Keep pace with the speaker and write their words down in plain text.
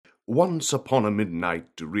once upon a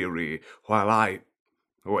midnight dreary, while I...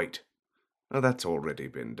 Wait, that's already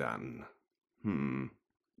been done.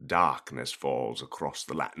 Darkness falls across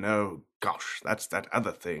the land. No, gosh, that's that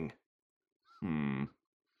other thing.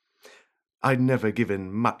 I'd never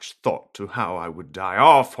given much thought to how I would die.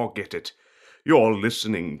 Oh, forget it. You're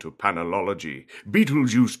listening to Panelology.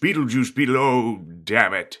 Beetlejuice, Beetlejuice, Beetle... Oh,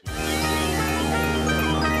 damn it.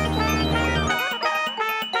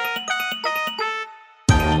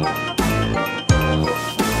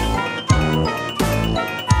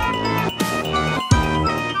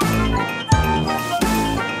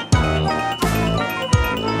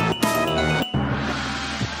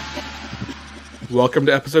 Welcome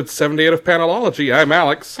to episode 78 of Panelology. I'm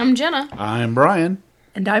Alex. I'm Jenna. I'm Brian.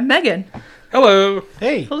 And I'm Megan. Hello.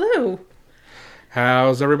 Hey. Hello.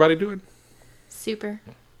 How's everybody doing? Super.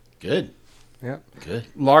 Good. Yeah. Good.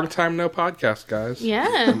 Long time no podcast, guys.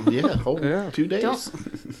 Yeah. Yeah. Whole Yeah. 2 days.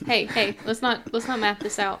 Hey, let's not map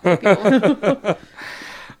this out, people.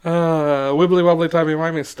 Wibbly wobbly timey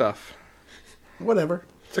wimey stuff. Whatever.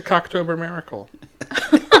 It's a Cocktober miracle.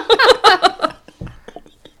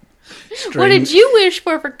 What did you wish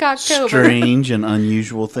for Cocktober? Strange and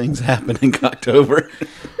unusual things happen in Cocktober.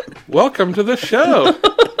 Welcome to the show.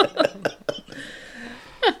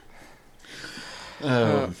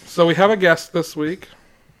 So we have a guest this week.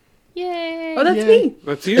 Yay. Oh, that's Yay. me.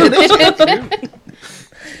 That's you. That's you.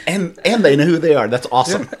 And they know who they are. That's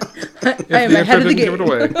awesome. I am ahead of the Give it game.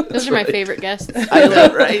 away. Those are my favorite guests. I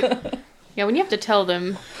know, right? Yeah, when you have to tell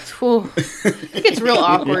them, it gets real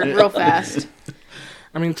awkward real fast.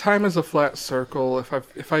 I mean, time is a flat circle.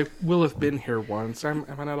 If I will have been here once, am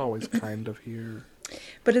I not always kind of here?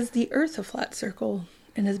 But is the Earth a flat circle?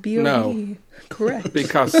 And is BOD No. correct?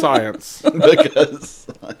 Because science. Because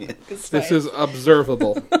This is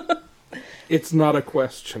observable. It's not a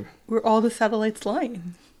question. Were all the satellites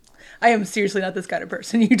lying? I am seriously not this kind of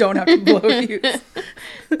person. You don't have to blow views.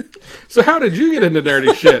 So how did you get into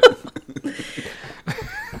dirty shit?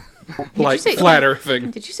 Like say- flat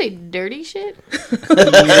earthing. Did you say dirty shit?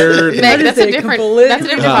 Weird. Meg, is that's a a different completely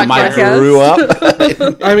podcast. Mike podcast. grew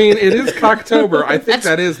up. I mean, it is Cocktober. I think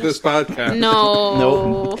that is this podcast. No.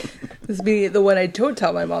 Nope. This would be the one I don't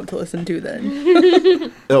tell my mom to listen to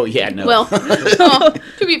then. Oh, yeah, no. Well,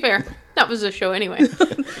 to be fair, that was a show anyway. I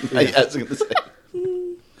was going to say.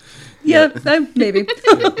 Yeah, maybe.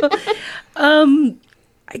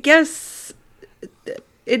 I guess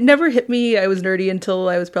it never hit me I was nerdy until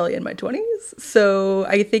I was probably in my 20s. So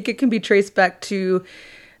I think it can be traced back to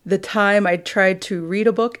the time I tried to read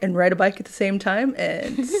a book and ride a bike at the same time.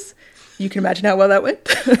 And you can imagine how well that went.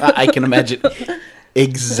 I can imagine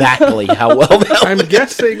exactly how well that I'm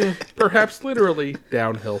guessing, perhaps literally,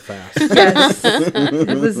 downhill fast. Yes.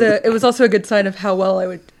 It was also a good sign of how well I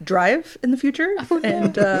would drive in the future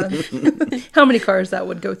and how many cars that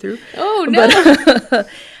would go through. Oh, no.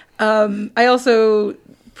 I also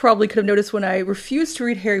probably could have noticed when I refused to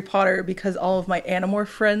read Harry Potter because all of my Animorph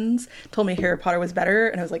friends told me Harry Potter was better,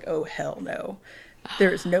 and I was like, oh, hell no.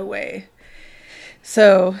 There's no way.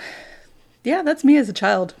 So, yeah, that's me as a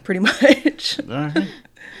child, pretty much. All right.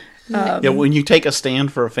 Yeah, when you take a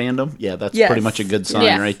stand for a fandom, yeah, that's Yes. pretty much a good sign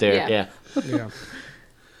Yes, right there. yeah. Yeah. Yeah.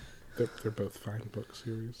 They're both fine book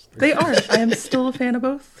series. They are. I am still a fan of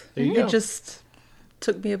both. There you It go. just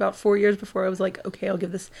took me about 4 years before I was like, okay, I'll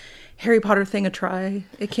give this Harry Potter thing a try.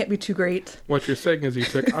 It can't be too great. What you're saying is you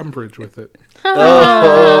took umbrage with it.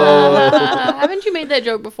 Haven't you made that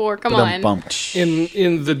joke before? Come on. Bumped.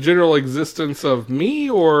 In the general existence of me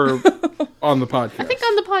or on the podcast? I think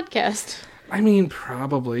on the podcast. I mean,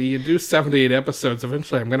 probably. You do 78 episodes.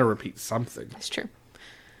 Eventually, I'm going to repeat something. That's true.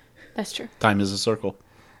 That's true. Time is a circle.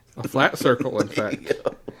 A flat circle, in fact.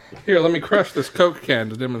 Here, let me crush this Coke can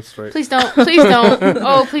to demonstrate. Please don't. Please don't.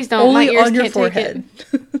 Oh, please don't. Only My ears on your can't forehead.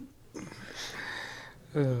 take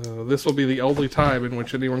it. This will be the only time in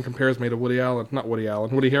which anyone compares me to Woody Allen. Not Woody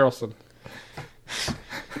Allen, Woody Harrelson.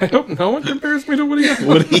 I hope no one compares me to Woody Allen.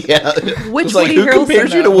 Woody Allen. Which It's like, Woody who Harrelson,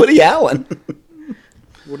 compares you to though? Woody Allen?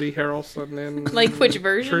 Woody Harrelson in... Like which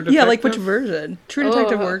version? True Detective? Yeah, like which version? True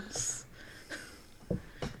Detective Oh. works.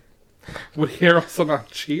 Woody Harrelson on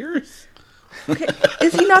Cheers? Okay.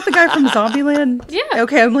 Is he not the guy from Zombieland? Yeah.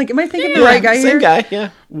 Okay, I'm like, am I thinking the Yeah. right guy Same here? guy, yeah.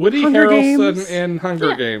 Woody Hunger Harrelson Games. in Hunger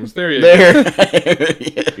Yeah. Games. There you go.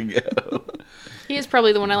 There you go. He is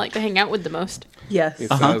probably the one I like to hang out with the most. Yes. He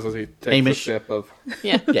says as he takes Amish. a sip of...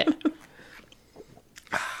 Yeah. Yeah.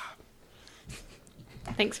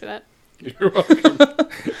 Thanks for that. You're welcome.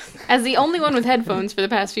 As the only one with headphones for the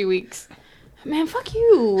past few weeks. Man, fuck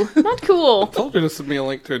you. Not cool. I told you to send me a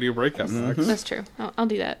link to a new breakup. Max. That's true. I'll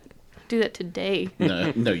do that. do that today.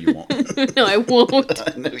 No, you won't. No, I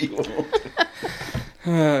won't. No, you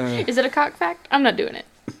won't. Is it a cock fact? I'm not doing it.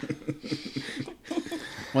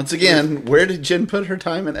 Once again, where did Jen put her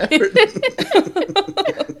time and effort?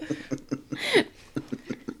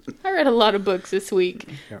 I read a lot of books this week.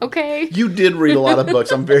 Okay? You did read a lot of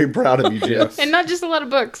books. I'm very proud of you, Jen. Yes. And not just a lot of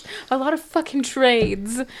books. A lot of fucking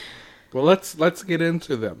trades. Well, let's get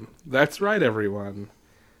into them. That's right, everyone.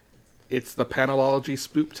 It's the Panelology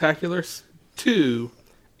Spooptacular 2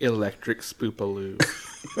 Electric Spoopaloo.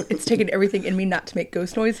 It's taken everything in me not to make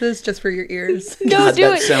ghost noises just for your ears. Don't God, do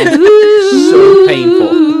that it. sounds so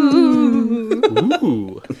painful.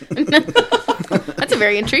 Ooh. That's a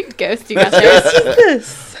very intrigued ghost you got there.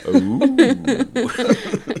 This.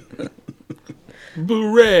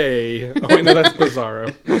 Boo-ray! Oh, wait, no, that's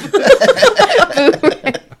Bizarro.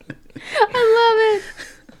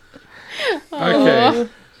 I love it.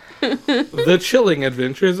 Okay. The Chilling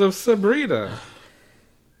Adventures of Sabrina.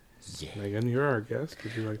 Megan, you're our guest.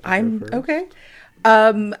 Would you like to I'm go first? okay.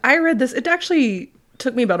 I read this. It actually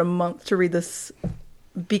took me about a month to read this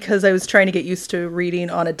because I was trying to get used to reading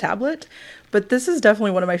on a tablet. But this is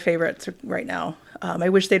definitely one of my favorites right now. I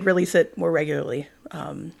wish they'd release it more regularly.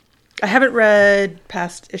 I haven't read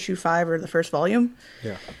past issue 5 or the first volume,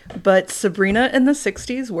 Yeah. but Sabrina in the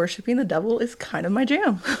 60s worshiping the devil is kind of my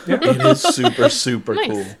jam. It is super, super Nice.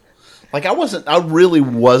 cool. Like, I really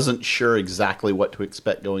wasn't sure exactly what to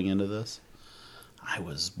expect going into this. I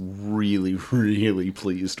was really, really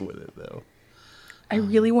pleased with it, though. I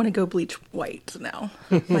really want to go bleach white now.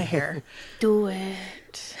 My hair. Do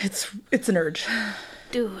it. It's an urge.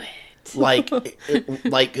 Do it. Like,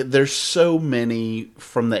 like there's so many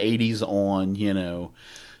from the 80s on,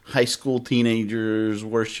 high school teenagers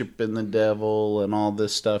worshiping the devil and all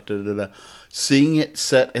this stuff. Seeing it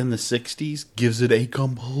set in the 60s gives it a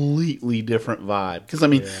completely different vibe. Because, I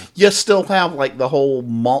mean, you still have, like, the whole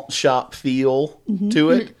malt shop feel to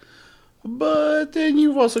it. But then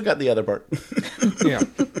you've also got the other part. Yeah.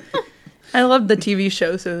 I love the TV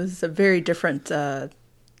show, so it was a very different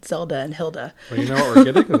Zelda and Hilda. Well, you know what we're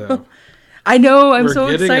getting, though? I know, I'm We're so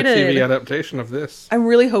getting excited. a TV adaptation of this. I'm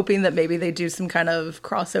really hoping that maybe they do some kind of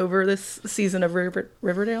crossover this season of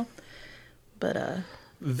Riverdale. But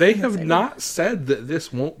They have not said that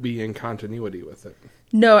this won't be in continuity with it.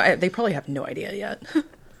 no, they probably have no idea yet.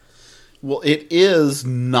 Well, it is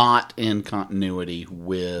not in continuity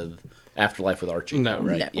with Afterlife with Archie. No.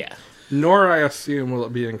 Right? No. Yeah. Nor, I assume, will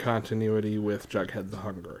it be in continuity with Jughead the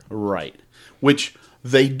Hunger. Right. Which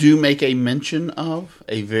they do make a mention of,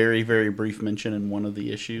 a very, very brief mention in one of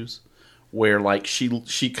the issues, where like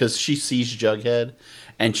because she sees Jughead,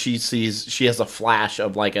 and she has a flash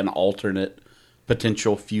of like an alternate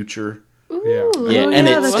potential future. Yeah. Yeah, and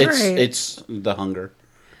yeah, it's that's it's right. it's the Hunger.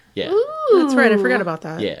 Yeah, That's right, I forgot about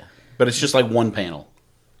that. yeah, but it's just like one panel.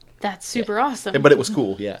 That's super awesome. But it was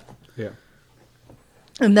cool. Yeah. Yeah.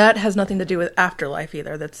 And that has nothing to do with Afterlife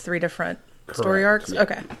either. That's 3 different story Correct. arcs.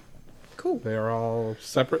 Okay. Cool. They are all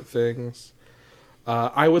separate things.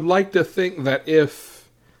 I would like to think that if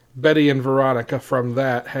Betty and Veronica from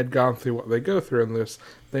that had gone through what they go through in this,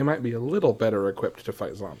 they might be a little better equipped to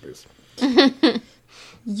fight zombies.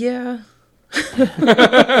 Yeah.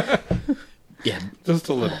 Yeah. Just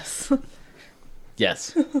a little.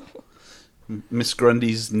 Yes. Miss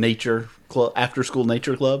Grundy's nature club, after school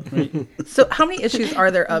nature club. Right? So how many issues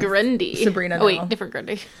are there of Grundy. Sabrina Oh, wait, now? different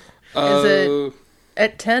Grundy. Is it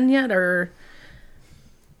at 10 yet, or?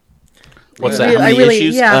 What's I that? How many really-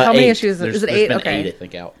 issues? yeah, how many 8. issues? There's- Is it there's 8? been Okay. 8, I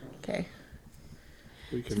think, out. Okay.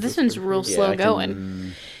 We can So this just one's confirm. real Yeah, slow I can-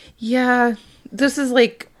 going. Yeah, this is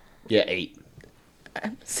like Yeah, 8.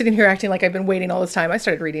 sitting here acting like I've been waiting all this time. I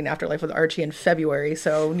started reading Afterlife with Archie in February,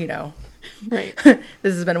 so Right.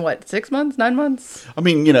 this has been what, 6 months, 9 months? I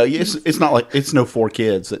mean, it's not like it's no 4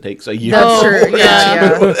 kids that takes a year. That's Oh, true.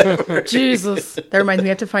 Yeah. Jesus. That reminds me,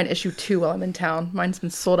 I have to find issue 2 while I'm in town. Mine's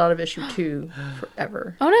been sold out of issue 2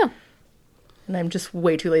 forever, Oh, no. and I'm just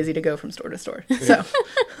way too lazy to go from store to store. So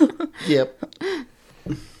Yep.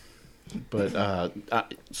 But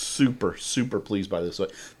super, super pleased by this.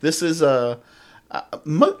 This is and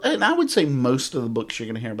I would say most of the books you're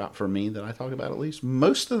going to hear about from me that I talk about, at least,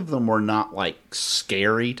 most of them were not like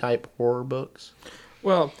scary type horror books.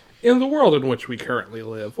 Well, in the world in which we currently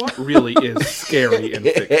live, what really is scary in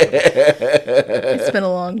fiction? it's been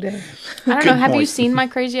a long day. I don't know. Good Have you point. seen My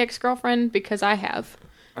Crazy Ex-Girlfriend? Because I have.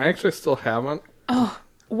 I actually still haven't.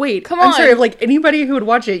 Wait, Come I'm sorry. on. Like anybody who would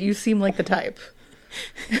watch it, you seem like the type.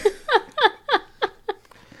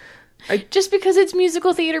 Just because it's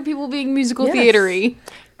musical theater, people being musical Yes. theatery.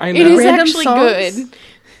 I It know. is Random actually songs? good.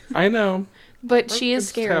 I know. But she is Just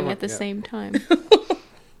scary haven't at the yet. same time.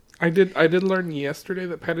 I did learn yesterday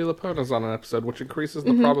that Patti LuPone is on an episode, which increases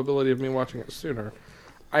the probability of me watching it sooner.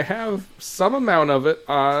 I have some amount of it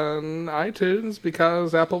on iTunes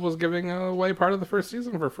because Apple was giving away part of the first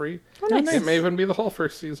season for free. Oh, nice. It may even be the whole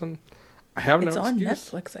first season. I have no It's on excuse.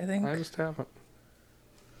 Netflix, I think. I just haven't.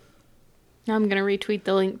 Now I'm gonna retweet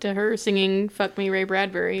the link to her singing "Fuck Me, Ray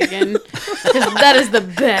Bradbury" again because that is the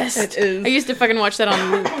best. It is. I used to fucking watch that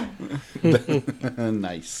on loop.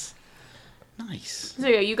 Nice. Nice. So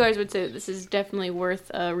yeah, you guys would say that this is definitely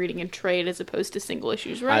worth reading in trade as opposed to single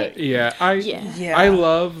issues, right? Yeah, Yeah. I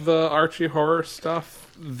love the Archie horror stuff.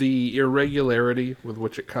 The irregularity with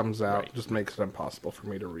which it comes out just makes it impossible for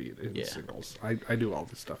me to read in singles. I do all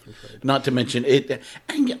this stuff in trade. Not to mention it,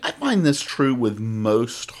 and I find this true with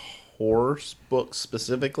most horror books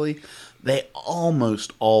specifically. They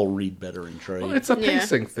almost all read better in trade. Well, it's a Yeah.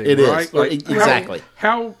 pacing thing, It is. right? Like, Exactly.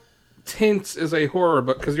 How tense is a horror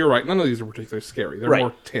book? Because you're right, none of these are particularly scary. They're Right.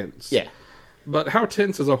 more tense. Yeah. But how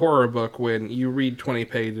tense is a horror book when you read 20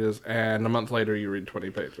 pages and a month later you read 20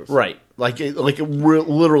 pages? Right. Like it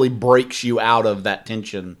literally breaks you out of that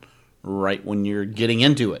tension right when you're getting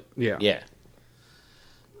into it. Yeah. Yeah.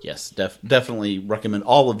 Yes, definitely recommend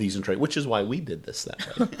all of these in trade, which is why we did this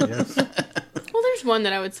that way. Yes. Well, there's one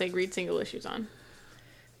that I would say read single issues on.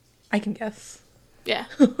 I can guess. Yeah,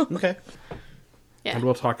 Okay. yeah, And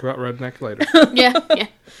we'll talk about Redneck later. yeah, yeah,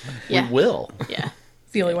 yeah, We will. yeah.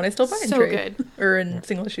 It's the only one I still buy in So trade. good. Or in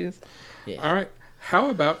single issues. All right. How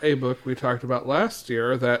about a book we talked about last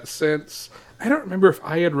year that since... I don't remember if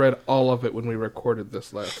I had read all of it when we recorded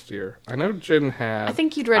this last year. I know Jen had. I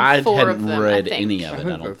think you'd read I 4 hadn't of them. read I think. any of it, I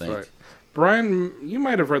don't that's think. right. Brian, you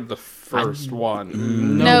might have read the first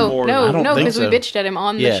one. No, more no, I don't no, think because so. we bitched at him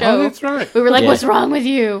on Yeah. the show. Oh, that's right. We were like, Yeah. "What's wrong with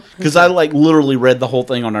you?" Because I literally read the whole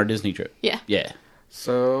thing on our Disney trip. Yeah, Yeah.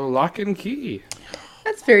 So, Lock and Key.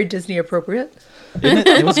 That's very Disney appropriate. Isn't it?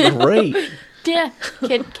 It was great. yeah.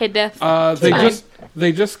 Kid death.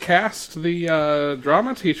 They just cast the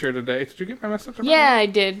drama teacher today. Did you get my message about Yeah, I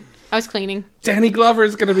did. I was cleaning. Danny Glover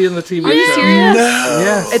is going to be in the TV Are you show. serious?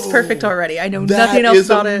 Yes. It's perfect already. I know That nothing else is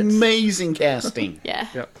about it. amazing casting. Yeah.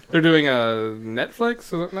 Yep. They're doing a Netflix.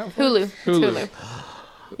 Is it Netflix? Hulu. It's Hulu. Hulu. They're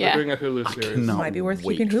Yeah. doing a Hulu series. Cannot Might be worth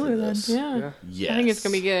wait keeping for Hulu then. this. Yeah. Yeah. Yes. I think it's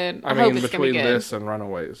gonna be good. I, I hope mean, it's gonna be between good. this and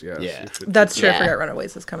Runaways, yes. Yeah. you should That's keep true. I Yeah. forgot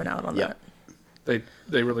Runaways is coming out on Yeah. that.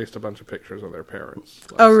 They released a bunch of pictures of their parents.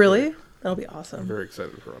 Oh, last really? year. That'll be awesome. I'm very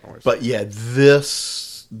excited for Runaways. But yeah,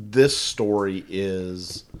 this story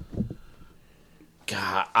is.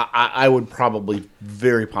 God, I would probably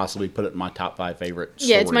very possibly put it in my top 5 favorite.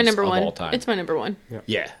 Yeah, it's my stories number of one. All time. It's my number one.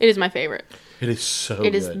 Yeah, It is my favorite. it is so.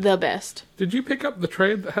 It is good. the best. Did you pick up the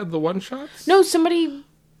trade that had the one shots? No, somebody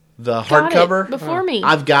The got hardcover it before me.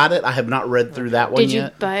 I've got it. I have not read through that one Did you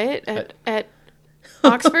yet. buy it at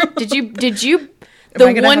Oxford? Did you? I The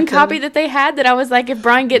gonna one have to- copy that they had that I was like, if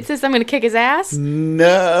Brian gets this, I'm going to kick his ass.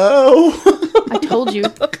 No. I told you.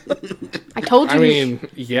 I told you, I mean,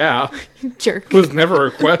 yeah. you jerk. It was never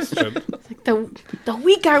a question. The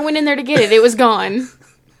week I went in there to get it, it was gone.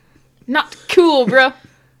 Not cool, bro.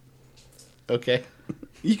 Okay,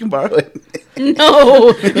 you can borrow it.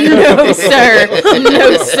 No, no, sir.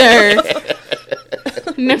 No, sir.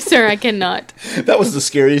 No, sir, I cannot. That was the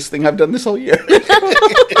scariest thing I've done this whole year.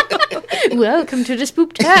 Welcome to the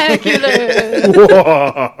Spooktacular.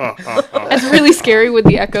 That's really scary with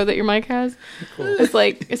the echo that your mic has. It's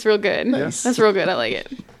like, it's real good. Yes. That's real good. I like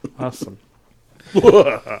it. Awesome.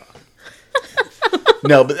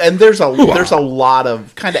 No, but and there's a lot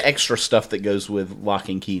of kind of extra stuff that goes with Lock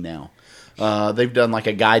and Key now. They've done like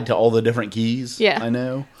a guide to all the different keys. Yeah. I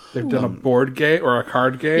know. They've done a board game or a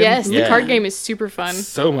card game. Yes, the Yeah. card game is super fun.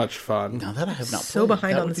 So much fun. Now that I have not So played,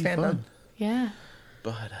 behind that on would this be fandom. fun. Yeah.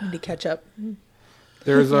 But Need to catch up.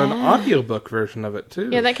 There's an Yeah. audiobook version of it, too.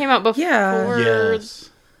 Yeah, that came out before Yeah. yes,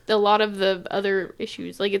 a lot of the other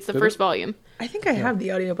issues. Like, it's the first volume. I think I have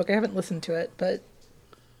the audiobook. I haven't listened to it, but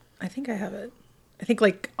I think I have it. I think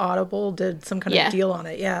like Audible did some kind Yeah. of deal on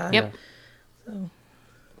it. Yeah. Yep. So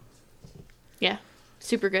Yeah.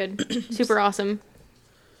 Super good. Super awesome.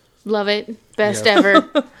 Love it. Best Yeah. ever.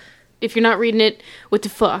 If you're not reading it, what the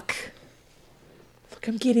fuck? look,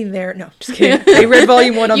 I'm getting there. No, just kidding. I read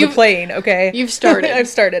volume 1 on the You've- plane. Okay. You've started. I've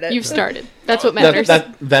started it. You've started. That's what matters.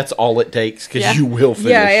 that's all it takes because Yeah. you will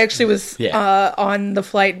finish. Yeah, I actually was Yeah. on the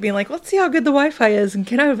flight being like, let's see how good the Wi-Fi is, and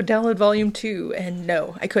can I download volume 2? And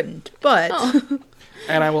no, I couldn't. But Oh.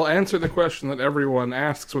 And I will answer the question that everyone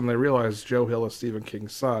asks when they realize Joe Hill is Stephen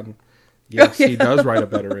King's son. Yes, he does write a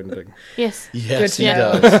better ending. Yes. Yes, Good he to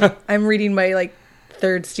know. does. I'm reading my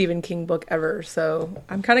third Stephen King book ever, so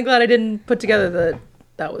I'm kind of glad I didn't put together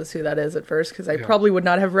that was who that is at first, because I probably would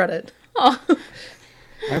not have read it.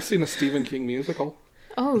 I've seen a Stephen King musical.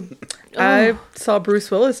 Oh, I saw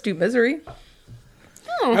Bruce Willis do Misery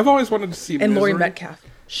I've always wanted to see and Laurie Misery. Metcalf.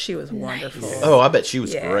 She was wonderful. Oh, I bet she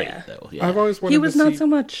was Yeah. great though. Yeah. I've always wanted He was to not see... so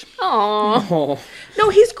much. oh, Oh, No,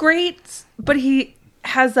 he's great, but he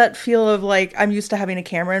has that feel of like, I'm used to having a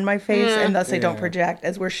camera in my face, and thus I don't Yeah. project,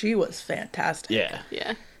 as where she was fantastic. Yeah.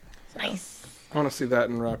 yeah. Nice. I want to see that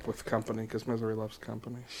and Wrap with Company, because Misery loves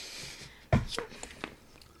company.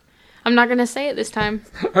 I'm not gonna say it this time.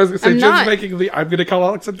 I was going to say, I'm Jen's not. making the I'm going to call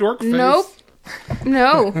Alex a dork face. Nope.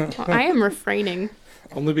 No, I am refraining.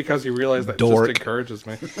 Only because you realize that Dork. just encourages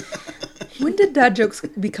me. When did dad jokes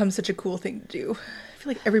become such a cool thing to do? I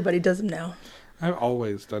feel like everybody does them now. I've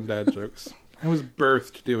always done dad jokes. I was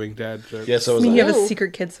birthed doing dad jokes. Yeah, so I was mean, I. you have a Ooh.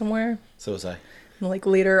 secret kid somewhere. So was I. In the, like,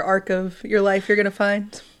 later arc of your life, you're gonna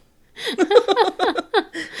find.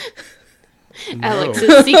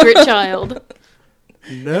 Alex's secret child.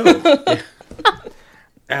 No.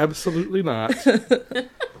 Absolutely not.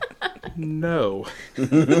 No.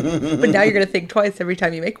 But now you're gonna think twice every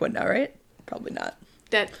time you make one. Now, right? Probably not. A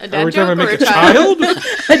dad Every time I joke or make a a child? child?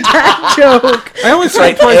 A dad joke. I always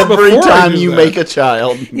say it twice Every before I time do you that. make a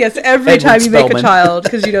child. Yes, every Edward time you make a Spellman. child,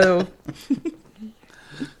 because you know.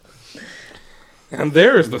 And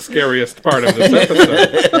there's the scariest part of this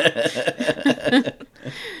episode.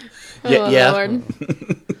 Yeah, Oh, yeah. Lord.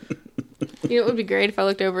 You know, it would be great if I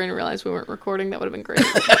looked over and realized we weren't recording. That would have been great.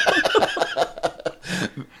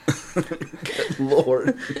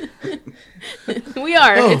 Lord. We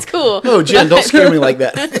are. It's cool. Oh, Jen, don't scare me like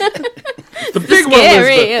that. The big one was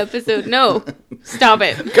Scary the, episode. No. Stop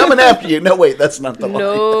it. Coming after you. No, wait, that's not the line.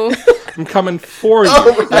 No. I'm coming for you.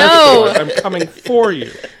 Oh, No. I'm coming for you.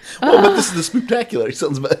 Oh, but this is the spooktacular.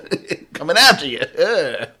 Sounds bad. Coming after you.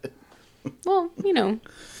 Well, you know,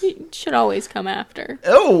 you should always come after.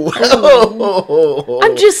 Oh.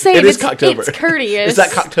 I'm just saying It is it's Cocktober. it's courteous. Is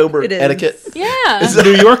that Cocktober It is. etiquette? Yeah.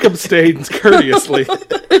 New York abstains courteously.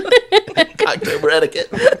 Cocktober etiquette.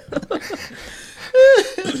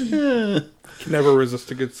 Can never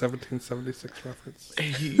resist a good 1776 reference. There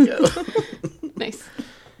you go. Nice.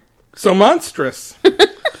 So monstrous.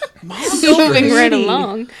 Moving right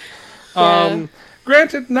along.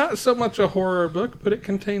 Granted, not so much a horror book, but it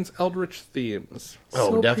contains eldritch themes.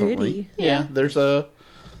 Oh, So definitely. pretty. Yeah, there's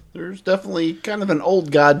definitely kind of an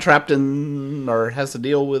old god trapped in, or has to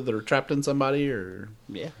deal with, or trapped in somebody, or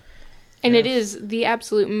yeah. And it is the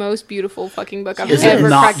absolute most beautiful fucking book I've Is it ever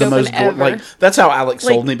not cracked the open most ever. like? That's how Alex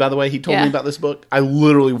sold Like- me. By the way, he told Yeah. me about this book. I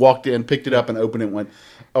literally walked in, picked it up, and opened it, and went,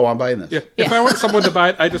 "Oh, I'm buying this." Yeah. If I want someone to buy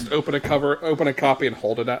it, I just open a copy, and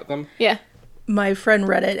hold it at them. Yeah. My friend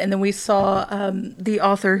read it, and then we saw the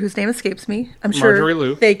author whose name escapes me. I'm sure. Marjorie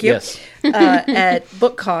Liu. Thank you. Yes. At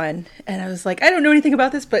BookCon, and I was like, I don't know anything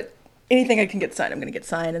about this, but anything I can get signed, I'm going to get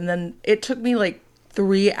signed. And then it took me like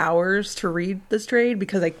 3 hours to read this trade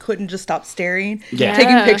because I couldn't just stop staring, Yeah.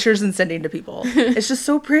 taking Yeah. pictures and sending to people. It's just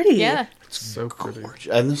so pretty. Yeah. So pretty.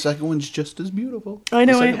 And the second one's just as beautiful. I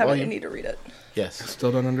know The I second have it. I volume. need to read it. Yes.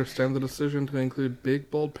 Still don't understand the decision to include big,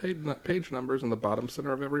 bold page numbers in the bottom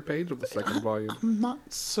center of every page of the second volume. I'm not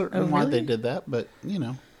certain Oh, why really? they did that, but you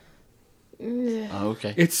know. Oh,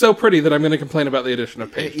 okay. It's so pretty that I'm going to complain about the addition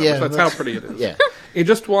of page Yeah, numbers. That's how pretty it is. Yeah. It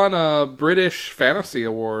just won a British Fantasy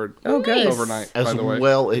Award Oh, good. Nice. overnight, As by the way.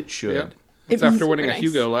 well, it should. Yeah. It's It after was winning a nice.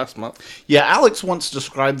 Hugo last month. Yeah, Alex once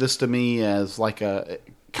described this to me as like a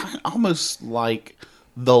kind of almost like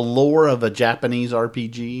the lore of a Japanese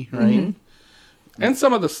RPG, right? And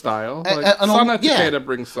some of the style. Like, and Sana yeah. Takeda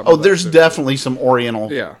brings some Oh, of that there's too. definitely some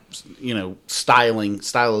Oriental, Yeah.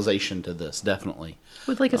 stylization to this, definitely.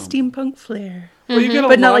 With like a steampunk flair, Well, you get a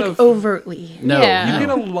but not lot like of, overtly. No, Yeah. You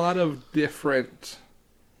no. get a lot of different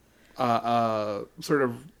sort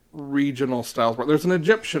of regional styles. There's an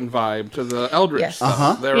Egyptian vibe to the Eldritch Yes. stuff.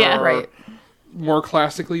 Uh-huh. There Yeah. are Right. more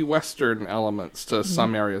classically Western elements to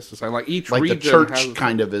some areas. To say. Like each Like region the church has,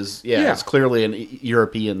 kind of is, Yeah. it's clearly an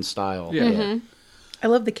European style. Yeah. I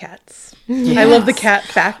love the cats. I love the cat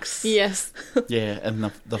facts. Yes. Yeah,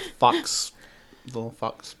 and the fox, little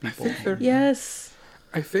fox people. Yes.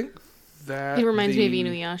 I think that It reminds me of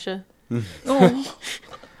Inuyasha. Oh,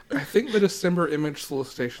 I think the December Image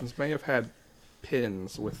solicitations may have had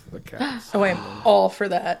pins with the cats. oh, I'm all for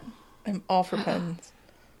that. I'm all for pens.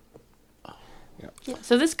 Yeah.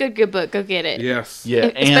 So this good book, go get it. Yes. Yeah,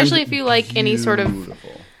 Especially and if you like any sort of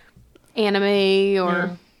beautiful. anime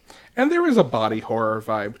or And there is a body horror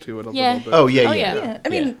vibe to it a Yeah. little bit. Oh yeah, Oh, yeah. yeah. Yeah, I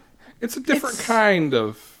mean, It's a different It's- kind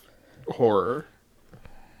of horror.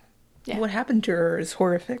 Yeah. what happened to her is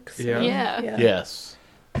horrific. So, Yeah. Yeah. yeah. Yes.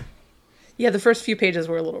 Yeah, the first few pages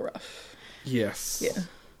were a little rough. Yes. Yeah.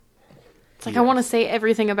 It's like I want to say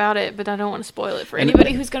everything about it, but I don't want to spoil it for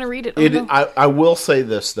anybody who's going to read it. I will say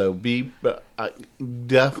this though,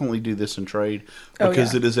 definitely do this in trade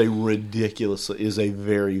because it is a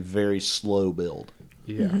very, very slow build.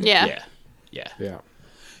 Yeah. Yeah.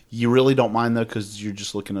 You really don't mind though because you're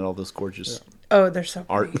just looking at all this gorgeous Oh, they're so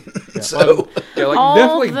art. pretty. So Yeah, like All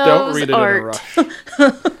definitely don't those read it art. in a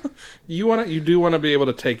rush. You do want to be able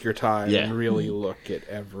to take your time Yeah. and really look at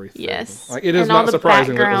everything. Yes. Like it is And all not the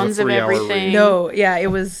surprising that it backgrounds was a of 3-hour everything. read. No, yeah, it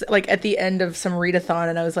was like at the end of some readathon,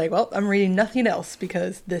 and I was like, well, I'm reading nothing else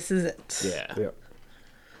because this is it. yeah.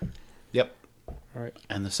 Yeah. Yep. All right.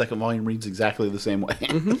 And the second volume reads exactly the same way.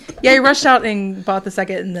 Yeah, I rushed out and bought the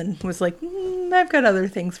second, and then was like, I've got other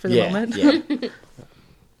things for the yeah. moment. Yeah.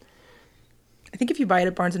 I think if you buy it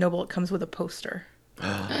at Barnes & Noble, it comes with a poster.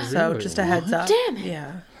 So Really? just a heads up. Damn it.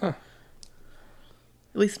 Yeah. At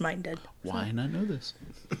least mine did. Why not know this?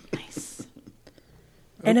 Nice.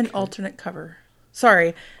 And an alternate cover.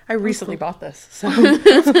 Sorry, I recently bought this. So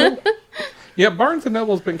Yeah, Barnes and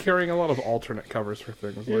Noble's been carrying a lot of alternate covers for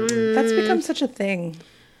things lately. that's become such a thing.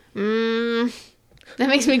 That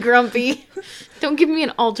makes me grumpy. Don't give me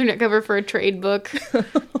an alternate cover for a trade book.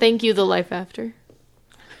 Thank you, The Life After.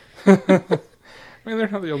 I mean, they're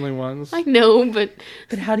not the only ones. I know, but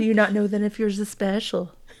But how do you not know then if yours is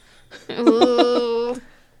special? ooh.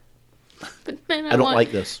 But then I don't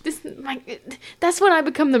like this. That's when I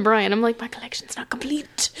become the Brian. I'm like, my collection's not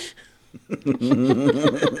complete.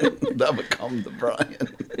 That become the Brian.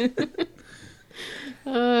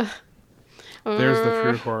 There's the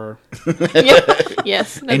true horror. Yeah.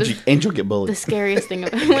 Yes, that Angel, is Angel get the bullied. scariest thing.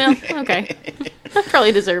 Well, okay. I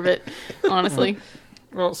probably deserve it, honestly.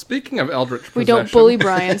 Well, speaking of Eldritch Possession, We don't bully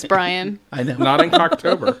Brian's Brian. I know. Not in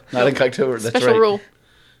October. Not in October. That's Special right. rule.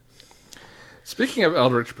 Speaking of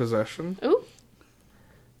Eldritch Possession, Ooh,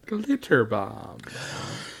 Glitter Bomb.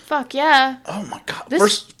 fuck yeah. Oh my god!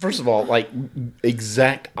 This- First of all, like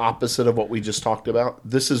exact opposite of what we just talked about.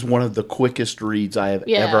 This is one of the quickest reads I have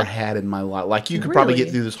Yeah. ever had in my life. Like you could probably Really?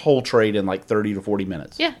 get through this whole trade in like 30 to 40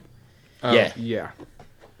 minutes. Yeah, Yeah. Yeah.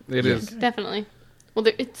 It is. definitely. Well,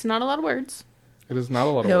 it's not a lot of words, It is not a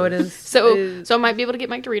lot of No, it words. is. so I might be able to get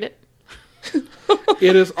Mike to read it.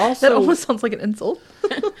 It is That also almost sounds like an insult.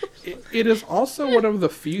 it is also one of the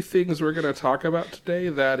few things we're going to talk about today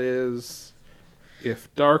that is,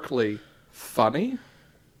 if darkly, funny.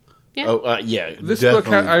 Yeah. Oh, yeah. This book,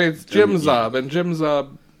 definitely. it's Jim Yeah. Zub, and Jim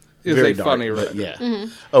Zub is Very a dark, funny but writer. yeah.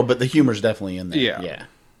 Oh, but the humor's definitely in there. Yeah. Yeah.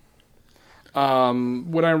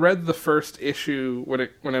 When I read the first issue when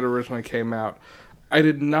it originally came out, I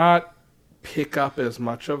did not pick up as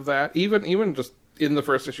much of that. Even just in the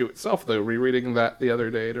first issue itself, though, rereading that the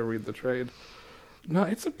other day to read the trade. No,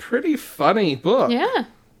 it's a pretty funny book. Yeah.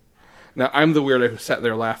 Now, I'm the weirdo who sat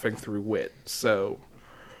there laughing through wit, so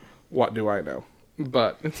what do I know?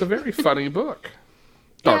 But it's a very funny book.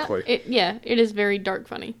 Darkly. It is very dark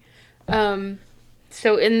funny.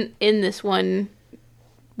 So in this one,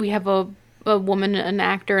 we have a woman, an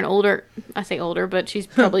actor, an older, I say older, but she's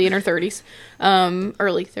probably in her 30s,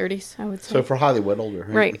 early 30s, I would say. So for Hollywood, older.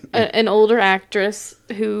 Right. An older actress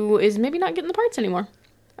who is maybe not getting the parts anymore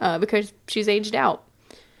because she's aged out.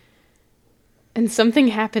 And something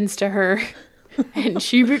happens to her and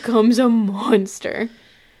she becomes a monster.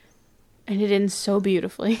 And it ends so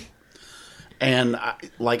beautifully. And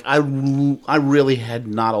I really had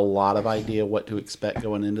not a lot of idea what to expect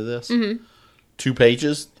going into this. Mm-hmm. 2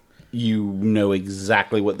 pages, you know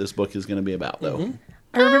exactly what this book is going to be about, though. Mm-hmm.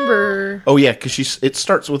 I remember. Oh yeah, because it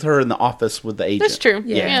starts with her in the office with the agent. That's true.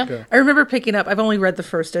 Yeah. Yeah. I remember picking up. I've only read the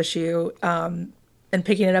first issue, and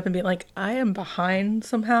picking it up and being like, I am behind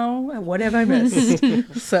somehow. What have I missed?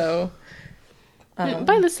 So,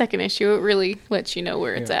 By the second issue, it really lets you know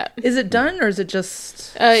where it's at. is it done or is it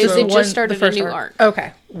just? It the just started the first a new arc.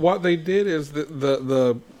 Okay. What they did is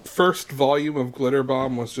the first volume of Glitter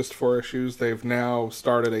Bomb was just 4 issues. They've now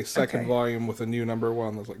started a second Okay. volume with a new number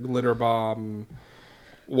 1. There's like Glitter Bomb,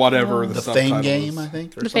 whatever the The subtitle Fame Game, is. I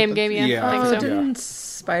think. Or The Fame something. Game, yeah. Yeah. I Oh, think so. didn't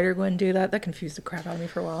Spider-Gwen do that? That confused the crap out of me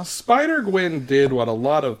for a while. Spider-Gwen did what a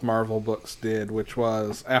lot of Marvel books did, which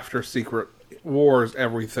was after Secret Wars,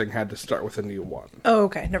 everything had to start with a new one. Oh,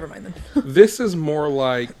 okay. Never mind then. This is more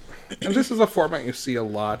like, and this is a format you see a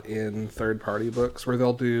lot in third-party books, where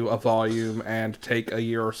they'll do a volume and take a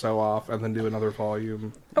year or so off, and then do another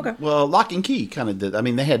volume. Okay. Well, Lock and Key kind of did. I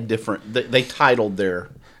mean, they had different. They titled their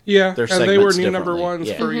Yeah, Their and they were segments new number differently. ones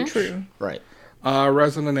Yeah. for each. True. right.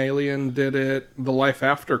 Resident Alien did it. The Life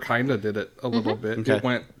After kind of did it a little bit. Okay. It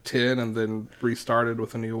went 10 and then restarted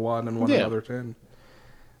with a new one and won Yeah. another 10.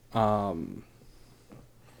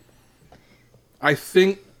 I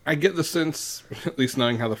think I get the sense, at least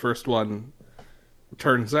knowing how the first one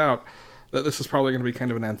turns out, that this is probably going to be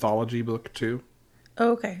kind of an anthology book too,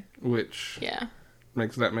 Oh, okay. which Yeah.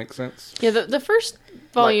 makes that make sense. Yeah, the first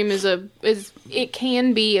volume is it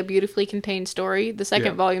can be a beautifully contained story. The second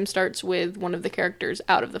Yeah. volume starts with one of the characters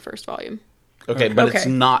out of the first volume. Okay, but it's Okay.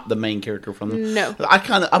 not the main character from the. No.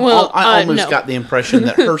 I Well, almost no. got the impression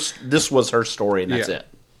that this was her story and that's Yeah. it,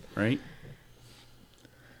 right?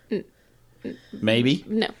 Maybe.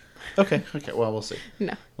 No. Okay. Well, we'll see.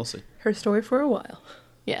 No. We'll see. Her story for a while.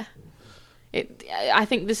 Yeah. I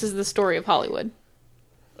think this is the story of Hollywood.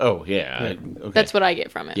 Oh yeah. Okay. That's what I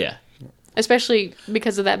get from it. Yeah. Especially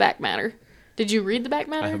because of that back matter. Did you read the back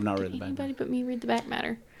matter? I have not read the Did back anybody but me read the back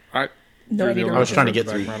matter? I No, I need to I was trying to get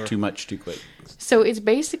Back through matter. too much too quick. So it's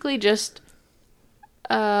basically just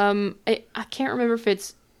I can't remember if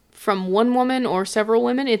it's from one woman or several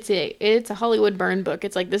women. It's a Hollywood burn book.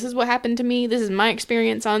 It's like, this is what happened to me. This is my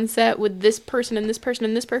experience on set with this person and this person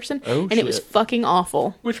and this person. Oh, and it was shit. fucking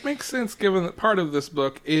awful. Which makes sense given that part of this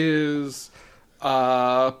book is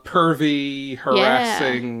pervy,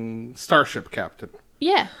 harassing starship captain.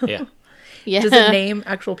 Yeah. Yeah. Yeah. Does it name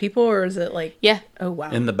actual people or is it like? Yeah. Oh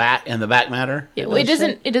wow. In the back matter. Yeah, well, it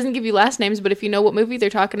doesn't give you last names, but if you know what movie they're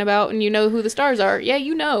talking about and you know who the stars are, yeah,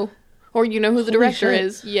 you know. Or you know who the Holy director shit.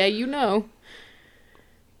 is. Yeah, you know.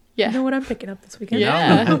 Yeah. You know what I'm picking up this weekend?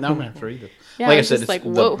 Yeah. Now I'm gonna have to read it. Yeah, like I it's said, just it's, like,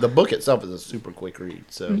 whoa. the book itself is a super quick read.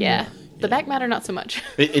 So Yeah. The back matter, not so much.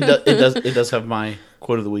 it does have my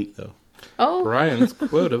quote of the week though, Oh, Brian's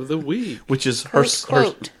quote of the week. which is her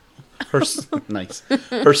quote. nice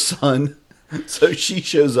her son. So she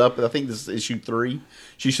shows up, and I think this is issue 3.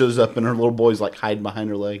 She shows up, and her little boy's like hiding behind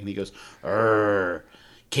her leg, and he goes, "Grr,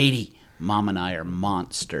 Katie, Mom and I are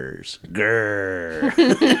monsters." Grr.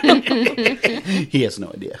 He has no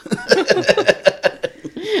idea.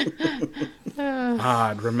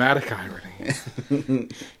 Ah, dramatic irony.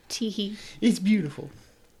 Teehee. It's beautiful.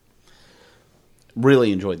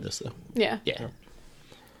 Really enjoyed this though. Yeah. Yeah.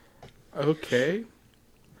 Okay.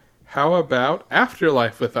 How about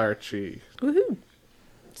Afterlife with Archie? Woohoo.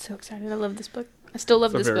 So excited. I love this book. I still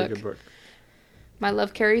love It's a this very book. good book. My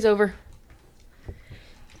love carries over.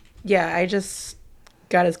 Yeah, I just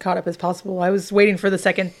got as caught up as possible. I was waiting for the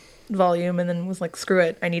second volume and then was like, screw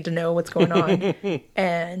it. I need to know what's going on.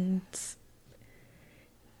 And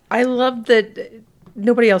I love that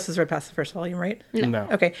nobody else has read past the first volume, right? No.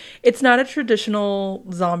 Okay. It's not a traditional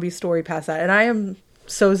zombie story past that. And I am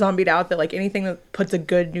so zombied out that like anything that puts a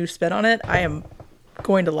good new spin on it, I am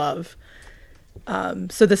going to love.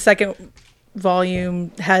 So the second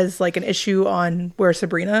volume has like an issue on where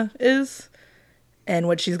Sabrina is and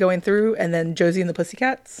what she's going through, and then Josie and the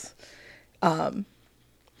Pussycats,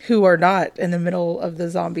 who are not in the middle of the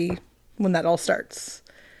zombie when that all starts.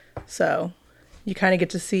 So you kind of get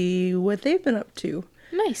to see what they've been up to.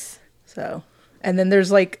 Nice. So, and then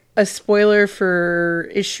there's like a spoiler for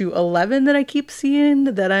issue 11 that I keep seeing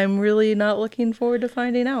that I'm really not looking forward to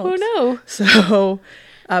finding out. Oh no. So,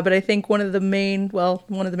 but I think one of the main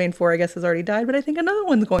 4, I guess, has already died, but I think another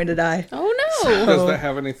one's going to die. Oh no. Does that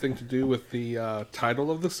have anything to do with the title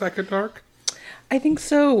of the second arc? I think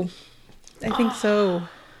so.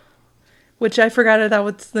 Which I forgot that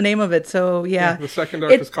was the name of it. So, yeah. The second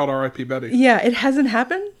arc It- is called R.I.P. Betty. Yeah, it hasn't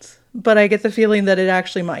happened, but I get the feeling that it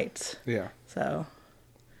actually might. Yeah. So,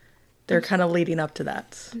 they're kind of leading up to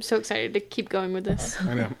that. I'm so excited to keep going with this.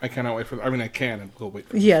 I know. I cannot wait for. I mean, I can and will wait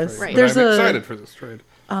for this Yes, trade. Right. But there's I'm a- excited for this trade.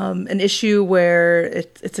 An issue where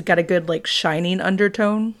it's got a good like shining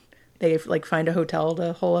undertone. They like find a hotel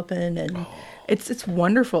to hole up in, and it's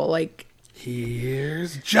wonderful. Like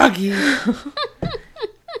Here's Juggy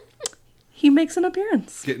he makes an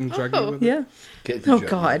appearance. getting Juggy with it. Yeah. Get the Oh joke.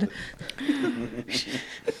 God.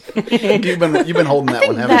 You've been holding that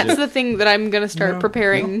one, haven't That's you? the thing that I'm going to start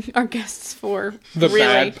preparing our guests for. The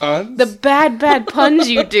really. bad puns. The bad puns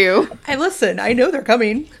you do. I listen. I know they're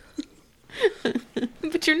coming.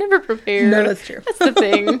 But you're never prepared. No, that's true. That's the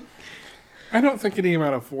thing. I don't think any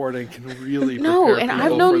amount of wording can really No, prepare and people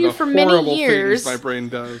I've known for you the for many horrible years. things my brain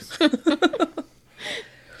does.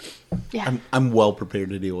 Yeah. I'm well prepared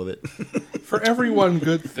to deal with it. For every one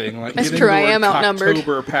good thing, like That's getting true, the I word am outnumbered.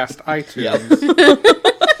 Cocktober past iTunes,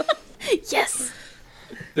 Yeah. Yes.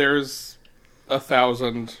 there's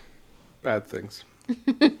 1,000 bad things.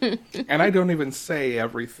 And I don't even say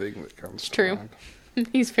everything that comes to True. mind.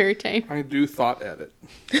 He's very tame. I do thought edit.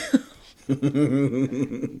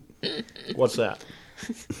 What's that?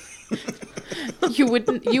 You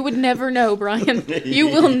would never know, Brian. You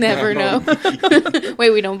will never know. Wait,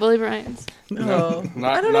 we don't bully Brian's. No,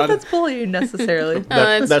 not- I don't know not- if that's bullying necessarily.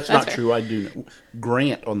 That's not fair. true. I do know.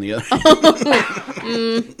 Grant, on the other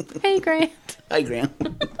Hey, Grant. Hi, Grant.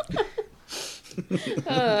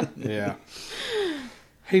 Yeah.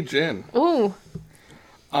 Hey, Jen. Ooh.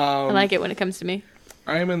 I like it when it comes to me.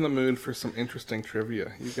 I am in the mood for some interesting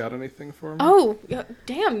trivia. You got anything for me? Oh,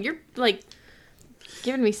 damn! You're like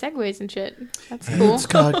giving me segues and shit. That's cool.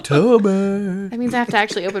 It's October. That means I have to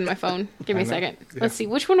actually open my phone. Give me a second. Yeah. Let's see.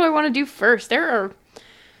 Which one do I want to do first? There are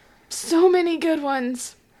so many good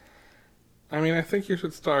ones. I mean, I think you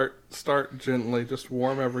should start gently. Just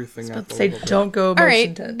warm everything up Let's a say little bit. don't go most All right,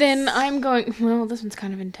 intense. then I'm going. Well, this one's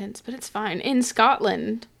kind of intense, but it's fine. In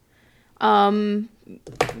Scotland, way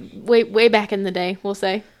back in the day, we'll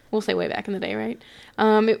say way back in the day, right?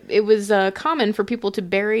 It was common for people to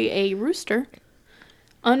bury a rooster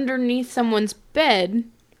underneath someone's bed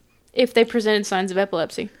if they presented signs of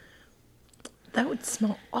epilepsy. That would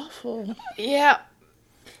smell awful. Yeah.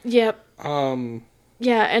 Yep.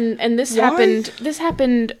 Yeah, and this Why? happened. This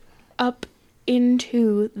happened up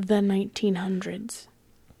into the 1900s.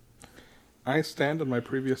 I stand on my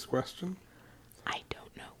previous question. I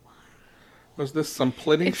don't know why. Was this some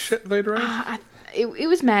Pliny shit they drank? It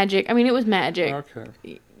was magic. I mean, it was magic.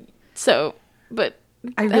 Okay. So, but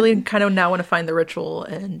I really kind of now want to find the ritual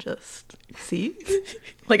and just see.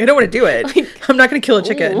 Like, I don't want to do it. I'm not going to kill a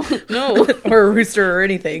chicken. Ooh, no. Or a rooster or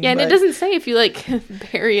anything. Yeah, and it but- doesn't say if you like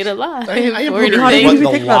bury it alive I am or wondering anything. what even the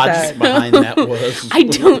think about logic that. behind that was. I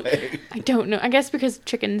don't know. I guess because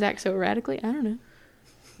chickens act so erratically. I don't know.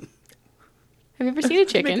 Have you ever seen a Make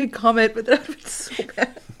a chicken? comment, but that would be so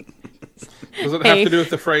bad. Does it have Hey. to do with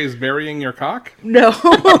the phrase burying your cock? No. That's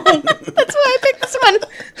why I picked this one.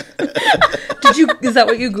 Is that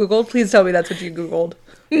what you Googled? Please tell me that's what you Googled.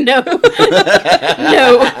 No.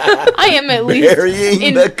 No. I am at least Burying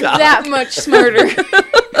in the cock. that much smarter.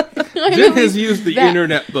 I'm Jen at has least used the that-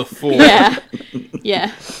 internet before. Yeah.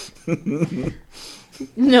 Yeah.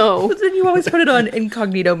 No. But then you always put it on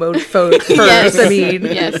incognito mode first. Yes. I mean,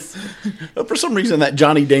 Yes. For some reason, that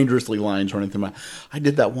Johnny Dangerously line's running through my. I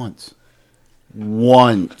did that once.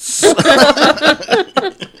 Once.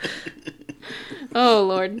 Oh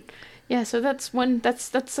Lord. Yeah, so that's one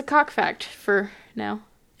that's a cock fact for now.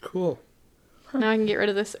 Cool. Now I can get rid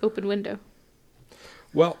of this open window.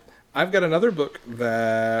 Well, I've got another book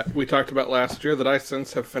that we talked about last year that I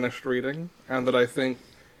since have finished reading, and that I think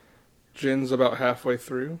Jen's about halfway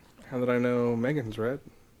through, and that I know Megan's read.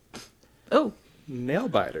 oh,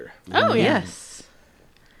 Nailbiter. Oh yeah. yes.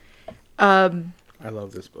 I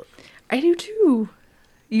love this book. I do too.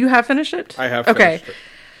 You have finished it? I have Okay. finished it.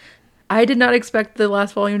 I did not expect the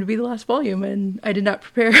last volume to be the last volume, and I did not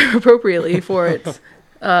prepare appropriately for it.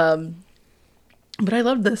 But I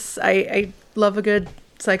love this. I love a good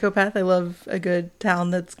psychopath. I love a good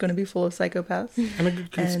town that's going to be full of psychopaths. And a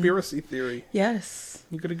good conspiracy theory. Yes.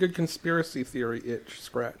 You get a good conspiracy theory itch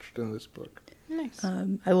scratched in this book. Nice.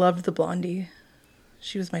 I loved the Blondie.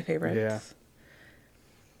 She was my favorite. Yeah.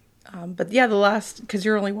 But yeah, the last, because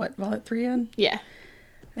you're only, what, volume 3 in? Yeah.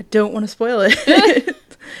 I don't want to spoil it.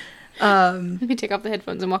 Let me take off the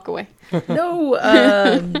headphones and walk away. No,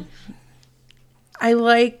 I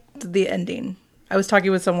liked the ending. I was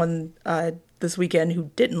talking with someone this weekend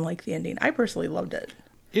who didn't like the ending. I personally loved it.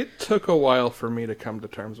 It took a while for me to come to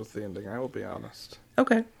terms with the ending, I will be honest.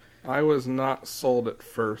 Okay. I was not sold at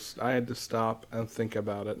first. I had to stop and think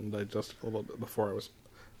about it and digest it a little bit before I was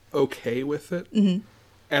okay with it. Mm-hmm.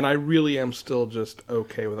 And I really am still just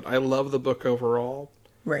okay with it. I love the book overall.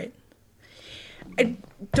 Right. I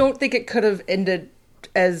don't think it could have ended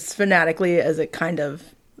as fanatically as it kind of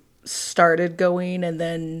started going, and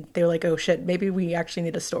then they were like, oh shit, maybe we actually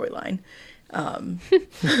need a storyline. Because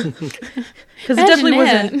it definitely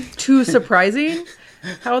that. wasn't too surprising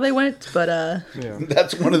how they went, but Yeah.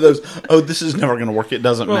 That's one of those. Oh, this is never going to work. It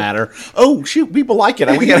doesn't matter. Oh shoot, people like it.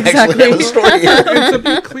 We got to actually have a story here. And to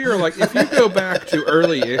be clear, like, if you go back to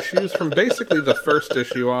early issues, from basically the first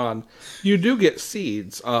issue on, you do get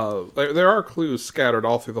seeds of... There are clues scattered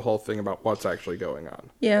all through the whole thing about what's actually going on.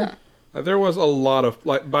 yeah. There was a lot of...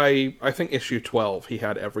 Like, by, I think, issue 12, he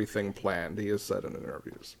had everything planned, he has said in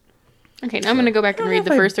interviews. Okay, now I'm going to go back and I don't read know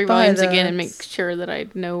the if I first 3 buy volumes again and that. make sure that I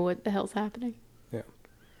know what the hell's happening. Yeah.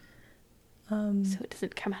 So it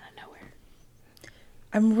doesn't come out of nowhere.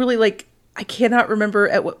 I'm really like, I cannot remember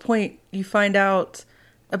at what point you find out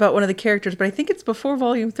about one of the characters, but I think it's before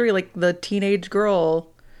volume 3, like the teenage girl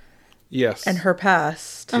Yes. and her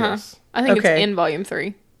past. Yes. I think Okay. it's in volume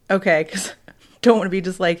 3. Okay, because don't want to be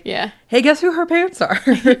just like, Yeah. hey, guess who her parents are?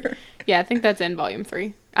 Yeah, I think that's in volume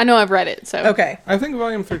 3. I know I've read it, so. Okay. I think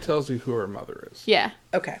volume 3 tells you who her mother is. Yeah,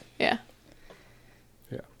 Okay. yeah.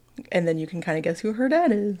 Yeah. And then you can kind of guess who her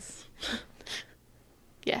dad is.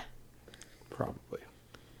 Yeah. Probably.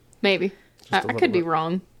 Maybe. Just a I little could be bit.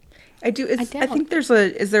 wrong. I do. It's, I doubt. think there's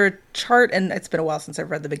is there a chart, and it's been a while since I've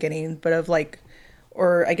read the beginning, but of like,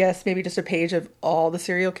 or I guess maybe just a page of all the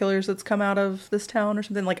serial killers that's come out of this town or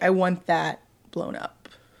something. Like, I want that blown up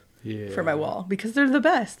Yeah. for my wall because they're the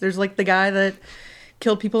best. There's like the guy that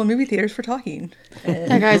killed people in movie theaters for talking. That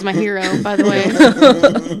And, guy's my hero, by the way.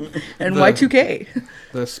 and The- Y2K.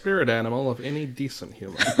 The spirit animal of any decent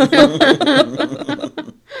human.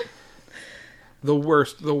 The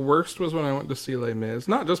worst was when I went to see Les Mis.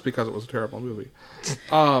 Not just because it was a terrible movie,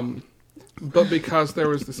 but because there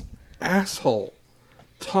was this asshole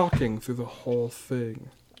talking through the whole thing.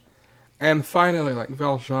 And finally, like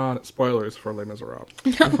Valjean, spoilers for Les Miserables,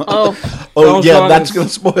 Oh, Oh, yeah, Valjean that's is going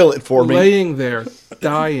to spoil it for me. laying there,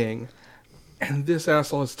 dying, and this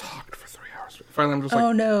asshole has talked for 3 hours. Finally, I'm just like,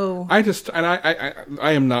 Oh no.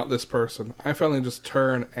 I am not this person. I finally just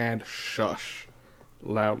turn and shush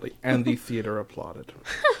loudly, and the theater applauded.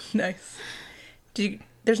 Nice.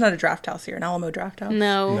 There's not a draft house here, an Alamo draft house.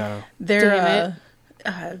 no. No. Their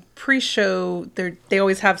pre-show, they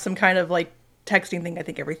always have some kind of like texting thing. I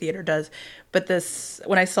think every theater does. But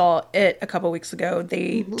when I saw it a couple weeks ago,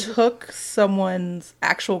 they took someone's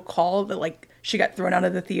actual call that like she got thrown out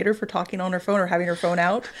of the theater for talking on her phone or having her phone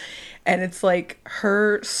out. And it's like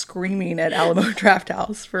her screaming at Alamo Draft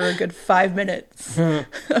House for a good 5 minutes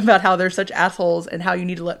about how they're such assholes and how you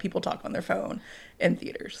need to let people talk on their phone in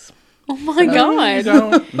theaters. Oh my god.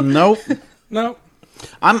 Don't. Nope. No.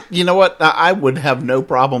 You know what? I would have no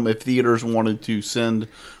problem if theaters wanted to send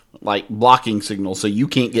like blocking signals so you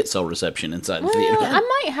can't get cell reception inside the Well, theater. I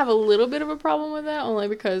might have a little bit of a problem with that, only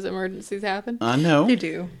because emergencies happen. I know. They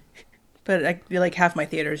do. But like half my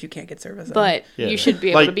theaters, you can't get service in. But Yeah. you should be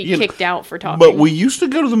able Like, to be you know, kicked out for talking. But we used to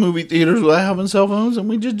go to the movie theaters without having cell phones, and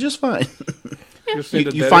we did just fine. Just need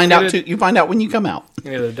a You find out dedicated- too. You find out when you come out.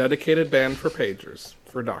 You need a dedicated band for pagers,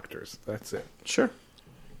 for doctors. That's it. Sure.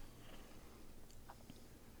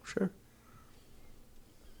 Sure.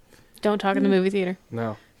 Don't talk in the movie theater.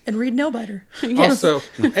 No. And read Nailbiter. Yes. Also,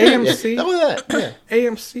 AMC, How about that? Yeah.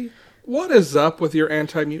 AMC, what is up with your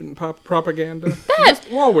anti-mutant propaganda? That-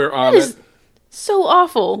 Just while we're on is- it, So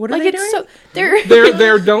awful. What are like they it's doing? so they're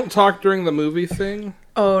they're don't talk during the movie thing.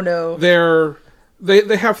 Oh no.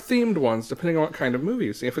 They have themed ones depending on what kind of movie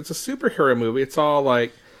you see. If it's a superhero movie, it's all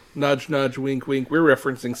like nudge nudge, wink wink. We're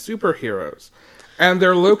referencing superheroes, and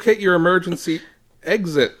their locate your emergency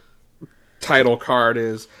exit title card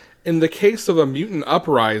is in the case of a mutant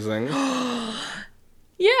uprising.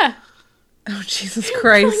 yeah. Oh Jesus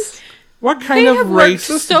Christ. What kind They of have worked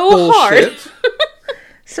racist so hard. bullshit?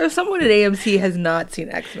 So someone at AMC has not seen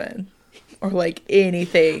X-Men. Or like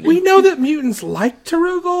anything. We know that mutants like to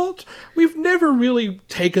revolt. We've never really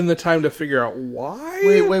taken the time to figure out why.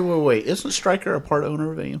 Wait. Isn't Stryker a part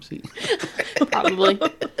owner of AMC? Probably.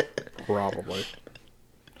 Probably.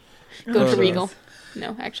 Go to Regal.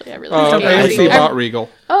 No, actually I really Oh, like AMC I- bought Regal.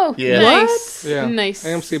 Oh, Yeah. nice. Yeah, Nice.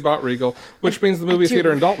 AMC bought Regal, which means the movie do-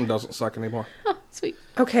 theater in Dalton doesn't suck anymore. Oh, sweet.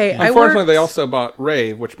 Okay, Unfortunately, they also bought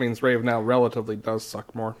Rave, which means Rave now relatively does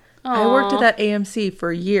suck more. I worked at that AMC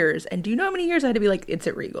for years, and do you know how many years I had to be like, it's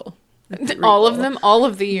at Regal? It's at All of Regal. them, all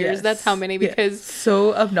of the years. Yes. That's how many, Yeah. because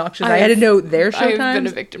So obnoxious. I had to know their show I've times. been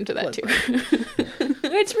a victim to that too.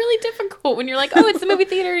 It's really difficult when you're like, oh, it's the movie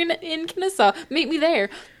theater in Kennesaw. Meet me there.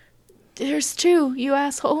 There's two, you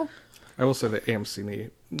asshole. I will say that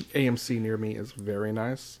AMC near me is very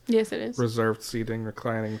nice. Yes, it is. Reserved seating,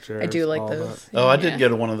 reclining chairs. I do like all those. that. Oh, I did Yeah. go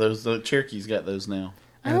to one of those. The Cherokee's got those now.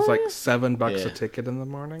 And it's Oh, like yeah. $7 Yeah. a ticket in the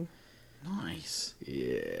morning. Nice.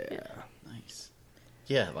 Yeah. Nice.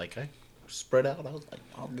 Yeah, like I spread out. I was like,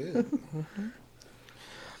 oh, good.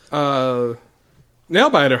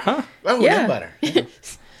 Nailbiter, huh? Oh, Yeah. better.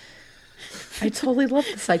 I totally love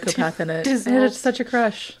the psychopath in it. I Dissolve. had such a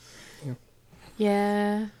crush.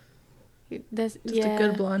 Yeah. That's Just yeah. a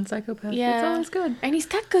good blonde psychopath. Yeah. It's always good. And he's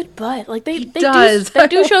got good butt. Like they does. they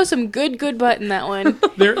do show some good butt in that one.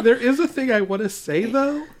 There is a thing I want to say,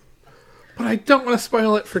 though, but I don't want to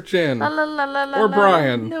spoil it for Jen La, la, la, la, la, or la.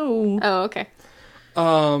 Brian. No. Oh, okay.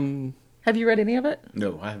 Have you read any of it?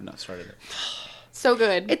 No, I have not started it. So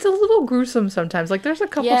good. It's a little gruesome sometimes. Like, there's a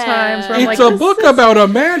couple Yeah. times where I'm It's like, a this book is about a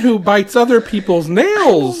man who bites other people's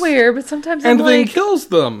nails aware, but sometimes and I'm then like, kills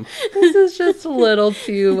them. this is just a little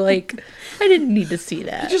too, like, I didn't need to see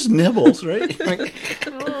that. Just nibbles, right?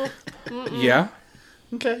 Yeah.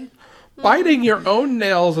 Okay. Biting your own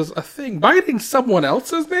nails is a thing. Biting someone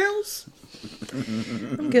else's nails?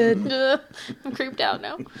 I'm good. Ugh, I'm creeped out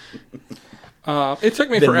now. It took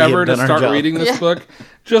me Then we forever have to done our start job. reading this Yeah. book,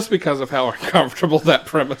 just because of how uncomfortable that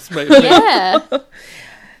premise made me. Yeah.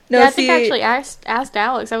 No, Yeah, I see, think I actually asked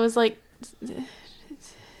Alex. I was like,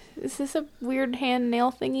 "Is this a weird hand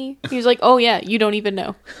nail thingy?" He was like, "Oh yeah, you don't even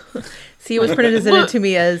know." see, it was presented to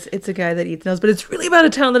me as it's a guy that eats nails, but it's really about a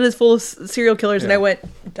town that is full of serial killers. And Yeah. I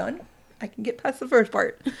went, done. I can get past the first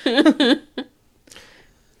part.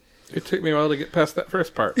 It took me a while to get past that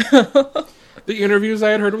first part. The interviews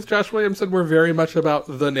I had heard with Josh Williamson were very much about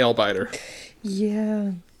the nail biter.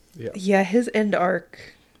 Yeah. Yeah. Yeah, his end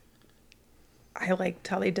arc. I liked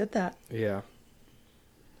how they did that. Yeah.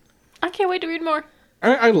 I can't wait to read more.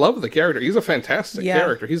 I love the character. He's a fantastic Yeah.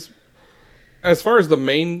 character. He's, as far as the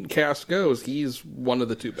main cast goes, he's one of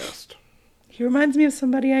the two best. He reminds me of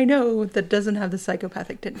somebody I know that doesn't have the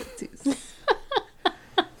psychopathic tendencies.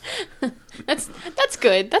 That's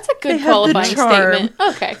good. That's a They good have the qualifying charm. statement.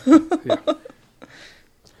 Okay. Yeah.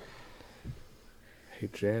 Hey,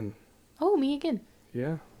 Jen. Oh, me again.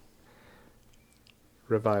 Yeah.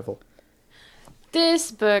 Revival.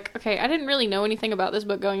 This book. Okay, I didn't really know anything about this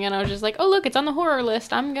book going in. I was just like, oh look, it's on the horror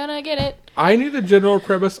list. I'm gonna get it. I knew the general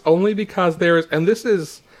premise only because there is, and this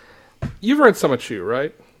is, you've read some of Chew,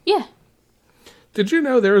 right? Yeah. Did you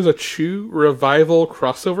know there is a Chew revival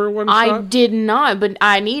crossover one I shot? did not, but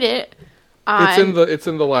I need it. It's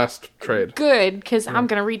in the last trade. Good, because I'm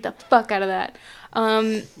gonna read the fuck out of that.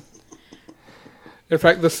 In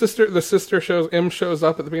fact, the sister shows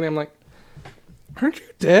up at the beginning. I'm like, aren't you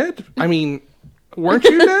dead? I mean, weren't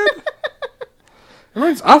you dead?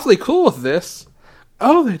 Everyone's awfully cool with this.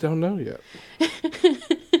 Oh, they don't know yet.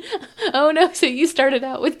 Oh no, so you started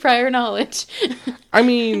out with prior knowledge. I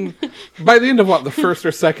mean, by the end of the first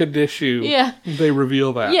or second issue, Yeah. they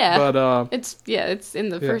reveal that. Yeah. But It's in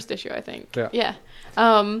the Yeah. first issue, I think. Yeah. Yeah.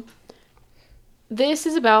 This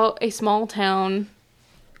is about a small town.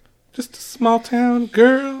 just a small town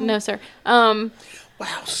girl. No, sir.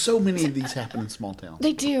 Wow, so many of these happen in small towns.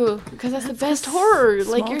 They do, because that's the best horror.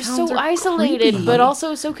 Like, small you're towns so are isolated, creepy. but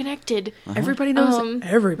also so connected. Everybody knows Um,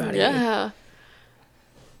 everybody. Yeah.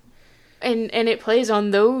 And it plays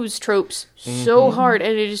on those tropes so hard,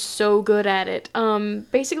 and it is so good at it.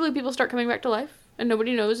 Basically, people start coming back to life, and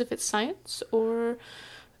nobody knows if it's science or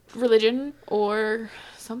religion or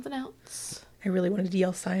something else. I really wanted to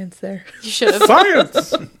yell science there. You should have.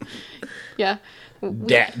 Science! Yeah.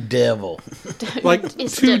 Dat devil. Like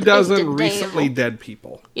It's 24 the recently devil. dead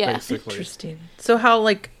people, Yeah. basically. Interesting. So how,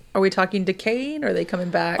 are we talking decaying? Or are they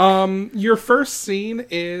coming back? Your first scene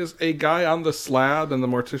is a guy on the slab in the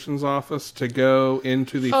mortician's office to go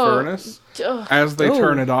into the Oh. furnace. Ugh. As they Oh.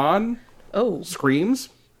 turn it on, oh. screams,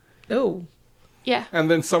 Oh. Yeah.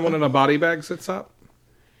 and then someone in a body bag sits up.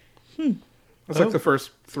 That's like the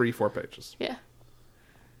first 3-4 pages. Yeah.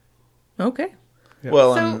 Okay. Yeah.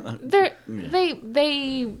 Well, So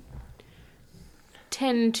they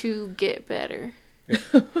tend to get better.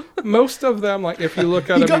 Most of them, like if you look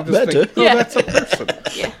at He them, you got just think, better. oh, Yeah. that's a person.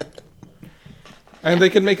 Yeah. And they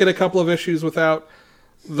can make it a couple of issues without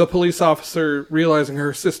the police officer realizing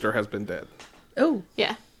her sister has been dead. Oh.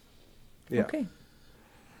 Yeah. Yeah. Okay.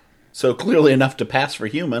 so clearly enough to pass for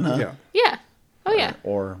human, huh? Yeah. Yeah. Oh yeah.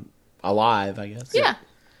 Or alive, I guess. Yeah.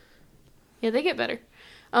 Yeah, they get better.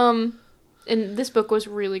 And this book was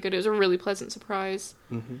really good. It was a really pleasant surprise.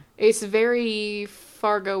 Mm-hmm. It's very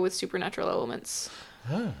Fargo with supernatural elements.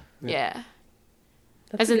 Ah. Yeah.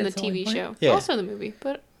 That's As a in good the selling TV point. show. Yeah. Also the movie,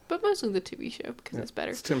 but mostly the TV show because it's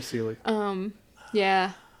better. It's Tim Seeley.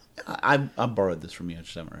 Yeah. I borrowed this from you. I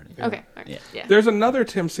just haven't read it. Okay. All right. Yeah. Yeah. There's another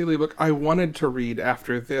Tim Seeley book I wanted to read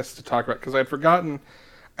after this to talk about because I'd forgotten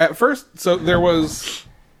at first. So there was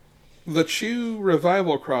the Chew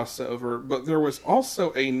revival crossover, but there was also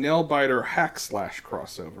a Nailbiter hack slash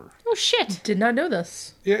crossover. Oh shit. Did not know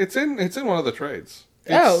this. Yeah, it's in one of the trades.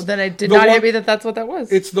 Oh, then I did the not one- hit me that that's what that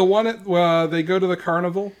was. It's the one at they go to the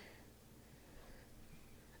carnival.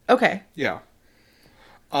 Okay. Yeah.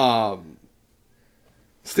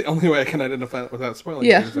 It's the only way I can identify it without spoiling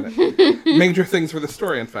Yeah. things in it. Major things for the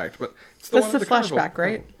story, in fact, but it's the That's one the at the carnival. flashback,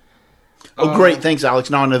 right? Oh, great. Thanks, Alex.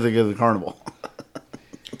 Now I know they go to the carnival.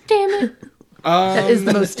 Damn it. That is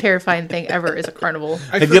the most terrifying thing ever is a carnival.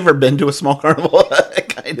 Have you ever been to a small carnival? It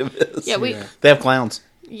kind of is. Yeah, we. They have clowns.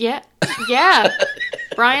 Yeah. Yeah.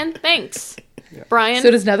 Brian, thanks. Brian.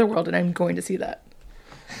 So does Netherworld, and I'm going to see that.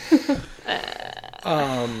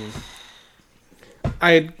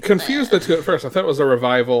 I had confused the two at first. I thought it was a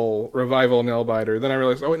revival Nailbiter. Then I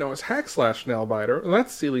realized, oh wait, no, it's hack slash Nailbiter. Well,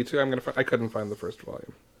 that's Seeley too. I couldn't find the first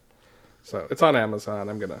volume, so it's on Amazon.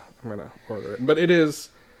 I'm gonna order it. But it is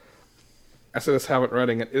I said this, haven't read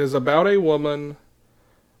it. It is about a woman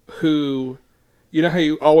who, you know how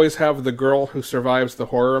you always have the girl who survives the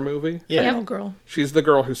horror movie? Yeah. Final girl. She's the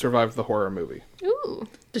girl who survived the horror movie. Ooh.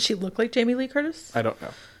 Does she look like Jamie Lee Curtis? I don't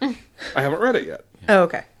know. I haven't read it yet. Oh,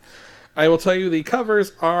 okay. I will tell you the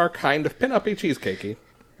covers are kind of pin-up-y cheesecakey.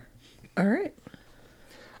 All right.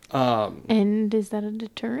 And is that a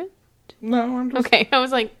deterrent? No, I'm just... Okay, I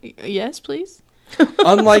was like, yes, please.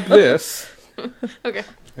 Unlike this... Okay.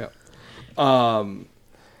 Yeah.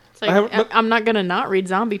 It's like, I haven't- but- I'm not gonna not read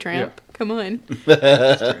Zombie Tramp. Yeah. Come on. How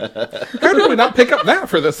did we not pick up that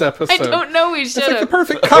for this episode? I don't know. We should It's like the have.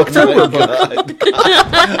 perfect Cocktober book.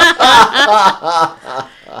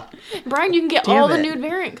 Brian, you can get Damn all the it. nude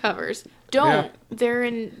variant covers. Don't. Yeah. They're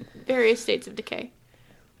in various states of decay.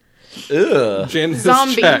 Ugh. Jen has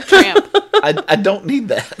Zombie checked. Tramp. I don't need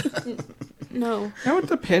that. No. Now it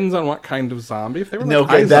depends on what kind of zombie. If they were No,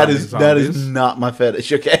 like okay, that zombies, is not my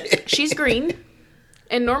fetish. Okay. She's green.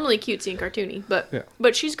 And normally cutesy and cartoony, Yeah.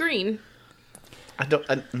 but she's green. I don't.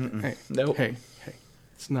 Hey, Nope. hey,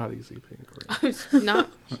 it's not easy being green. It's not.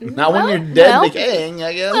 Not when well, you're dead well, decaying,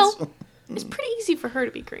 I guess. Well, it's pretty easy for her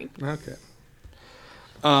to be green. Okay.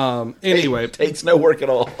 Anyway, Takes no work at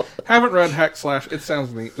all. haven't read Hack Slash. It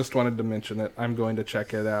sounds neat. Just wanted to mention it. I'm going to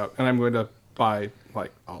check it out, and I'm going to buy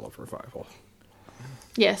like all of Revival.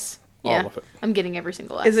 Yes. All Yeah. of it. I'm getting every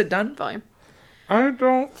single Is it done? volume. I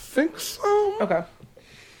don't think so. Okay.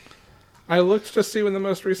 I looked to see when the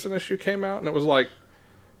most recent issue came out, and it was like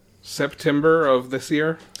September of this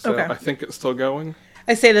year. So Okay. I think it's still going.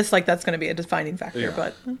 I say this like that's going to be a defining factor, Yeah.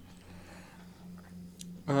 but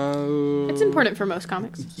It's important for most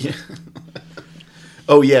comics. Yeah.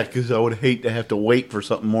 Oh yeah, because I would hate to have to wait for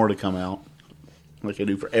something more to come out, like I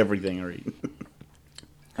do for everything I read.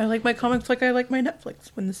 I like my comics like I like my Netflix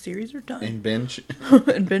when the series are done And binge,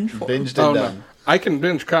 and binge form. binged and Oh done. no, I can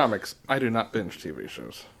binge comics. I do not binge TV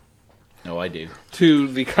shows. No, I do. To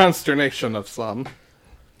the consternation of some.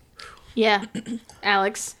 Yeah.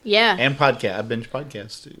 Alex. Yeah. And podcast. I binge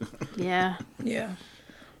podcasts too. Yeah. Yeah.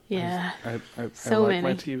 Yeah. I So like my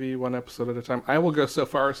many. TV one episode at a time. I will go so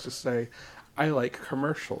far as to say I like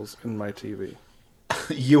commercials in my TV.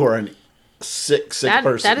 You are a sick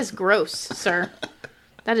person. That is gross, sir.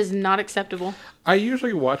 That is not acceptable. I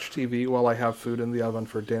usually watch TV while I have food in the oven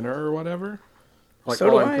for dinner or whatever. Like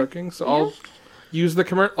So while do I'm I. cooking. So I'll use the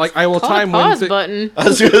commercial. Like I will Call the time pause Wednesday. button. I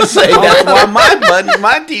was going to say that's why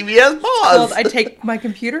my TV has Well, pause. I take my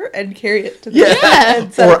computer and carry it to the Yeah.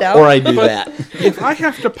 and set it down. Or I do that. If I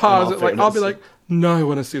have to pause all it, like I'll be fairness. like, no, I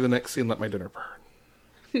want to see the next scene. Let my dinner burn.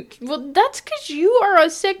 Well, that's because you are a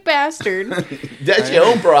sick bastard. That's your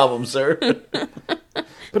own problem, sir.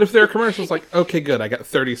 But if there are commercials, like, okay, good, I got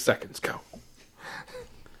 30 seconds. Go.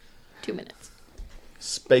 2 minutes.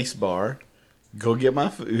 Space bar. Go get my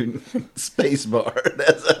food. Space bar.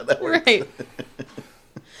 That's how that works. Right.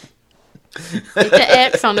 Hit the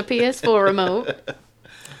X on the PS4 remote.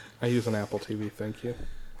 I use an Apple TV. Thank you.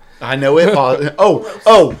 I know it.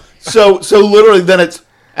 Pause. So literally, then it's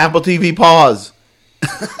Apple TV pause.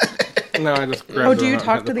 No, I just grab Oh, the do you remote and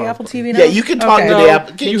talk hit to the pause Apple button. TV now? Yeah, you can talk Okay. to No, the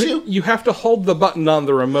Apple. Can't you? you have to hold the button on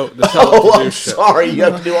the remote to tell it Oh, to do I'm shit. sorry. You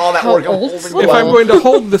have to do all that How work. I'm old holding school. If the I'm button. going to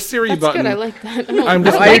hold the Siri That's button, good. I like that. I don't, I'm I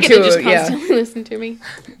just- don't I like it do to just too, yeah. constantly listen to me.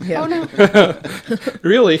 Yeah. Oh, no.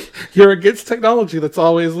 really, you're against technology that's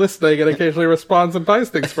always listening and occasionally responds and buys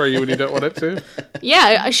things for you when you don't want it to.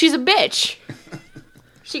 Yeah, she's a bitch.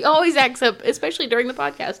 She always acts up, especially during the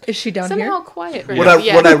podcast. Is she down Somehow here? quiet right What now. I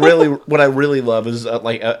Yeah. what I really love is it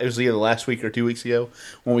was either last week or 2 weeks ago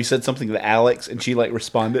when we said something to Alex and she like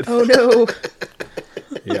responded. Oh no!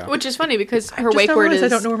 Yeah. Which is funny because her Just wake now word realized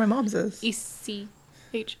is I don't know where my mom's is.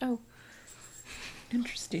 ECHO.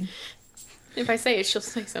 Interesting. If I say it, she'll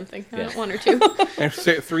say something. I Yeah. don't want her to. And if you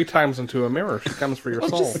say it 3 times into a mirror, she comes for your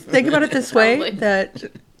soul. Just think about it this way: Probably. that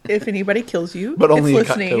if anybody kills you, But only in it's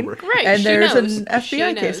listening, Cocktober. Right, and she there's knows. an FBI She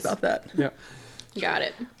case knows. about that. Yeah. Got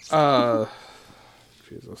it.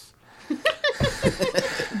 Jesus.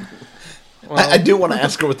 I do want to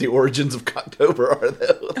ask her what the origins of Cocktober are,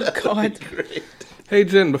 though. Oh God! Great. Hey,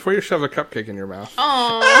 Jen, before you shove a cupcake in your mouth.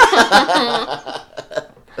 Aww.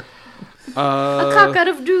 A cock out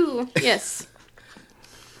of dew. Yes.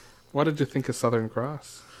 What did you think of Southern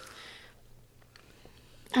Cross?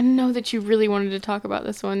 I know that you really wanted to talk about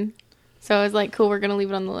this one. So I was like, cool, we're going to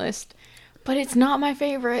leave it on the list. But it's not my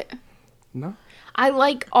favorite. No? I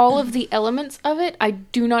like all of the elements of it. I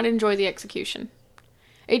do not enjoy the execution.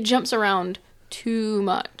 It jumps around too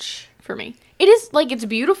much for me. It is, like, it's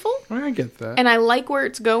beautiful, I get that. and I like where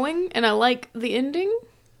it's going, and I like the ending.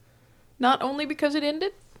 Not only because it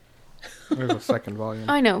ended. There's a second volume.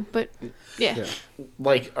 I know, but yeah. Yeah.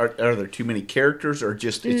 Like, are there too many characters, or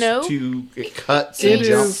just it's No. it cuts It and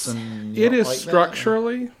jumps is. and It is like that?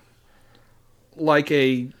 structurally like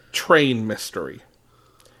a train mystery,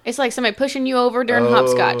 It's like somebody pushing you over during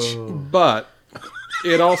hopscotch. but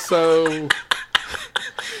it also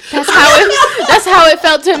That's how it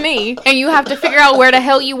felt to me. And you have to figure out where the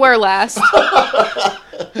hell you were last.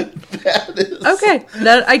 Okay,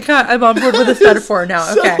 I'm on board with this metaphor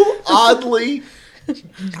now. Okay. So oddly,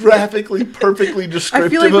 graphically, perfectly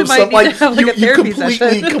descriptive like we of might something. need to Like, have, like, you, a therapy you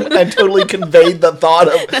completely session. and totally conveyed the thought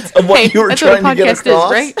of what Hey, you were that's trying what a to get podcast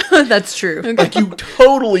across. is, right? That's true. Like, you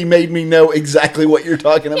totally made me know exactly what you're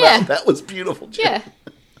talking about. Yeah. That was beautiful, Jen.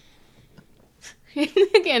 Yeah.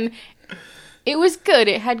 Again, it was good.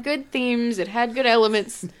 It had good themes. It had good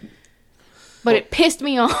elements. But it pissed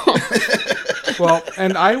me off. well,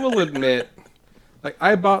 and I will admit, like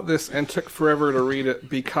I bought this and took forever to read it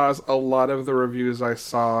because a lot of the reviews I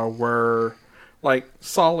saw were like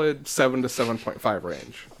solid 7 to 7.5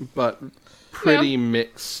 range, but pretty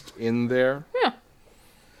mixed in there. Yeah.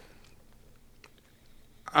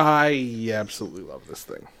 I absolutely love this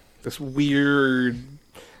thing. This weird,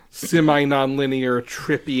 semi-non-linear,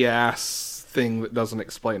 trippy-ass thing that doesn't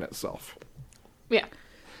explain itself. Yeah.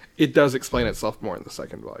 It does explain itself more in the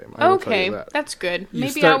second volume. I will tell Okay, you that. that's good. You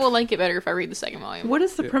Maybe start- I will like it better if I read the second volume. What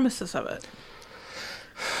is the premises of it?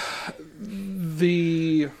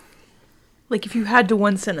 The Like, if you had to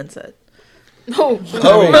one sentence it. Oh,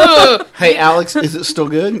 hey, Alex, is it still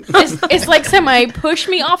good? It's like somebody pushed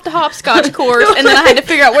me off the hopscotch course, and then I had to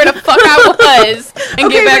figure out where the fuck I was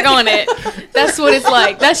and get back on it. That's what it's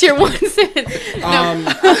like. That's your one sentence. No.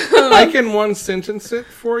 I can one sentence it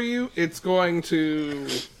for you. It's going to.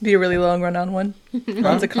 Be a really long run-on one.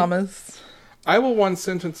 Lots of commas. I will one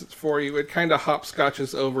sentence it for you. It kind of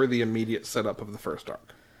hopscotches over the immediate setup of the first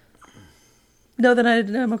arc. No, then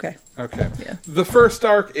I'm okay. Okay. Yeah. The first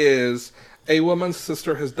arc is a woman's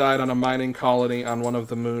sister has died on a mining colony on one of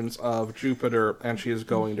the moons of Jupiter, and she is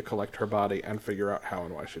going to collect her body and figure out how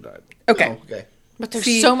and why she died. Okay. Oh, okay. But there's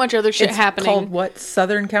See, so much other shit It's happening. called what?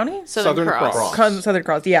 Southern County? Southern Cross. Southern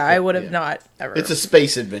Cross. Yeah, I would have Yeah. not ever. It's a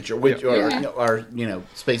space adventure, which Yeah. or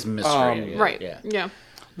space mystery. I guess. Right. Yeah. Yeah.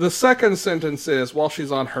 The second sentence is, while she's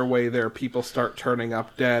on her way there, people start turning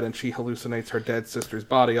up dead, and she hallucinates her dead sister's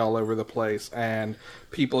body all over the place, and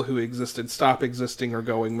people who existed stop existing or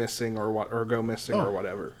going missing or go missing or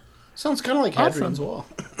whatever. Sounds kind of like Awesome. Hadrian's Wall.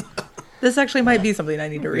 This actually might be something I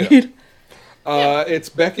need to read. It's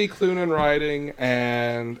Becky Cloonan writing,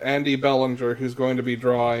 and Andy Bellinger, who's going to be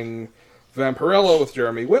drawing Vampirella with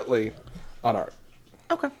Jeremy Whitley on art.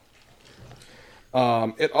 Okay.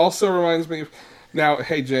 It also reminds me of... Now,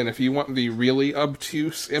 hey, Jen, if you want the really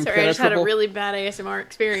obtuse, impenetrable... Sorry, I just had a really bad ASMR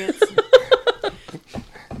experience.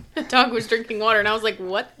 The dog was drinking water, and I was like,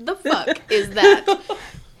 what the fuck is that?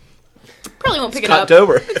 Probably won't pick it up.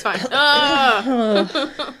 October. It's fine.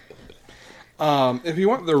 If you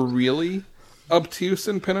want the really obtuse,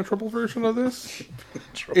 impenetrable version of this,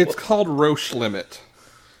 it's called Roche Limit.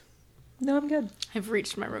 No, I'm good. I've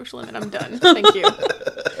reached my Roche limit. I'm done. Thank you.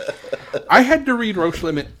 I had to read Roche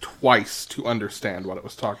Limit twice to understand what it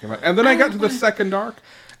was talking about. And then I got to the second arc,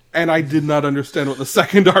 and I did not understand what the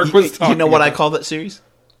second arc was talking about. You know what I call that series?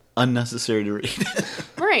 Unnecessary to read.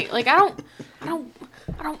 Right. Like, I want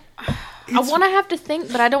to have to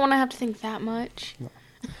think, but I don't want to have to think that much.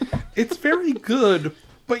 It's very good,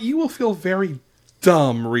 but you will feel very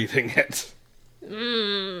dumb reading it.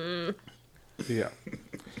 Yeah.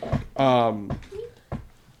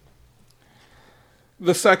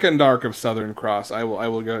 The second arc of Southern Cross, I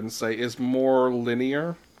will go ahead and say, is more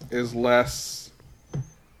linear, is less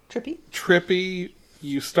trippy.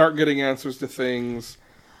 You start getting answers to things.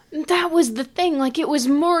 That was the thing. Like, it was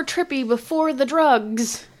more trippy before the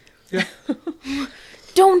drugs. Yeah.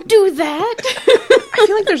 Don't do that. I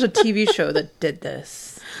feel like there's a TV show that did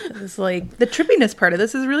this. It's like, the trippiness part of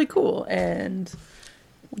this is really cool, and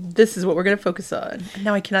this is what we're going to focus on. And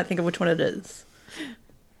now I cannot think of which one it is.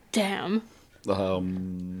 Damn. I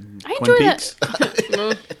Twin enjoy Peaks.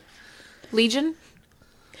 that. Legion?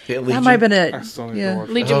 Yeah, That might have been it. I still need to Yeah. watch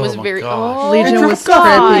it. Legion Oh was my very... gosh. Oh, Legion was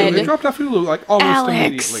God. It dropped off Hulu like almost Alex.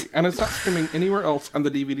 immediately, and it's not streaming anywhere else, and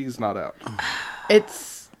the DVD's not out.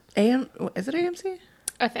 It's is it AMC?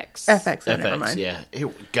 FX. FX. Oh, never FX, mind. yeah.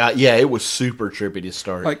 It was super trippy to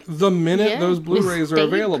start. Like, the minute Yeah, those it Blu-rays are stayed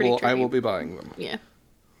available, pretty I will trippy. be buying them. Yeah.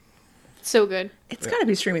 So good. It's got to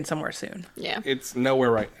be streaming somewhere soon. Yeah. It's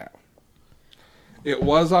nowhere right now. It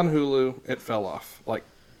was on Hulu. It fell off, like,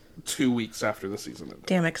 2 weeks after the season ended.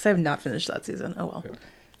 Damn it, because I have not finished that season. Oh well.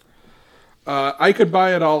 I could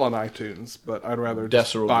buy it all on iTunes, but I'd rather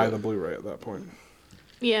just Desiree buy would. the Blu-ray at that point.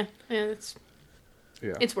 Yeah, Yeah.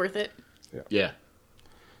 it's worth it. Yeah.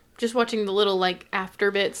 Just watching the little like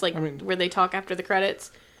after bits, like I mean- where they talk after the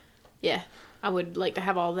credits. Yeah, I would like to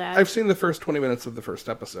have all that. I've seen the first 20 minutes of the first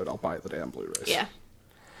episode. I'll buy the damn Blu-rays. Yeah.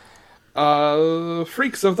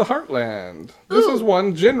 Freaks of the Heartland. This is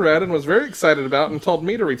one Jen read and was very excited about and told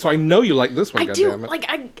me to read, so I know you like this one, I do. goddammit.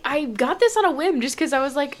 Like, I got this on a whim just because I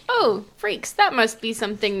was like, oh, freaks. That must be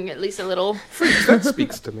something at least a little. Freaks, that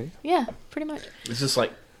speaks to me. Yeah, pretty much. Is this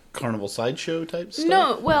like carnival sideshow type stuff?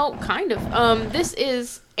 No, well, kind of. This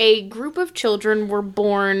is a group of children were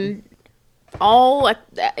born all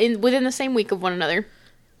within the same week of one another.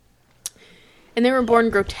 And they were born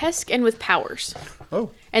grotesque and with powers.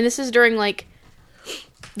 Oh. And this is during, like,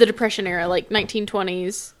 the Depression era, like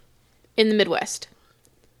 1920s in the Midwest.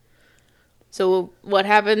 So what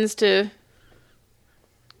happens to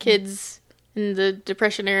kids in the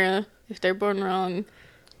Depression era if they're born wrong?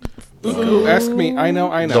 Ooh, ask me. I know.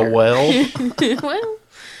 The well.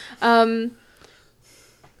 Well,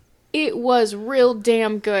 it was real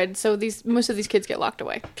damn good. So most of these kids get locked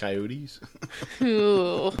away. Coyotes.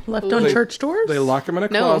 Ooh. Left on They- church doors? They lock them in a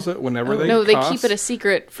No. closet whenever they No, they toss, keep it a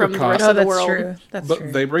secret from the cost. rest Oh, of the that's world. true. That's but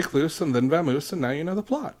true. they break loose and then vamoose, and now you know the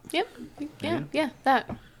plot. Yep. Yeah, that.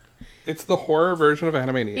 It's the horror version of Yeah,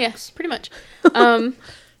 Animaniacs. pretty much.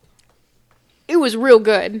 It was real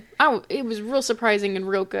good. It was real surprising and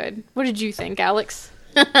real good. What did you think, Alex?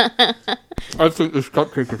 I think this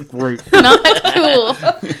cupcake is great. Not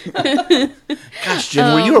cool. Gosh,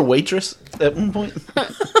 Jen, were you a waitress at one point?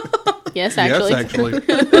 Yes, actually. Yes,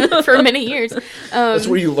 actually. For many years. That's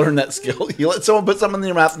where you learn that skill. You let someone put something in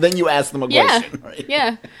your mouth, then you ask them a Yeah. question. Right?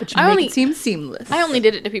 Yeah. But you I make only it seem seamless. I only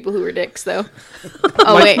did it to people who were dicks, though.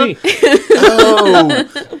 Oh, Like wait. me. Oh,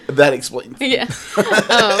 that explains. Yeah.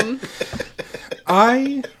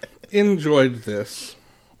 I enjoyed this.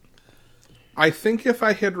 I think if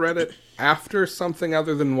I had read it after something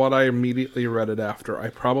other than what I immediately read it after, I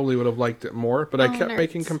probably would have liked it more, but I kept nerds.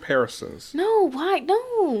 making comparisons. No, why?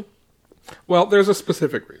 No. Well, there's a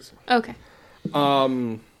specific reason. Okay.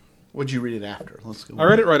 Would you read it after? Let's go. I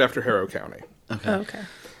read it right after Harrow County. Okay.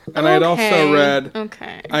 And I had also read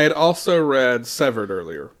Okay. I had also read Severed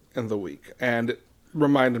earlier in the week, and it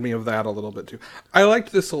reminded me of that a little bit too. I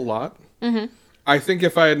liked this a lot. Mm-hmm. I think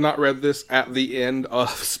if I had not read this at the end of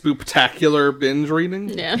Spooktacular binge reading,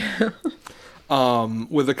 Yeah.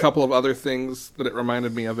 with a couple of other things that it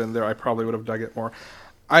reminded me of in there, I probably would have dug it more.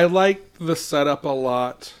 I liked the setup a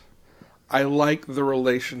lot. I like the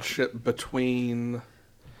relationship between...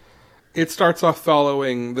 It starts off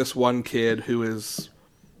following this one kid who is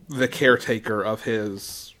the caretaker of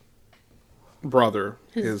his brother,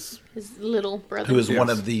 His little brother. Who is one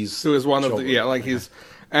Yes. of these? who is one of the... children. Yeah, like he's...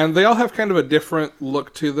 And they all have kind of a different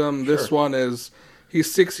look to them. This one is...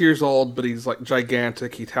 He's 6 years old, but he's like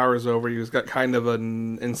gigantic. He towers over you. He's got kind of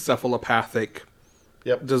an encephalopathic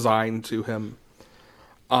Yep. design to him.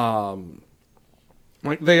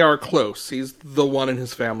 Like they are close. He's the one in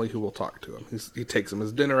his family who will talk to him. He takes him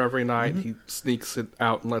his dinner every night. He sneaks it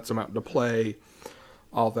out and lets him out to play.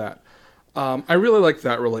 All that. I really like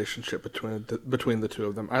that relationship between the two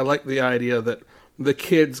of them. I like the idea that the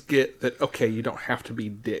kids get that. Okay, you don't have to be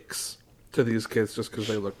dicks to these kids just because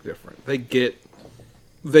they look different. They get.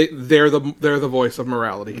 They're the voice of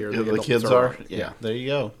morality here. The adults kids are. right. Yeah, there you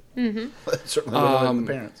go. Mm-hmm. Certainly better than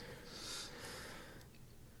the parents.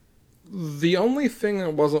 The only thing I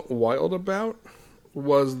wasn't wild about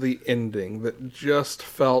was the ending that just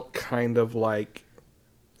felt kind of like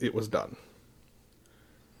it was done.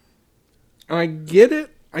 And I get it.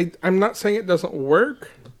 I'm not saying it doesn't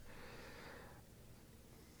work.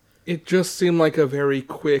 It just seemed like a very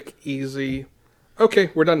quick, easy,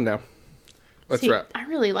 okay, we're done now. Let's See, wrap. I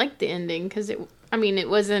really liked the ending because it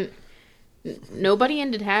wasn't. Nobody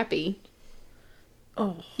ended happy.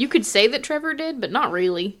 Oh. You could say that Trevor did, but not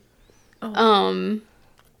really. Would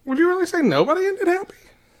you really say nobody ended happy?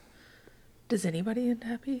 Does anybody end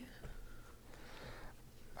happy?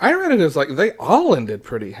 I read it as like they all ended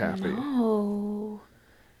pretty happy. Oh.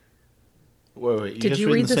 Wait. Did guys you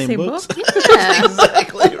reading read the same book? Yeah.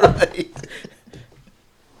 Exactly right.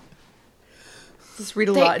 Just read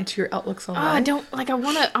a lot into your outlooks I online. don't like. I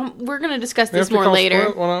want to. We're gonna discuss We have this to more call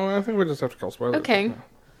later. Well, I think we just have to call spoilers. Okay.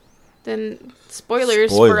 Then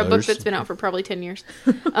spoilers for a book Spoilers. that's been out for probably 10 years.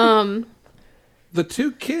 The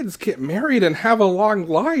two kids get married and have a long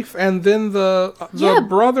life, and then the Yeah.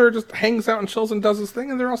 brother just hangs out and chills and does his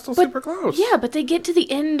thing, and they're all still super close. Yeah, but they get to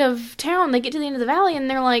the end of town. They get to the end of the valley, and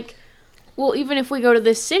they're like, "Well, even if we go to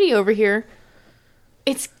this city over here,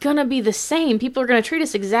 it's gonna be the same. People are gonna treat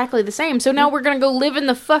us exactly the same. So now we're gonna go live in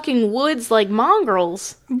the fucking woods like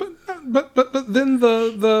mongrels. But then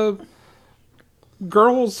the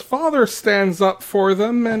girl's father stands up for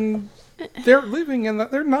them, and they're living in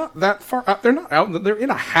that. They're not that far out. They're not out. They're in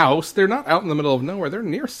a house. They're not out in the middle of nowhere. They're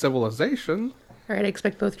near civilization. All right, I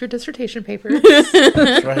expect both your dissertation papers.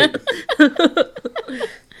 That's right.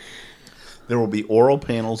 There will be oral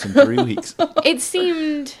panels in 3 weeks. It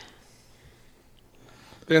seemed...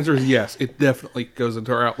 The answer is yes. It definitely goes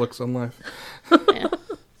into our outlooks on life. Yeah,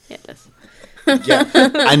 it does. Yeah,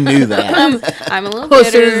 I knew that. I'm a little Well,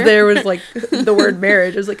 as soon as bitter. there was like the word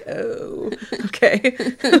marriage, I was like, oh, okay.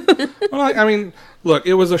 Well, I mean, look,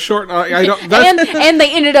 it was a short. I don't. That's, And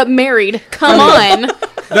they ended up married. Come on.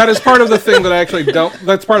 that is part of the thing that I actually don't.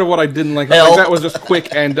 That's part of what I didn't like. Hell. Like, that was just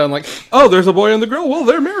quick and done. Like, oh, there's a boy and the girl. Well,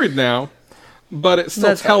 they're married now. But it's still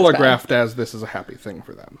That's always bad. telegraphed as this is a happy thing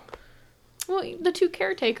for them. Well, the two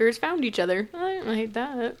caretakers found each other. I didn't hate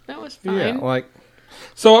that. That was fine. Yeah, like.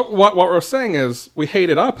 So what we're saying is we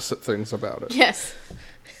hated opposite things about it. Yes.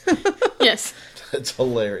 Yes. That's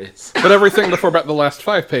hilarious. But everything before about the last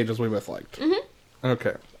 5 pages we both liked. Mm-hmm.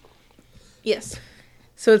 Okay. Yes.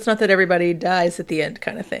 So it's not that everybody dies at the end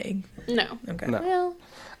kind of thing. No. Okay. No. Well,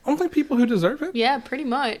 Only people who deserve it. yeah, pretty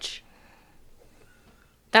much.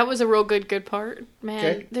 That was a real good part. Man,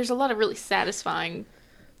 Okay. there's a lot of really satisfying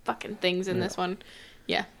fucking things in this one.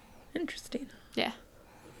 Yeah. Interesting. Yeah.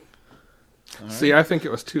 See, I think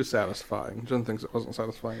it was too satisfying. Jen thinks it wasn't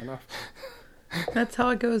satisfying enough. That's how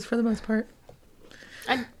it goes for the most part.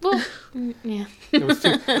 Yeah. It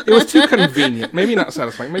was too convenient. Maybe not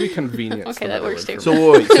satisfying. Maybe convenient. Okay, that works too.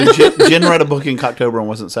 So wait, so Jen read a book in Cocktober and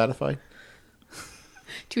wasn't satisfied?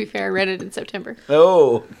 To be fair, I read it in September.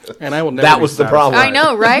 Oh, And I will never. that be was the satisfied. problem. I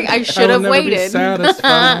know, right? I I should will have never be waited.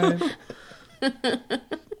 satisfied.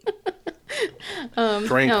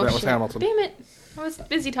 Drink. Oh, That was shit. Hamilton. Damn it. I was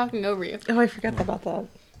busy talking over you. Oh, I forgot about that.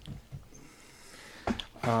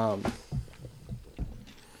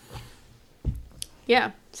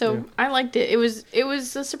 Yeah. So Yeah. I liked it. It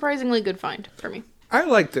was a surprisingly good find for me. I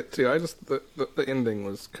liked it too. I just the ending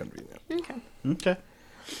was convenient. Okay. Okay.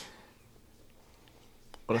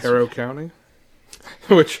 What else? Harrow County,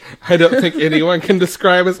 which I don't think anyone can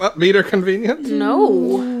describe as upbeat or convenient.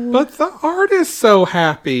 No. But the art is so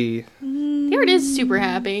happy. The art is super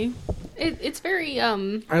happy. It's very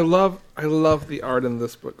I love the art in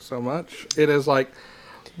this book so much. It is like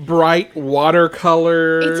bright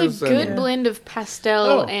watercolors. it's a good and- blend of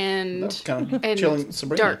pastel Oh, and That's kind of and chilling.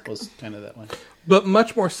 Sabrina dark. was kind of that way. but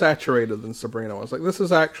much more saturated than Sabrina was. Like this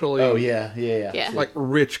is actually Oh yeah. Yeah. like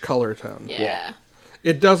rich color tone. Yeah.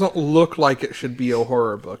 It doesn't look like it should be a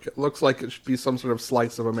horror book. It looks like it should be some sort of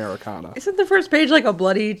slice of Americana. Isn't the first page like a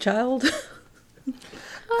bloody child?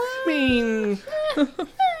 I mean,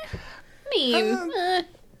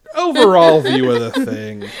 overall view of the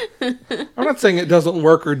thing. I'm not saying it doesn't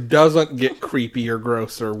work or doesn't get creepy or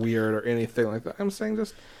gross or weird or anything like that. I'm saying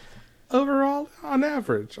just overall, on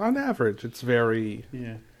average, it's very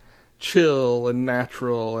chill and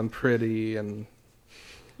natural and pretty and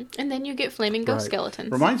And then you get flaming ghost Right.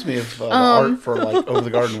 skeletons. Reminds me of the art for like Over the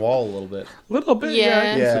Garden Wall a little bit. little bit. Yeah, I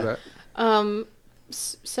can Yeah. see that.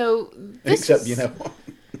 So this Except is-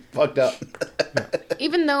 fucked up.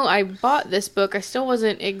 even though I bought this book, I still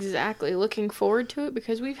wasn't exactly looking forward to it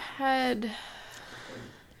because we've had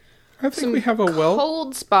I think some we have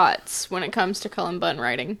cold spots when it comes to Cullen Bunn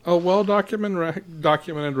writing.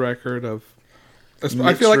 documented record of. I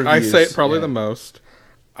Mixed feel like I say it reviews, probably yeah. the most.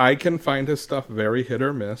 I can find his stuff very hit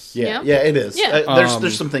or miss. Yeah, Yeah. it is. Yeah.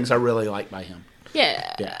 There's some things I really like by him.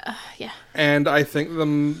 Yeah. Yeah. Yeah. And I think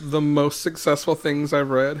the most successful things I've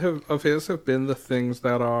read of his have been the things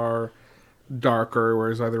that are darker, where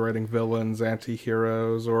he's either writing villains,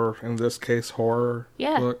 anti-heroes, or in this case, horror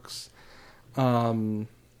Yeah. books.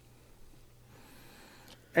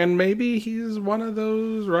 And maybe he's one of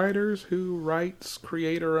those writers who writes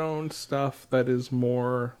creator-owned stuff that is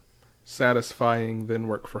more satisfying than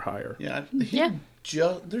work for hire. Yeah. Yeah.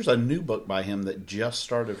 There's a new book by him that just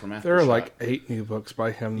started from Aftershock. There are like 8 new books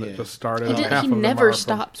by him that Yeah. just started. He, and half he of them never are from-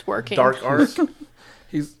 stops working. Dark Ark.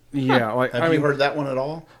 He's like Have I you mean, heard that one at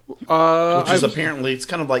all? Which is I've- apparently it's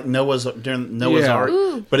kind of like Noah's Yeah. Ark,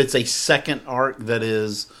 Ooh. but it's a second arc that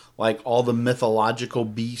is like all the mythological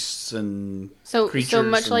beasts and So creatures.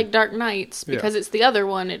 much and- like Dark Knights, because Yeah. it's the other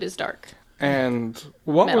one, it is dark. And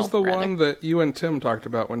what Metal, was the rather. one that you and Tim talked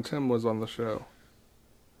about when Tim was on the show?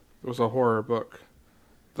 It was a horror book.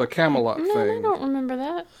 The Camelot No, thing. I don't remember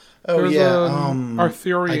that. Oh There's yeah, an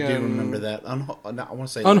Arthurian- I do remember that. I want to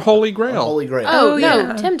say Unholy Grail. Unholy Grail. Oh, no,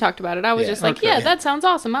 yeah. Tim talked about it. I was Yeah. just like, Okay. yeah, that sounds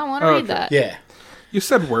awesome. I want to Okay. read that. Yeah, You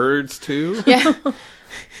said words, too. Yeah.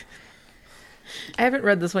 I haven't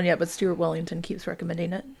read this one yet, but Stuart Wellington keeps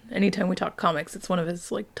recommending it. Anytime we talk comics, it's one of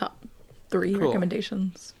his like top 3 Cool.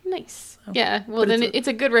 recommendations. Nice. Yeah. Well, But then it's it's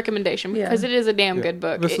a good recommendation because Yeah. it is a damn Yeah. good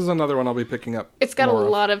book. This is another one I'll be picking up. It's got a more of.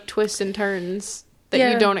 lot of twists and turns that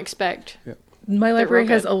Yeah. you don't expect. My library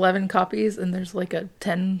real has good. 11 copies, and there's like a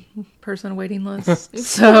 10-person waiting list.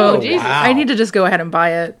 So Oh, Jesus. Wow. I need to just go ahead and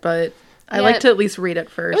buy it, but I Yeah. like to at least read it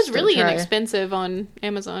first. It was to really try. inexpensive on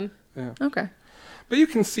Amazon. Okay. But you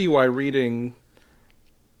can see why reading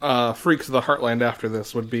Freaks of the Heartland after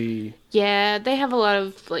this would be... Yeah, they have a lot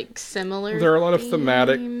of like similar. There are a lot of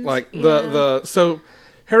thematic... themes. Like, Yeah. So,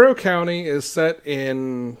 Harrow County is set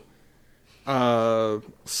in a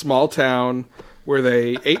small town where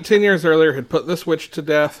they, 18 years earlier, had put this witch to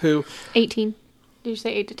death who... 18. Did you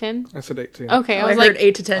say 8 to 10? I said 18. Okay, I I was heard like,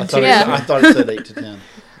 8 to 10 I too. thought, Yeah. I thought it said 8 to 10.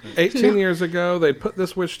 18 years ago, they put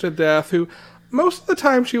this witch to death who... Most of the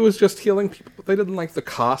time she was just healing people, but they didn't like the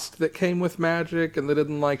cost that came with magic, and they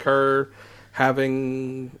didn't like her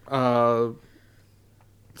having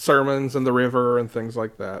sermons in the river and things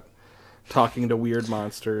like that. Talking to weird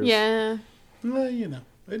monsters. yeah. Well, you know,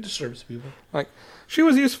 it disturbs people. Like, she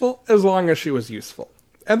was useful as long as she was useful.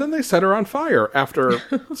 And then they set her on fire after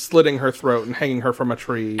slitting her throat and hanging her from a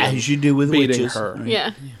tree. and As you do with beating witches. her.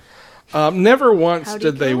 Yeah. Never once Howdy,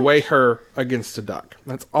 did they Coach. weigh her against a duck.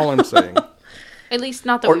 That's all I'm saying. At least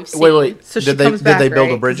not that Or, we've seen. wait. So she did they comes did back, they build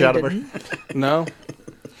a right? bridge 'Cause out they of her? didn't. No.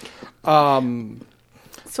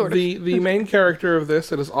 Sort of. The main character of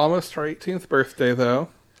this, it is almost her 18th birthday, though.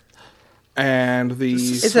 And the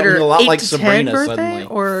Is it Sounding her a lot 8 like to Sabrina 10 birthday suddenly.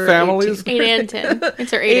 or Families- 18th? 8 and 10.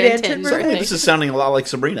 It's her 8, 8 and and 10 10 birthday. This is sounding a lot like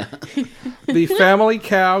Sabrina. the family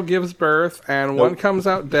cow gives birth, and one comes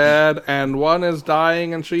out dead, and one is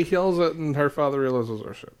dying, and she heals it, and her father realizes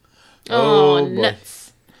her shit. Oh, Oh, boy.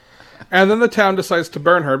 nuts. And then the town decides to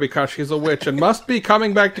burn her because she's a witch and must be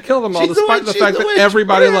coming back to kill them all, She's a despite witch, the she's fact a that witch,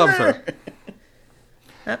 everybody burn loves her. her.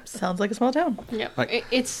 Yep, sounds like a small town. Yep. Like-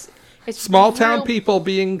 It's Small town real- people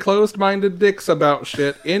being closed-minded dicks about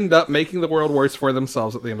shit end up making the world worse for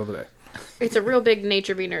themselves at the end of the day. It's a real big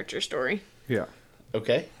nature v nurture story. Yeah.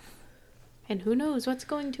 Okay, And who knows what's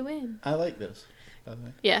going to win. I like this. by the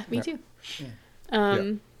way. Yeah, me too.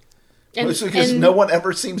 And, Mostly because and- no one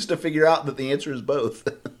ever seems to figure out that the answer is both.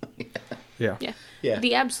 Yeah. Yeah. Yeah.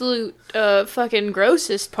 The absolute fucking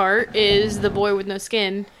grossest part is the boy with no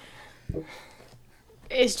skin.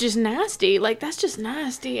 It's just nasty. Like, that's just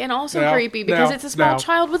nasty and also Now- creepy because now- it's a small now.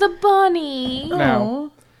 child with a bunny.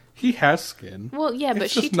 Now, he has skin. Well, yeah, but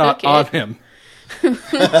It's she just took not it. on him.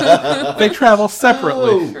 They travel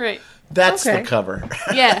separately. Right. That's Okay. the cover.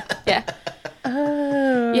 Yeah, yeah.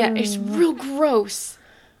 Oh. Yeah, it's real gross.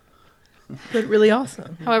 But really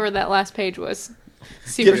awesome. However, that last page was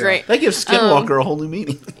super great. That gives Skinwalker a whole new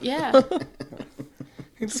meaning. Yeah.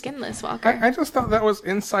 Skinless Walker. I just thought that was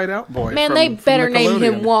Inside Out Boy. Man, from- they from better name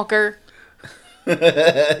him Nickelodeon. Walker.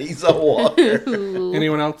 He's a walker.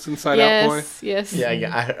 Anyone else Inside Out Boy? Yes, yes.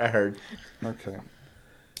 Yeah, I heard. Okay.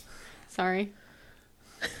 Sorry.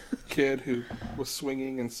 Kid who was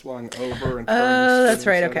swinging and swung over and. Oh, that's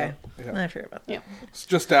right. inside Okay. out. Yeah. I forgot about that. Yeah. It's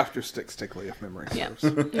just after Stick Stickly, if memory Yeah.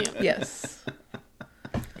 serves. Yeah. Yes.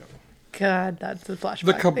 God, that's a flashback.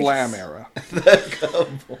 The Kablam era.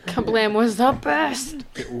 Kablam was the best.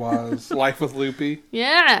 It was Life with Loopy.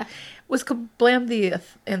 Yeah. Was Kablam the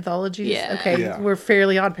anthologies? Yeah. Okay, Yeah. where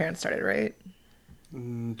Fairly Odd Parents started, right?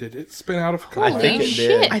 Did it spin out of I Kablam? Holy think it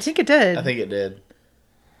shit. did. I think it did. I think it did.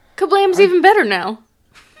 Kablam's even better now.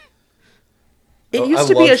 it Oh, used I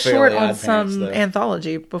to be love a short Fairly on Odd some Parents, though.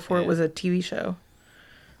 anthology before it Yeah. was a TV show.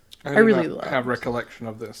 I really do not loved. have recollection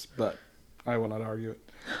of this, but I will not argue it.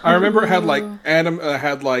 I remember it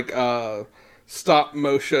had like stop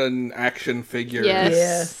motion action figures. Yes.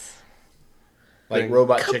 Yes. Like Thing.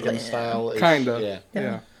 Robot Kablam. Chicken style. Kinda. Yeah.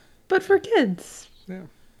 Yeah. But for kids. Yeah.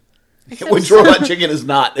 Which Robot Chicken is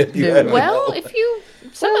not. If you No. haven't Well, known. if you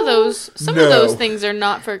some of those things are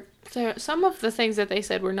not for some of the things that they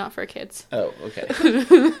said were not for kids. Oh, okay.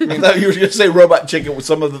 I thought you were going to say Robot Chicken.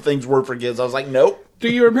 Some of the things were for kids. I was like, nope. Do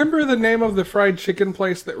you remember the name of the fried chicken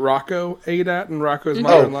place that Rocco ate at in Rocco's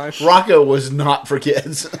Modern Oh, Life? Rocco was not for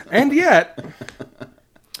kids. And yet,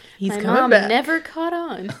 He's My coming mom back. never caught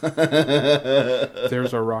on.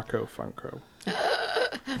 there's a Rocco Funko.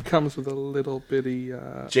 Comes with a little bitty.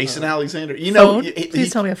 Jason Alexander. You know, Phone? he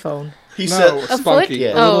Please tell me a phone. No, said, foot? spunky. Yeah.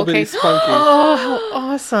 A little Oh, okay. bitty spunky. Oh, how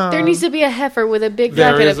awesome. There needs to be a heifer with a big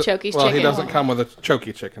There bucket is of Choki's well, chicken. he doesn't come with a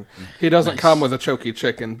choky chicken. He doesn't come with a choky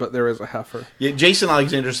chicken, but there is a heifer. yeah, Jason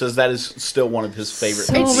Alexander says that is still one of his favorite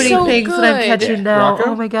so It's many so things that I'm good. catching now.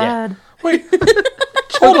 Rocco? Oh my god. Wait,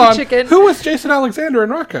 Hold on. chicken. Who was Jason Alexander in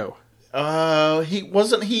Rocco? He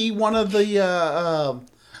wasn't he one of the oh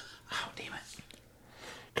damn it.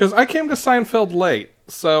 Because I came to Seinfeld late,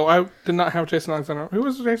 so I did not have Jason Alexander. Who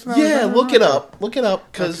was Jason Alexander? Yeah, in look it Rocco? up. Look it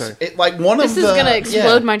up because Okay. it like one This of is the gonna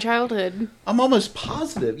explode yeah, my childhood. I'm almost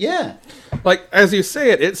positive. Yeah. Like, as you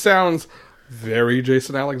say it, it sounds very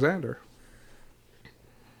Jason Alexander.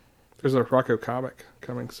 There's a Rocco comic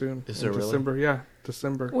coming soon. Is in there really? December, yeah.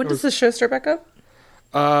 December. When It does the show start back up?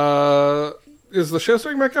 Is the show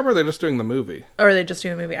starting back up, or are they just doing the movie? Or are they just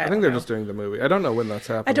doing a movie? I think they're just doing the movie. I don't know when that's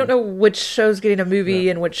happening. I don't know which show's getting a movie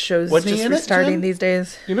and which show's Wasn't he just in it, restarting Jen? these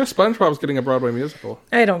days. You know, SpongeBob's getting a Broadway musical.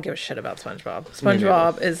 I don't give a shit about SpongeBob. Me neither.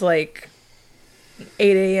 SpongeBob is like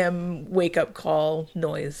 8 a.m. wake up call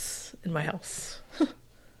noise in my house.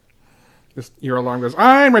 Just, your alarm goes,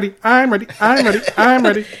 I'm ready, I'm ready, I'm ready, I'm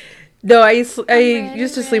ready. No, I used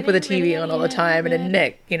to sleep with a TV on all the time and a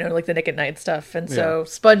Nick, like the Nick at Night stuff. And so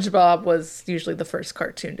SpongeBob was usually the first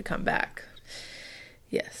cartoon to come back.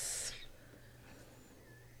 Yes.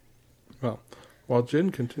 Well, while Jen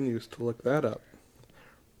continues to look that up,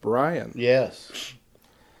 Brian. Yes.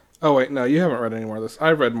 Oh, wait, no, you haven't read any more of this.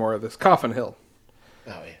 I've read more of this. Coffin Hill.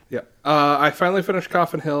 Oh yeah. Yeah. I finally finished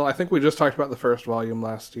Coffin Hill. I think we just talked about the first volume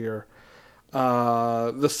last year.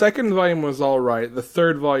 The second volume was all right. The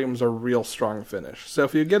third volume's a real strong finish. So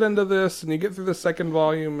if you get into this and you get through the second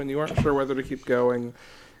volume and you aren't sure whether to keep going,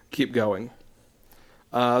 keep going.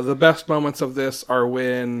 The best moments of this are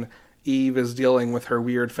when Eve is dealing with her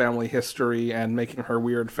weird family history and making her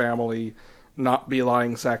weird family not be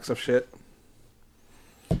lying sacks of shit.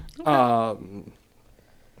 And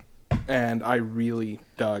I really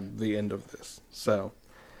dug the end of this. So,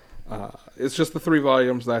 it's just the 3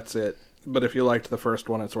 volumes, that's it. But if you liked the first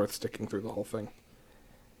one, it's worth sticking through the whole thing.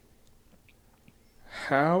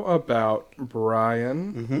 How about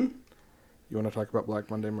Brian? Mm-hmm. You want to talk about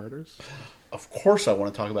Black Monday Murders? Of course, I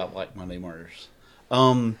want to talk about Black Monday Murders.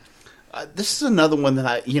 This is another one that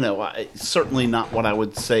I certainly not what I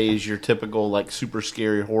would say is your typical like super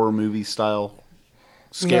scary horror movie style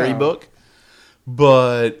scary No. book,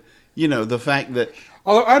 but the fact that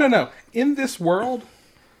Although, I don't know. In this world,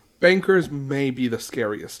 bankers may be the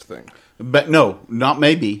scariest thing. but no, not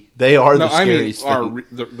maybe they are the scariest thing.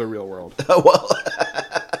 The real world. Well,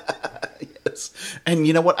 yes, and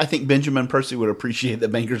you know what? I think Benjamin Percy would appreciate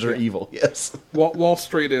that bankers are evil. Yes. Wall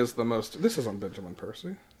Street is the most... This isn't Benjamin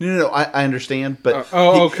Percy. No, I understand, but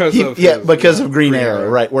because of his, because of Green Green Arrow, Arrow.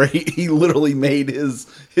 right? Where he literally made his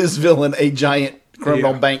villain a giant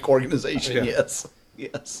criminal Yeah. bank organization. Yeah.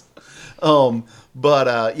 Yes.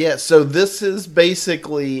 So this is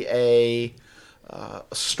basically a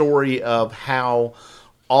story of how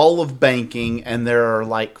all of banking, and there are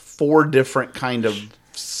like 4 different kind of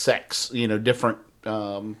sects, different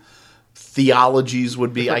theologies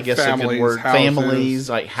would be, I guess, a good word. Families,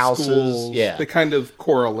 like houses, schools, yeah. They kind of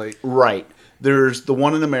correlate. Right. There's the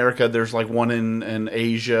one in America. There's like one in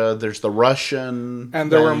Asia. There's the Russian.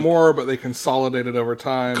 And there were bank. more, but they consolidated over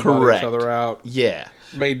time, bought Correct. each other out, Yeah.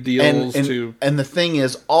 made deals to... And the thing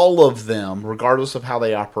is, all of them, regardless of how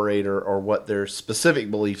they operate or what their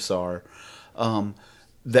specific beliefs are,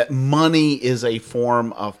 that money is a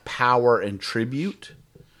form of power and tribute,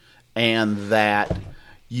 and that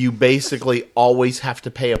you basically always have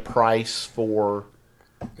to pay a price for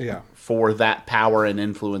that power and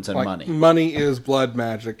influence and Like, money. Money is blood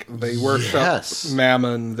magic. They worship Yes.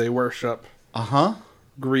 mammon. They worship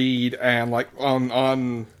greed, and like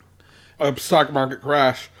on a stock market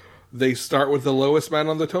crash, they start with the lowest man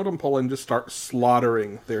on the totem pole and just start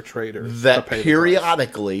slaughtering their traders. That to pay the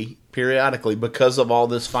price. periodically, because of all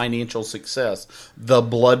this financial success, the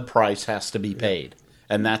blood price has to be paid.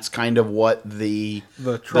 And that's kind of what the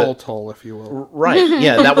troll toll, if you will. right,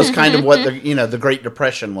 yeah, that was kind of what the Great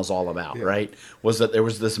Depression was all about, right? Was that there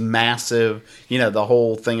was this massive, the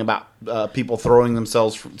whole thing about people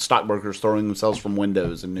stockbrokers throwing themselves from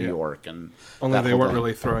windows in New York, and Only that they whole weren't thing.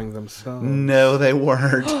 really throwing themselves. No, they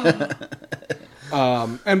weren't.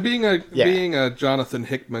 And being a Jonathan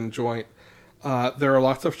Hickman joint, there are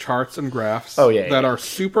lots of charts and graphs that are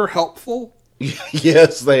super helpful.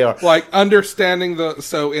 Yes, they are. Like understanding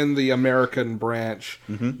so in the American branch,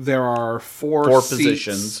 there are 4 seats,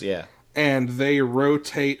 positions, yeah. and they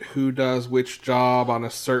rotate who does which job on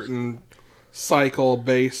a certain cycle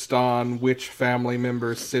based on which family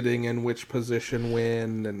members sitting in which position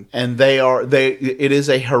when, and it is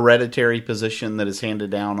a hereditary position that is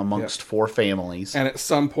handed down amongst 4 families. and at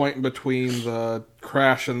some point between the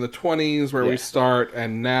crash in the 20s where we start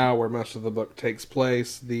and now where most of the book takes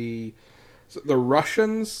place, the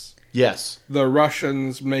Russians Yes. The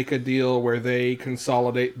Russians make a deal where they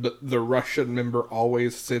consolidate, but the Russian member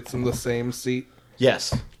always sits in the same seat.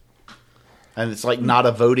 Yes. And it's like not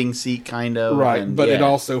a voting seat, kind of. Right, and, but it yeah.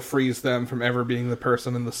 also frees them from ever being the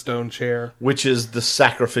person in the stone chair. Which is the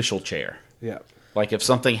sacrificial chair. Yeah. Like if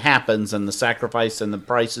something happens and the sacrifice and the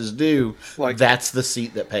price is due, Like- that's the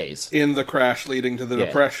seat that pays. In the crash leading to the Yeah.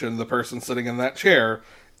 Depression, the person sitting in that chair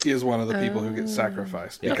is one of the people who gets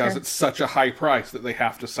sacrificed because Okay. it's such a high price that they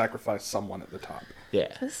have to sacrifice someone at the top. Yeah.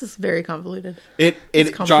 This is very convoluted. It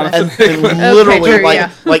complex. Jonathan and Hickman. literally Okay, sure, like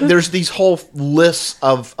yeah. like there's these whole lists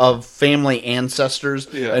of family ancestors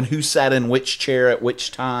Yeah. and who sat in which chair at which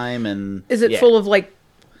time and Is it yeah. full of like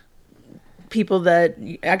people that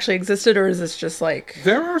actually existed, or is this just like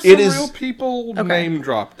There are some It is- real people name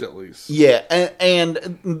dropped at least. Yeah,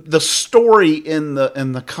 and the story in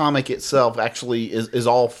the comic itself actually is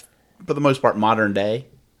all for the most part modern day,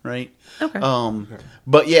 right? Okay.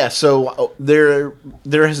 But yeah, so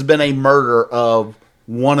there has been a murder of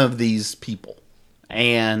one of these people,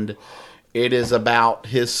 and it is about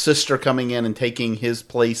his sister coming in and taking his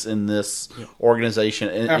place in this organization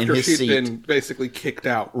in After his she'd seat. been basically kicked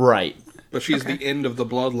out. Right, But she's the end of the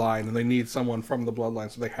bloodline, and they need someone from the bloodline,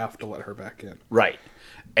 so they have to let her back in. right,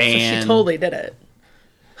 So and she totally did it.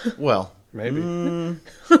 well, Maybe. we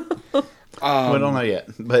don't know yet,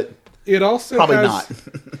 but It also probably has, not.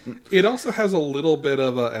 It also has a little bit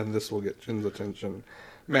of a, and this will get Jin's attention,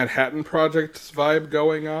 Manhattan Project vibe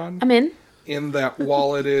going on. I'm in that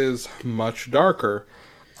while it is much darker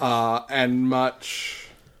and much,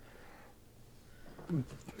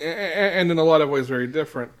 and in a lot of ways very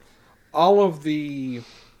different, all of the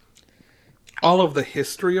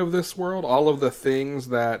history of this world, all of the things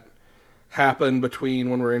that happen between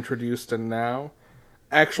when we're introduced and now,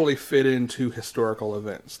 actually fit into historical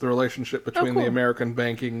events. The relationship between the cool. American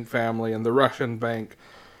banking family and the Russian bank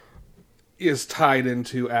is tied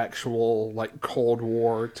into actual like Cold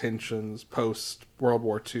War tensions post World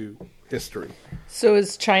War II history. So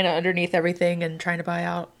is China underneath everything and trying to buy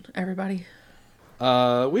out everybody?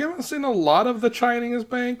 We haven't seen a lot of the Chinese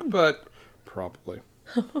bank, but probably.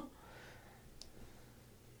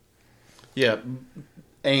 Yeah,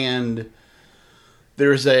 and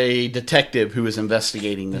there's a detective who is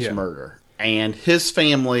investigating this Yeah. murder. And his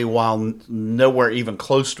family, while nowhere even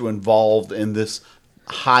close to involved in this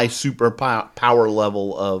high power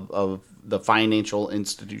level of the financial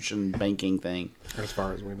institution banking thing, As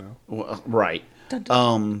far as we know. right,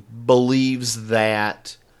 believes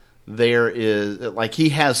that there is, like, he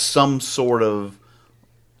has some sort of,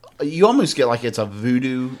 you almost get like it's a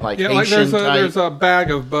voodoo, like Yeah, like Haitian there's type. a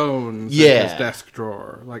bag of bones in Yeah. his desk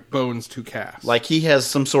drawer, like bones to cast. Like he has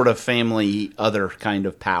some sort of family other kind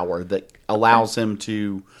of power that allows him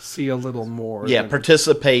to, see a little more. yeah, than-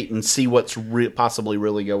 participate and see what's possibly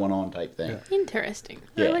really going on type thing. interesting.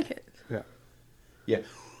 Yeah. I like it. yeah. Yeah.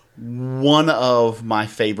 One of my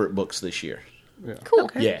favorite books this year. Cool.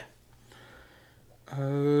 Okay. Yeah.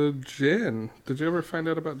 Jen, did you ever find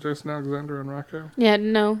out about Jason Alexander and Rocco? Yeah,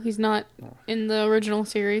 no, he's not in the original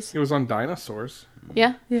series. He was on Dinosaurs.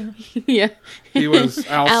 Yeah, Yeah. yeah. He was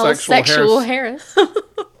Al Sexual Harris.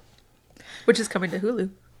 Which is coming to Hulu.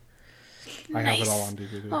 I have it all on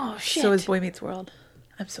DVD. Oh shit! So is Boy Meets World.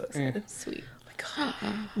 I'm so excited. Sweet.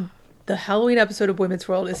 The Halloween episode of Boy Meets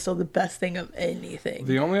World is still the best thing of anything.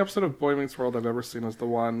 The only episode of Boy Meets World I've ever seen is the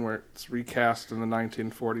one where it's recast in the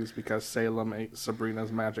 1940s because Salem ate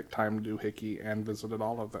Sabrina's magic time doohickey and visited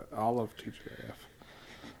all of TGIF.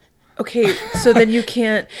 Okay, so then you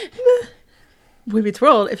can't Boy Meets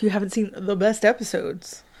World if you haven't seen the best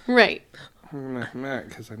episodes. Right.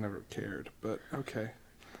 Because I never cared, but okay.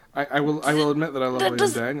 I will admit that I love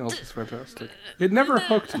William Daniels. It's fantastic. It never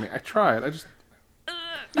hooked me. I tried.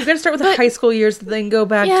 You gotta start with the high school years, then go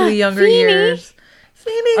back Yeah, to the younger Feeny. years.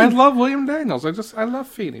 I Feeny. love William Daniels. I love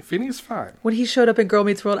Feeney. Feeney's fine. When he showed up in Girl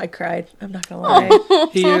Meets World, I cried. I'm not gonna lie.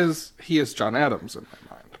 He is John Adams in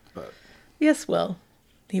my mind, but Yes, well,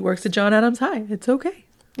 he works at John Adams High. It's okay.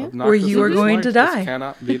 obnoxious Where you are and going to disliked, die. this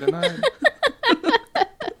cannot be denied.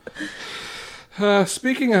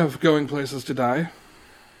 Speaking of going places to die,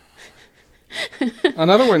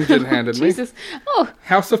 another one Jen handed me. Jesus. Oh,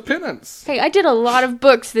 House of Penance. hey, I did a lot of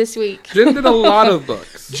books this week. Jen did a lot of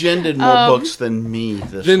books. Jen did more books than me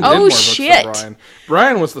this Jen did Oh, more books shit. than Brian.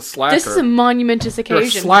 Brian was the slacker. This is a monumentous You're a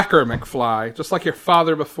occasion. slacker, McFly, just like your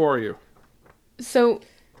father before you. So,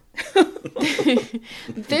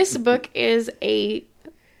 this book is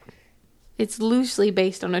it's loosely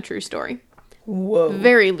based on a true story. Whoa.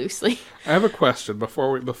 Very loosely. I have a question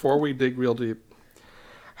before we dig real deep.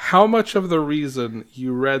 how much of the reason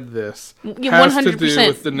you read this Yeah, has to do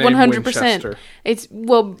with the name 100%. Winchester? It's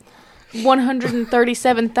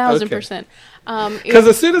 137,000%. Because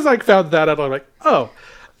as soon as I found that out, I'm like, oh,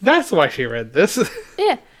 that's why she read this.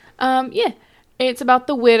 Yeah. Yeah. It's about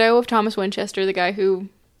the widow of Thomas Winchester, the guy who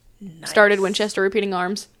started Winchester Repeating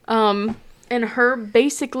Arms. And her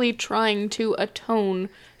basically trying to atone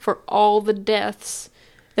for all the deaths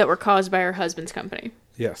that were caused by her husband's company.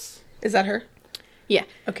 Yes. Is that her? Yeah.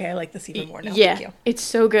 Okay, I like this even more now. Yeah. Thank you. It's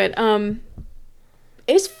so good.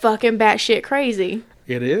 It's fucking batshit crazy.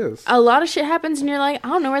 It is. A lot of shit happens and you're like, I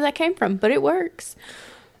don't know where that came from, but it works.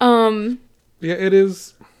 Yeah, it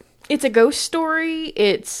is. It's a ghost story.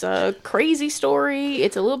 It's a crazy story.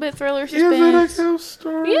 It's a little bit thriller suspense. Is it a ghost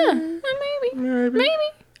story? Yeah, maybe.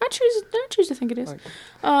 I choose to think it is.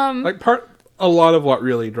 A lot of what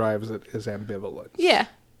really drives it is ambivalence. Yeah,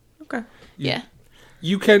 Okay. yeah.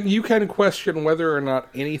 You can question whether or not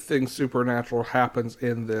anything supernatural happens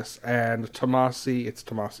in this, and it's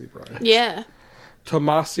Tomasi, Brian. Yeah.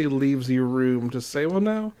 Tomasi leaves you room to say, well,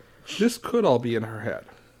 no, this could all be in her head.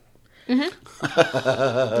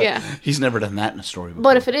 Yeah. He's never done that in a story before.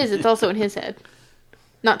 But if it is, it's also in his head.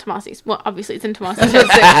 Not Tomasi's. Well, obviously it's in Tomasi's head.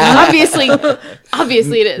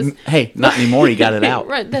 Obviously it is. Hey, not anymore. He got it out.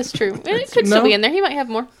 Right, that's true. And it could still be in there. He might have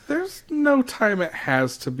more. There's no time it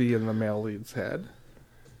has to be in the male lead's head.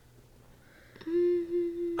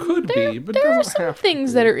 Could be, but There are doesn't some have to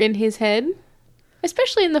things be. that are in his head.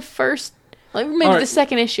 Especially in the first, like maybe All right. the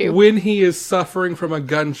second issue. When he is suffering from a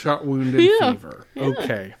gunshot wound and Yeah. fever.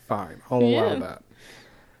 Okay, fine. I'll allow that.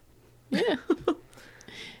 Yeah.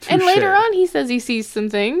 And later Touche. on, he says he sees some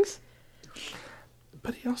things.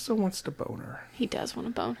 But he also wants to bone her. He does want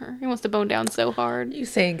to bone her. He wants to bone down so hard. You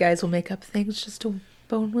saying guys will make up things just to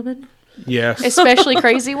bone women? Yes. Especially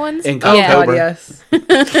crazy ones. In Oh, Yeah. God, October. yes.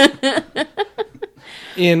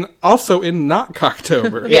 in not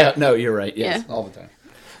Cocktober. Yeah, no, you're right. Yes, Yeah. all the time.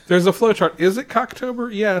 There's a flowchart. Is it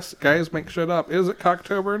Cocktober? Yes. Guys make shit up. Is it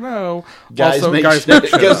Cocktober? No. Guys also, make guys shit. make It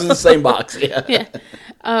shit goes up. in the same box. Yeah. Yeah.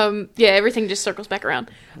 Yeah, everything just circles back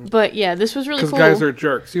around. But yeah, this was really Because cool. guys are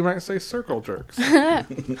jerks. You might say circle jerks.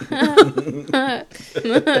 something.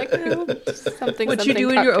 What you do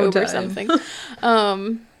in your own Cocktober time. something.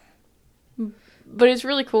 But it's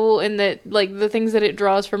really cool in that, like, the things that it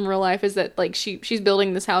draws from real life is that, like, she's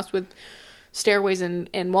building this house with stairways and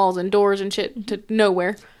walls and doors and shit to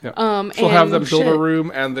nowhere. Yeah. and She'll have them build a shit.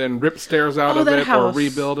 room and then rip stairs out Oh, of that it house. or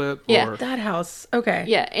rebuild it. Yeah. Or, That house. Okay.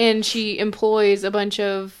 Yeah, and she employs a bunch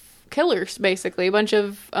of killers, basically. A bunch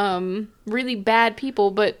of really bad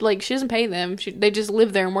people, but, like, she doesn't pay them. They just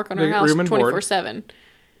live there and work on They her get house room and board. 24/7.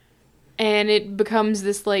 And it becomes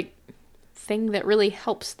this, like, thing that really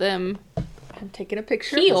helps them. I'm taking a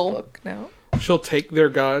picture Heal. of this book now. She'll take their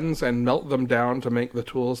guns and melt them down to make the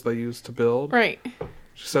tools they use to build. Right.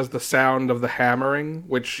 She says the sound of the hammering,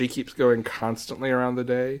 which she keeps going constantly around the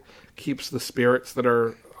day, keeps the spirits that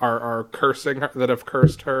are cursing her, that have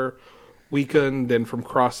cursed her, weakened and from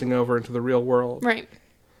crossing over into the real world. Right.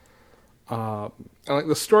 And like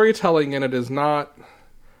the storytelling in it is not.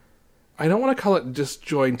 I don't want to call it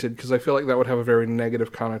disjointed because I feel like that would have a very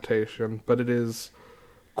negative connotation, but it is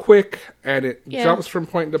quick and it Yeah. jumps from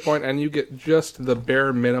point to point, and you get just the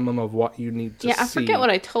bare minimum of what you need to Yeah, I see forget what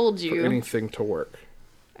I told for you. anything to work.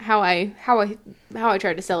 How I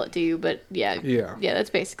tried to sell it to you, but yeah. Yeah. Yeah, that's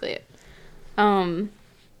basically it.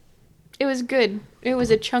 It was good. It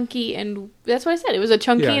was a chunky and that's what I said. It was a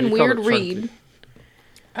chunky Yeah, and you called weird it chunky. read.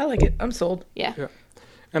 I like it. I'm sold. Yeah. Yeah.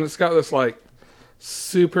 And it's got this like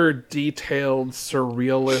super detailed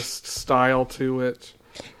surrealist style to it.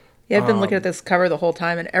 Yeah, I've been looking at this cover the whole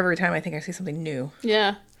time, and every time I think I see something new.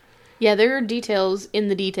 Yeah. Yeah, there are details in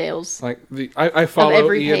the details. Like I follow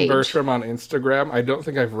every Ian page. Bertram on Instagram. I don't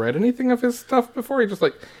think I've read anything of his stuff before. He just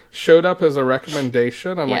like showed up as a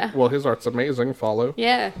recommendation. I'm Yeah. like, well, his art's amazing. Follow.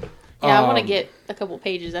 Yeah. Yeah, I want to get a couple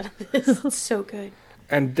pages out of this. It's so good.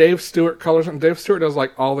 And Dave Stewart colors. And Dave Stewart does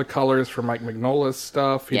like all the colors for Mike Mignola's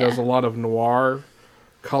stuff. He Yeah. does a lot of noir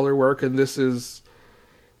color work, and this is.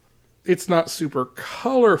 It's not super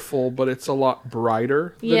colorful, but it's a lot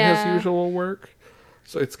brighter than Yeah. his usual work.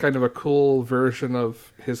 So it's kind of a cool version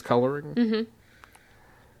of his coloring. Mm-hmm.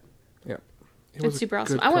 Yeah. It's super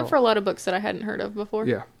awesome. good I went call. for a lot of books that I hadn't heard of before.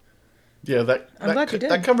 Yeah. Yeah, I'm glad you did.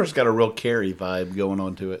 That cover's got a real Carrie vibe going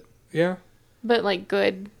on to it. Yeah. But, like,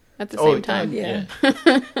 good at the same time. Yeah.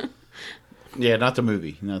 Yeah, not the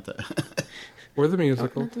movie. Not the. Or the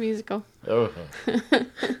musical. Not the musical. Oh.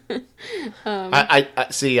 I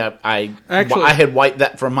see. I Actually, had wiped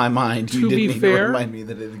that from my mind. You to didn't be even fair, remind me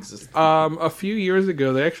that it existed. A few years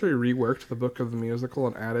ago, they actually reworked the book of the musical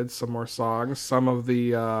and added some more songs. Some of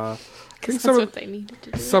the, I think That's some what of, they needed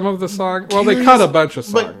to do. some of the songs. Well, they cut a bunch of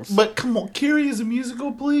songs. But come on, Carrie is a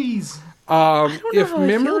musical, please. If how I feel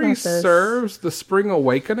memory about this. serves, the Spring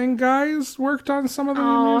Awakening guys worked on some of the new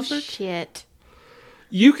Oh, music. shit.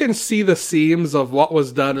 You can see the seams of what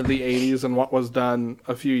was done in the 80s and what was done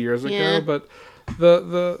a few years ago, Yeah. but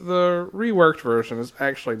the reworked version is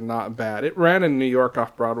actually not bad. It ran in New York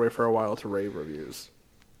off Broadway for a while to rave reviews.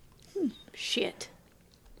 Shit.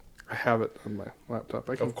 I have it on my laptop.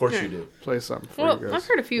 I can Of course you do. play something for Well, you guys. I've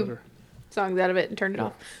heard a few later. songs out of it and turned it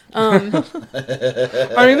off.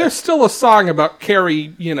 I mean, there's still a song about Carrie,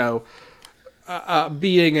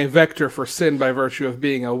 being a vector for sin by virtue of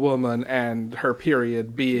being a woman, and her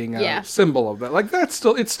period being a Yeah. symbol of that. Like, it's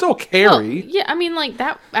still Well, Carrie. yeah, I mean, like,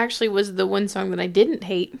 that actually was the one song that I didn't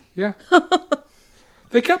hate. Yeah.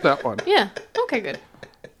 They kept that one. Yeah. Okay, good.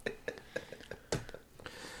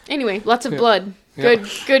 Anyway, lots of blood.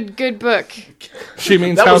 Good book. She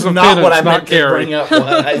means That House was of not Penance, what I not meant to Carrie. bring up when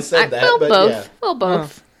I said that. Well, but both. yeah. Well,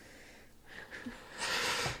 both.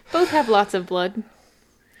 Both have lots of blood.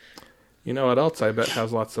 You know what else I bet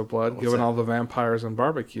has lots of blood, given all the vampires and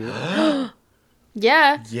barbecue? Yeah.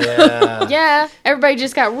 Yeah. Yeah. Everybody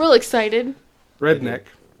just got real excited. Redneck.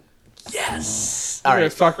 Yes. All All right,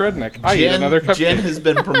 right. talk redneck. I eat another cupcake. Jen has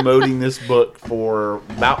been promoting this book for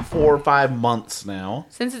about 4 or 5 months now.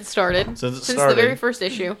 Since it started. Since it the started. very first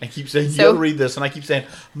issue. I keep saying, you So- gotta read this, and I keep saying,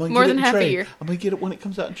 I'm gonna More get than it in half a trade. year. I'm gonna get it when it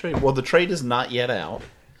comes out in trade. Well, the trade is not yet out.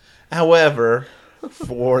 However,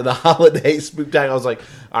 for the holiday spooktacular, I was like,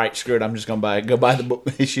 all right, screw it, I'm just gonna go buy the book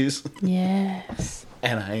issues. Yes.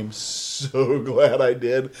 And I am so glad I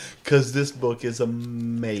did, because this book is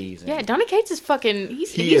amazing. Yeah, Donny Cates is fucking... He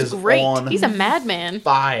He's is great. on He's a madman.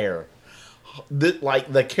 Fire.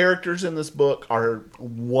 Like, the characters in this book are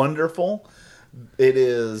wonderful. It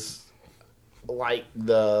is like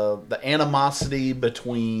the animosity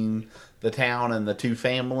between the town and the two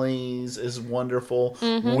families is wonderful.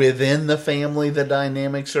 Mm-hmm. Within the family, the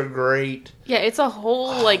dynamics are great. Yeah, it's a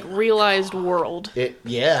whole, like, realized world.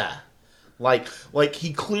 Like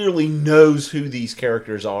he clearly knows who these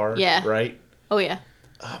characters are. Yeah. Right? Oh, yeah.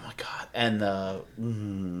 Oh my god.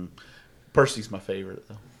 And Percy's my favorite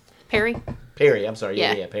though. Perry? Perry, I'm sorry.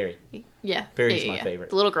 Yeah. Yeah, Perry. Yeah. Perry's yeah, my yeah. favorite.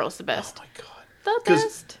 The little girl's the best. Oh my god. The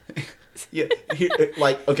 'Cause- best. Yeah,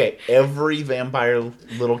 okay, every vampire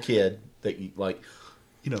little kid that you like,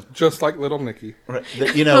 Just like Little Nicky. right,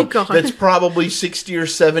 that, Oh, God. that's probably 60 or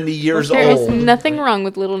 70 years There is old, nothing wrong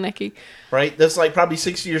with Little Nicky. right? That's like probably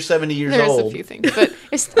 60 or 70 years There's old, a few things, but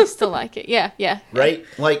I still like it. Yeah, yeah. right?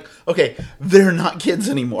 Like, okay, they're not kids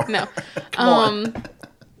anymore. No. Come on.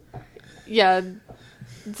 Yeah.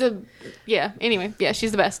 Anyway, yeah,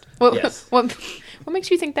 she's the best. What, Yes. what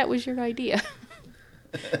makes you think that was your idea?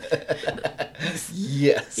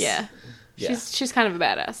 Yes. Yeah. Yeah. She's kind of a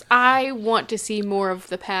badass. I want to see more of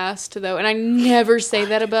the past though, and I never say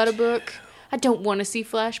that about a book. I don't want to see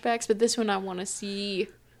flashbacks, but this one I want to see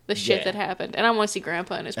the shit Yeah. that happened, and I want to see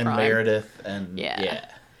Grandpa in his And prime. Meredith and Yeah.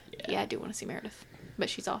 Yeah, I do want to see Meredith, but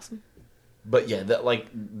she's awesome. But yeah, that like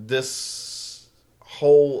this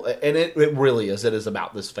whole, and it really is. It is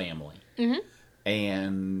about this family,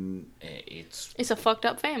 and it's It's a fucked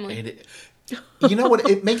up family. it. You know what?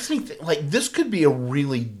 It makes me think like this could be a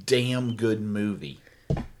really damn good movie,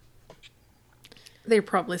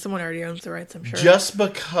 Someone already owns the rights, I'm sure. just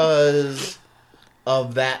because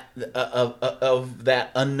of that of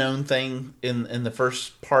that unknown thing in the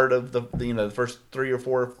first part of the first 3 or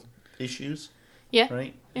 4 issues, Yeah.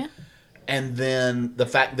 right? Yeah. And then the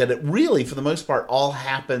fact that it really, for the most part, all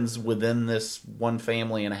happens within this one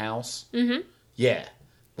family and house. Mm-hmm. Yeah.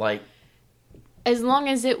 Like, As long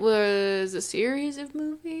as it was a series of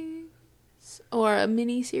movies or a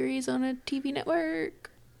mini series on a TV network,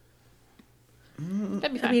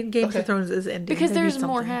 that'd be fine. I mean, Game Okay. of Thrones is ending. because They need there's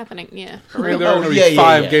more something. happening. Yeah, I mean, there are going to be yeah,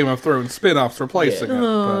 5 yeah. Game of Thrones spin-offs replacing it.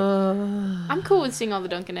 But I'm cool with seeing all the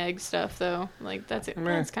Dunkin' Eggs stuff though. Like that's it.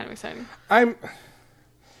 Meh. That's kind of exciting.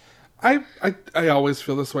 I always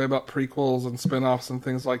feel this way about prequels and spin-offs and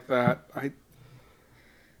things like that.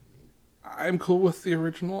 I'm cool with the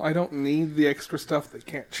original. I don't need the extra stuff that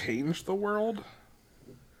can't change the world.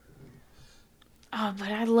 Oh, but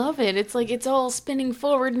I love it. It's like it's all spinning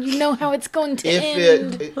forward, and you know how it's going to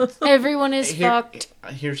if end. Everyone is fucked.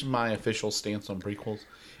 Here's my official stance on prequels.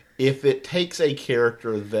 If it takes a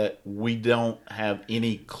character that we don't have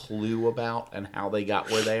any clue about and how they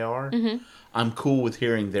got where they are, I'm cool with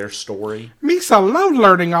hearing their story. Misa loved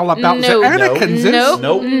learning all about No. the Anakin's. Nope.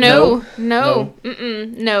 Nope. No. No. No.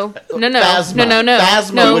 Mm-mm. No. No. No. Phasma. No. No. No.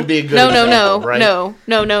 Phasma no. would be a good no. No. example, No. right? No.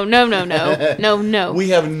 No. No. No. No. No. No. No. We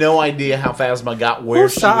have no idea how Phasma got where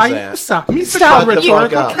she was at. Misa, Stop. Shut the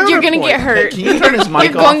fuck up. You're gonna get hurt. Can you turn his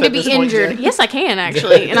mic You're off going to at be this point, injured. Jen? Yes, I can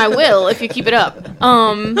actually, and I will if you keep it up.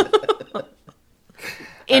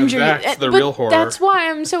 Injured. that's the but real horror. That's why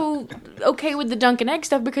I'm so okay with the Dunk and Egg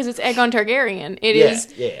stuff because it's Aegon Targaryen. It Yeah,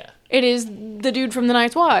 is. yeah. It is the dude from the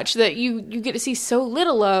Night's Watch that you get to see so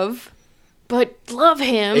little of, but love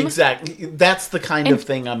him. Exactly. That's the kind And- of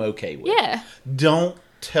thing I'm okay with. Yeah. Don't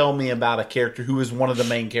tell me about a character who is one of the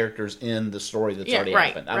main characters in the story that's Yeah, already right,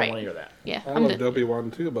 happened. I don't right. want to hear that. Yeah. I loved Obi-Wan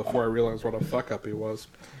too before I realized what a fuck up he was.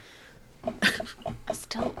 I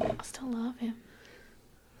still love him.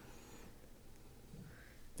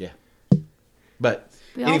 Yeah. But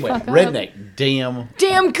We all anyway, fuck up. Redneck,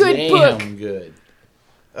 damn good book. good.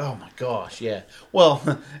 Oh my gosh, yeah. Well,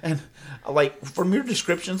 and like from your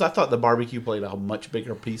descriptions, I thought the barbecue played a much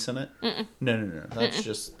bigger piece in it. No. That's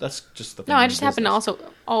just the. No, I family just happen to business.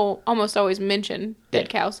 also almost always mention dead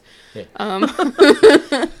Yeah. cows. Yeah.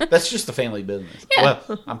 That's just the family business. Yeah.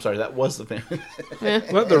 Well, I'm sorry, that was the family.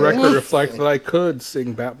 Let the record reflect that I could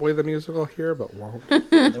sing Batboy the musical here, but won't.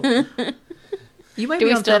 You might Do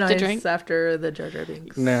be we on still thin have to ice drink? after the Jar Jar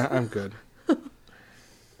Binks. Nah, I'm good.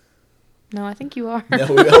 No, I think you are. No,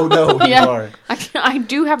 oh no, Yeah. you are. I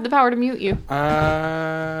do have the power to mute you.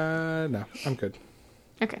 No, I'm good.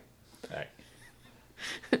 Okay. All right.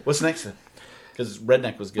 What's next then? Because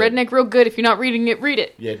Redneck was good. Redneck real good. If you're not reading it, read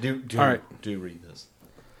it. Yeah, do All right. do read this.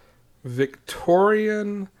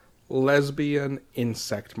 Victorian lesbian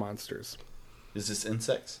insect monsters. Is this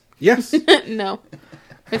insects? Yes, No,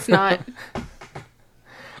 it's not.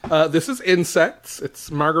 this is insects. It's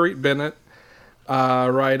Marguerite Bennett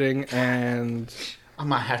writing, and I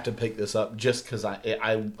might have to pick this up just because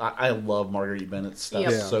I love Marguerite Bennett's stuff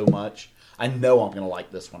Yep. Yeah. so much. I know I'm going to like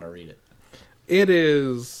this when I read it. it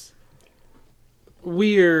is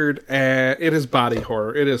weird, and it is body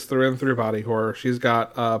horror. It is through and through body horror. She's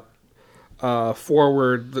got a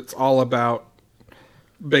foreword that's all about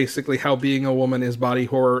basically how being a woman is body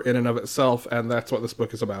horror in and of itself, and that's what this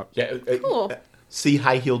book is about. Yeah, Cool. See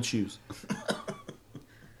high-heeled shoes.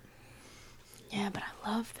 Yeah, but I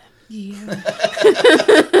love them.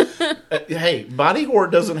 Hey, body horror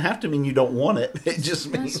doesn't have to mean you don't want it. It just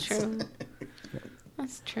means That's true.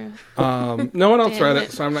 That's true. No one else Damn read it.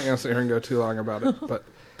 it, so I'm not going to sit here and go too long about it. But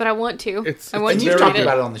But I want to. It's- I want And to you've very read talked it.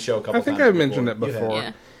 about it on the show a couple I think times. I've mentioned it You have. before.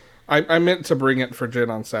 Yeah. I meant to bring it for Jen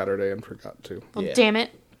on Saturday and forgot to. Well, Yeah. damn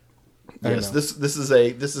it. Yes, know. this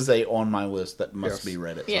is a on my list that must Yes. be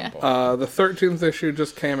read at Yeah. some point. The 13th issue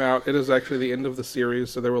just came out. It is actually the end of the series,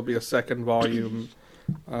 so there will be a second volume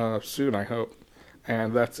soon, I hope.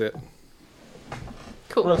 And that's it.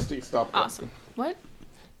 Cool. Rusty, stop. Awesome. What?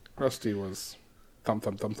 Rusty was thump,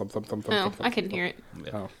 thump, thump, thump, thump, thump, Oh, thump, I thump, couldn't thump. hear it.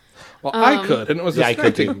 Oh. Well, I could, and it was Yeah, I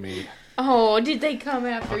could distracting me. Oh, did they come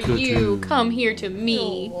after you? Come here to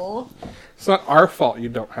me. It's not our fault you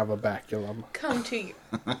don't have a baculum. Come to you.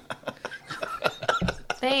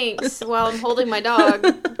 Thanks. While I'm holding my dog,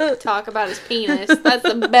 talk about his penis. That's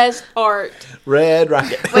the best part. Red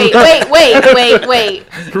Rocket. Wait.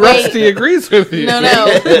 Rusty agrees with you. No.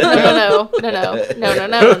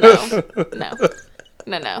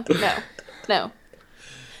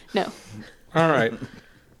 All right.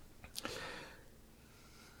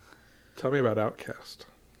 Tell me about Outcast.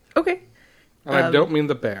 Okay. And I don't mean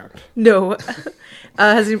the band. No.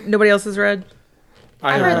 Nobody else has read?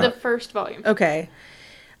 I have read not. the first volume. Okay.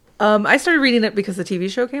 I started reading it because the TV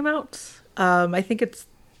show came out. I think it's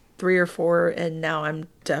 3 or 4, and now I'm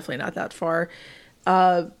definitely not that far.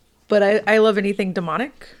 But I love anything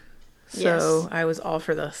demonic, so Yes. I was all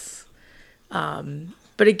for this.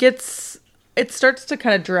 But it starts to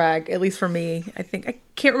kind of drag, at least for me. I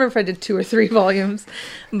can't remember if I did 2 or 3 volumes,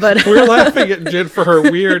 but We're laughing at Jen for her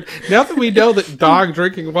weird. Now that we know that dog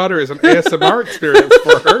drinking water is an ASMR experience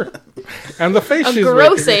for her, and the face A she's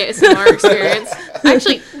gross making. ASMR experience. I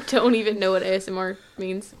actually don't even know what ASMR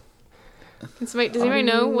means. Does anybody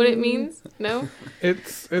know what it means? No?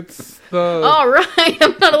 It's the. All right.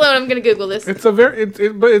 I'm not alone. I'm going to Google this. It's a very.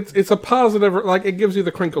 But it's a positive. Like it gives you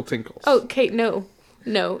the crinkle tinkles. Oh, Kate, no.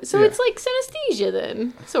 So Yeah. it's like synesthesia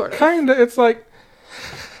then, sort of. Kinda. It's like.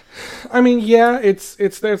 I mean, yeah. It's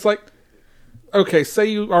there. It's like. Okay, say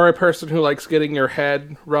you are a person who likes getting your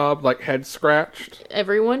head rubbed, like head scratched.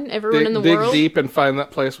 Everyone in the dig world. deep and find that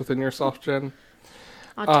place within yourself, Jen.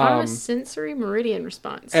 Autonomous sensory meridian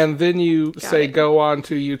response. And then you say it. go on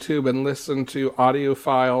to YouTube and listen to audio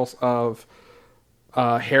files of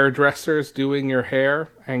hairdressers doing your hair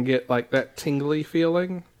and get like that tingly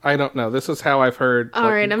feeling. I don't know. This is how I've heard All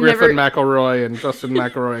right, I'm Griffin never- McElroy and Justin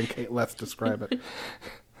McElroy and Kate Leth describe it.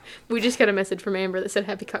 We just got a message from Amber that said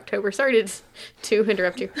Happy Cocktober. Sorry to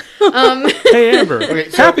interrupt you. Hey, Amber. Okay,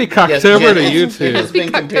 so- Happy Cocktober to you It has too.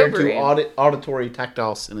 been compared to Cocktober. auditory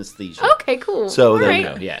tactile synesthesia. Okay, cool. So All there right. you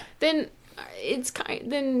go. Yeah. Then it's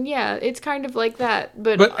kind of like that,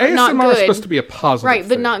 but, But not ASMR good. is supposed to be a positive right, but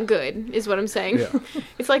thing. not good is what I'm saying. Yeah.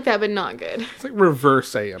 It's like that, but not good. It's like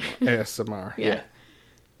reverse ASMR. Yeah.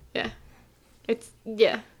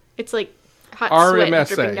 It's like hot sweat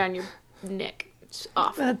RMSA. dripping down your neck. It's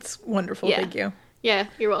awful. That's wonderful. Yeah. Thank you. Yeah,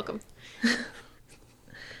 you're welcome.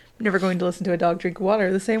 Never going to listen to a dog drink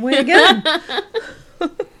water the same way again.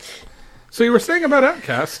 So you were saying about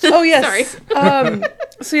Outcast. Oh yes. Sorry.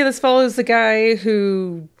 So yeah, this follows the guy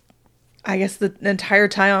who, I guess the entire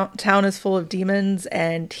town is full of demons,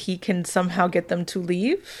 and he can somehow get them to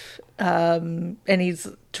leave. And he's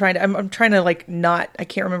trying to. I'm trying to like not. I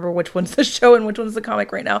can't remember which one's the show and which one's the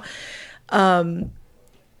comic right now.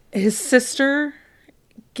 His sister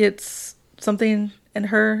gets something in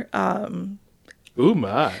her. Ooh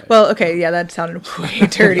my. Well, okay, yeah, that sounded way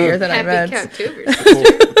dirtier than I Happy meant.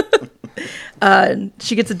 Cocktober.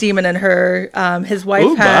 She gets a demon in her. His wife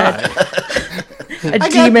Ooh had my. a I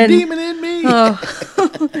got demon. the demon in me.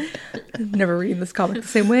 Never reading this comic the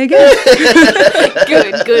same way again.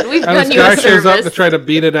 Good. We've And done this you guy a shows up to service. try to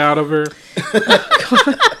beat it out of her.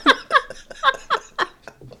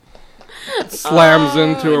 Slams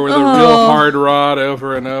into her with a real hard rod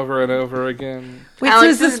over and over and over again. Wait, Alex so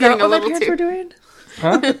is is this not getting a what my little parents too- were doing?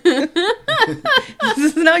 Huh?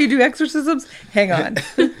 This is how you do exorcisms? Hang on.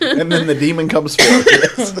 And then the demon comes forward.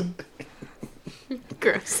 Yes.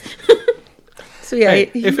 Gross. So yeah, Hey,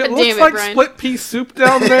 he- if it Damn looks it, like Brian. split pea soup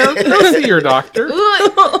down there, go see your doctor.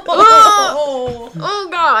 Oh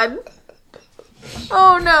God.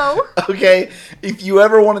 Oh no. Okay, if you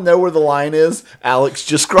ever want to know where the line is, Alex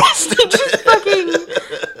just crossed it. Just fucking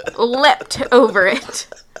leapt over it.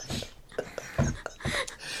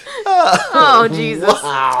 Oh Jesus.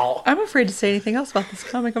 Wow. I'm afraid to say anything else about this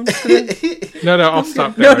comic. I'm just gonna. No, I'll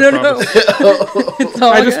stop No, there. no, I no. promise. It's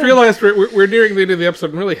all I just good. realized we're nearing the end of the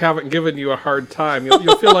episode and really haven't given you a hard time.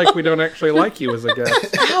 You'll feel like we don't actually like you as a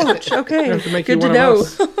guest. Ouch. Okay. We have to make Good you to one know. of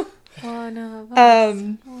us. One of us.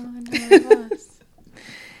 One of us.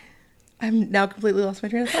 I'm now completely lost my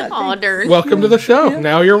train of thought. Aw, Thanks. darn. Welcome to the show.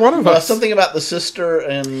 Now you're one of us. Something about the sister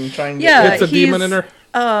and trying to Yeah, It's a demon in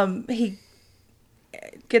her. He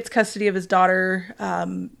gets custody of his daughter,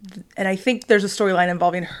 and I think there's a storyline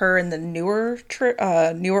involving her in the newer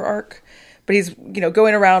arc. But he's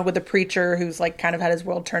going around with a preacher who's like kind of had his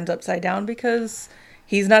world turned upside down because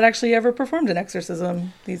he's not actually ever performed an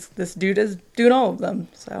exorcism. This dude is doing all of them.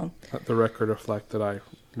 So Let the record reflect that I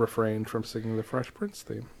refrained from singing the Fresh Prince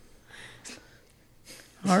theme.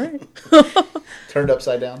 all right. turned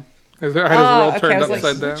upside down. Is there, I had his world Okay, I turned was upside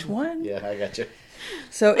like, down. which one? Yeah, I got you.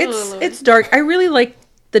 So Lord. it's dark. I really like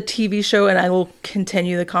the TV show, and I will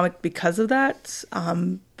continue the comic because of that.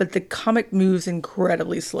 But the comic moves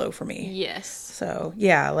incredibly slow for me. Yes. So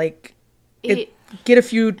yeah, like It get a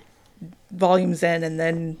few volumes in and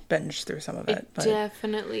then binge through some of it. it But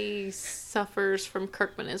definitely suffers from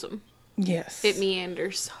Kirkmanism. yes, It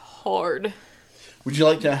meanders hard. Would you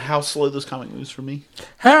like to know how slow this comic moves for me?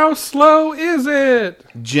 How slow is it?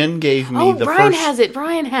 Jen gave me Oh, the Brian first. has it.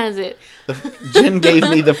 Brian has it. Jen gave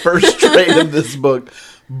me the first trade of this book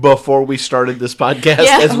before we started this podcast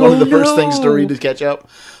Yeah. as one of the Oh, first things to no. read to catch up.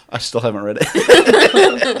 I still haven't read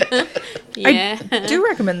it. Yeah. I do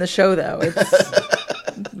recommend the show though.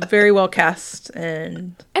 It's very well cast,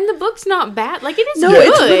 and And the book's not bad. Like, it is no, good.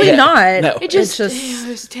 it's really Yeah. not. No. It just, It's it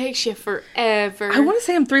just takes you forever. I want to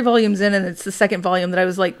say I'm 3 volumes in, and it's the second volume that I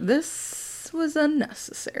was like, this was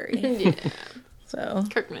unnecessary. Yeah. So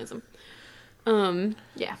Kirkmanism.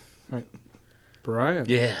 Yeah. Brian,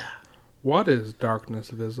 Yeah. what is darkness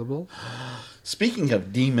visible? Speaking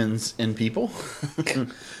of demons in people,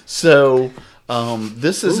 so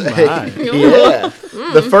this is Ooh, my. yeah.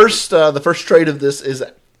 The first trade of this is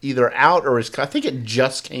either out or I think it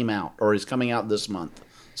just came out or is coming out this month.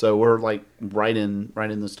 So we're like right in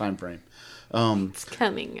this time frame. It's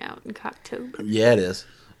coming out in Cocktober. Yeah, it is.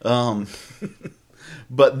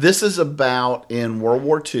 But this is about in World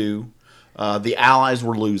War II, the Allies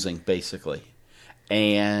were losing basically,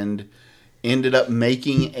 and ended up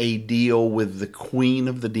making a deal with the Queen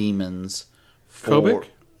of the Demons for Kobik?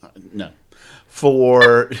 No,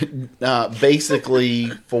 for basically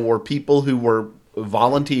for people who were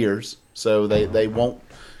volunteers, so they won't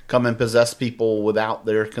come and possess people without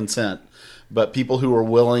their consent. but people who were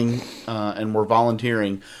willing and were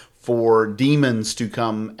volunteering for demons to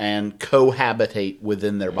come and cohabitate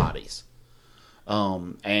within their bodies.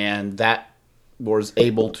 And that was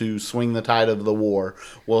able to swing the tide of the war.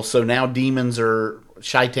 Well, so now demons are,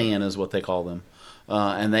 shaitan is what they call them,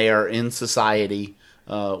 and they are in society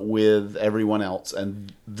with everyone else.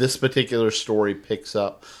 And this particular story picks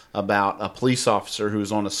up about a police officer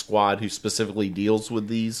who's on a squad who specifically deals with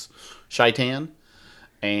these shaitan,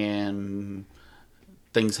 and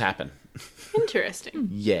things happen. Interesting.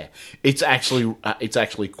 Yeah, it's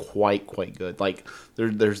actually quite good. Like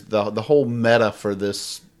there's the whole meta for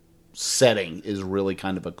this setting is really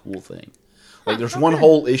kind of a cool thing. Like there's one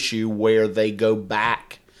whole issue where they go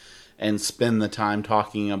back and spend the time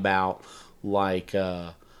talking about like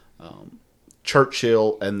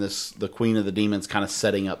Churchill and the Queen of the Demons kind of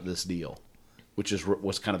setting up this deal, which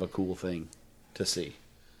was kind of a cool thing to see.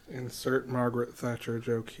 Insert Margaret Thatcher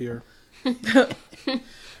joke here.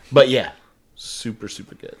 But yeah, super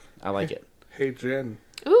good. I like it. Hey, Jen,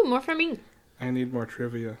 Ooh, more from me. I need more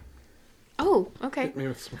trivia. Oh, okay. Hit me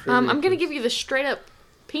with some trivia. I'm going to give you the straight up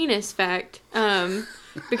penis fact. Because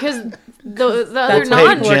the other That's non.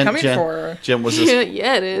 what people are coming for. Jen, was this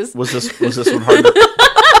Yeah, it is. was this one hard?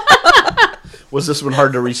 Was this one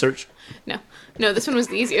hard to research? No, this one was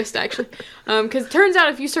the easiest, actually. Because it turns out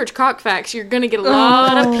if you search cock facts, you're going to get a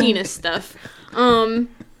lot of penis stuff.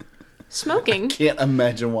 Smoking, Can't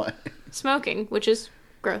imagine why. which is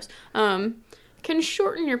gross, can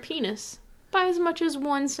shorten your penis by as much as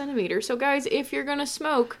 1 centimeter. So, guys, if you're going to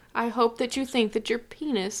smoke, I hope that you think that your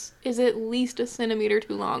penis is at least 1 centimeter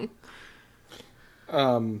too long.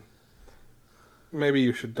 Maybe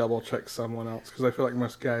you should double check someone else, because I feel like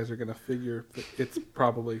most guys are going to figure that it's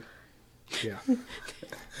probably, yeah.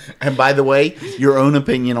 And by the way, your own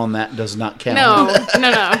opinion on that does not count.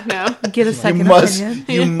 No. Get a second opinion.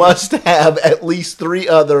 You must have at least 3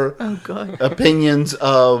 other Oh god. opinions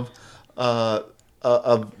of the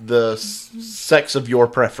sex of your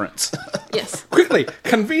preference. Yes. Quickly,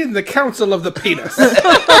 convene the Council of the Penis.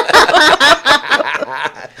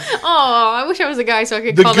 Oh, I wish I was a guy so I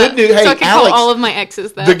could The call good that. news- so hey, I could Alex, call all of my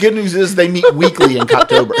exes that. The good news is they meet weekly in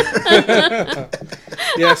October.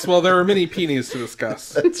 Yes, well, there are many peenies to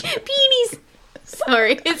discuss. Peenies.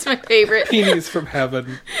 Sorry, it's my favorite. Peenies from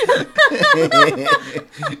heaven.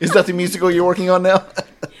 Is that the musical you're working on now?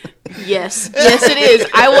 Yes, it is.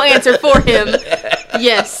 I will answer for him.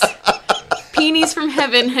 Yes. Peenies from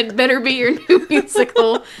Heaven had better be your new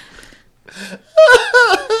musical.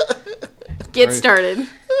 Get Right. started.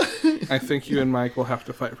 I think you and Mike will have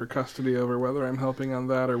to fight for custody over whether I'm helping on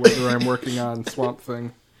that or whether I'm working on Swamp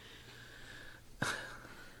Thing.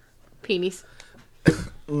 Peenies.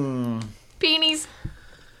 Peenies.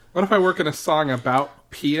 What if I work in a song about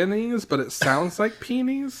peonies, but it sounds like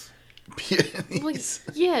peonies? Well,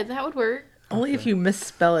 yeah, that would work. Only if you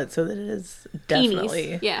misspell it so that it is definitely.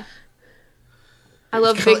 Peenies. Yeah. I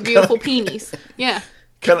love big, beautiful peenies. Yeah.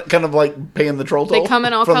 Kind of like paying the troll toll. They come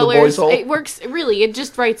in all from the boys' colors. hole. It works, really. It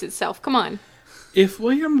just writes itself. Come on. If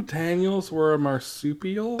William Daniels were a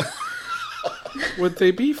marsupial, would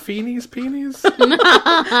they be Feenies Peenies?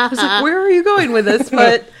 I was like, where are you going with this?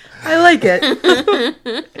 But I like it.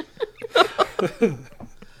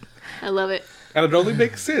 I love it. And it only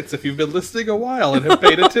makes sense if you've been listening a while and have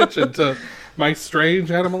paid attention to my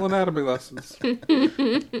strange animal anatomy lessons.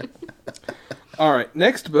 All right,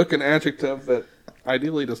 next book, an adjective that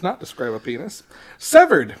ideally does not describe a penis.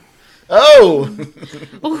 Severed. Oh!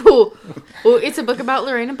 Ooh, it's a book about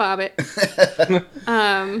Lorena Bobbitt.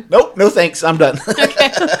 Nope, no thanks. I'm done.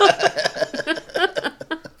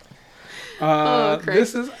 Christ.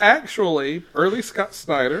 This is actually early Scott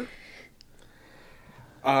Snyder.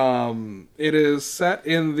 It is set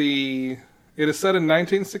in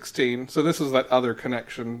 1916. So this is that other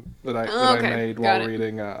connection that I Okay, made got while it.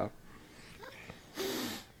 reading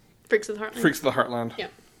Freaks of the Heartland. Freaks of the Heartland.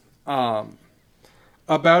 Yeah.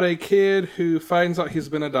 About a kid who finds out he's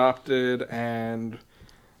been adopted and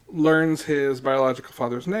learns his biological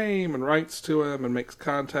father's name and writes to him and makes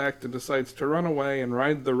contact and decides to run away and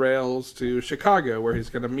ride the rails to Chicago, where he's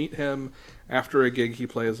going to meet him after a gig he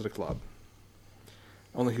plays at a club.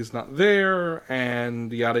 Only he's not there,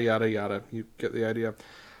 and yada yada yada. You get the idea.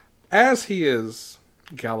 As he is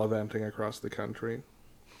gallivanting across the country,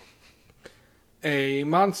 a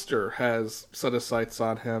monster has set his sights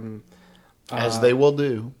on him. As they will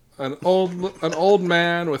do. An old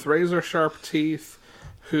man with razor sharp teeth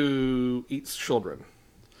who eats children.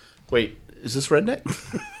 Wait, is this redneck?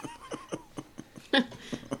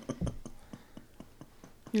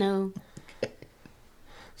 No.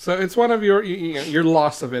 So it's one of your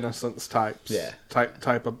loss of innocence types. Yeah.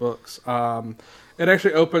 Type of books. It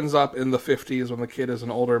actually opens up in the 50s when the kid is an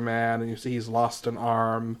older man and you see he's lost an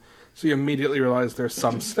arm. So you immediately realize there's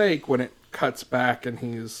some mistake when it cuts back and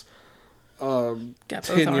he's Got both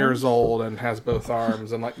 10 years arms. old and has both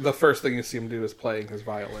arms. And like the first thing you see him do is playing his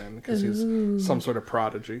violin because he's some sort of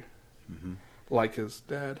prodigy. Like his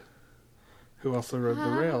dad, who also rode the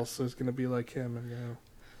rails. So he's going to be like him. And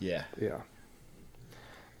Yeah. yeah.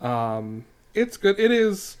 It's good. It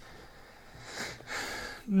is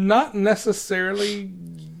not necessarily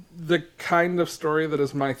the kind of story that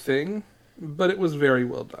is my thing, but it was very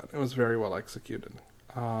well done. It was very well executed.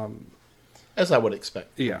 As I would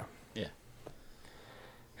expect. Yeah. Yeah.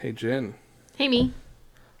 Hey, Jen. Hey, me.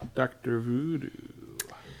 Dr. Voodoo.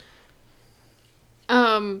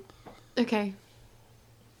 Okay.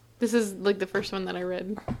 This is like the first one that I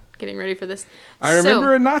read. Getting ready for this. I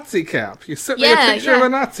remember a Nazi cap. You sent me Yeah, a picture of yeah. a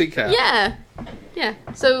Nazi cap. Yeah.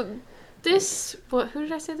 So this, who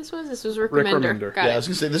did I say this was? This was Rick Remender. Remender. Got Yeah, I it. was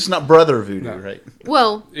going to say, this is not Brother Voodoo, No. right?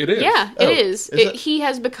 Well, It is. Yeah, Oh, it is. is it? He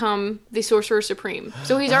has become the Sorcerer Supreme.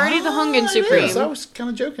 So he's already the Hungan It is. Supreme. I was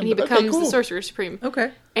kind of joking. And he but becomes okay, cool. the Sorcerer Supreme.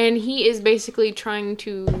 Okay. And he is basically trying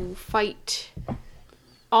to fight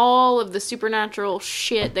all of the supernatural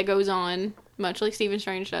shit that goes on, much like Stephen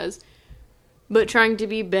Strange does, but trying to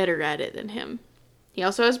be better at it than him. He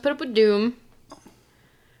also has to put up with Doom.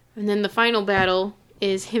 And then the final battle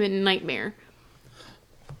is him and Nightmare.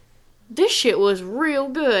 This shit was real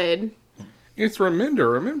good. It's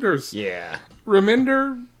Remender. Yeah.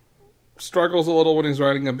 Remender struggles a little when he's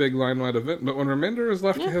writing a big line-wide event, but when Remender is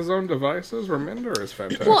left to his own devices, Remender is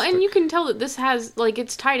fantastic. Well, and you can tell that this has, like,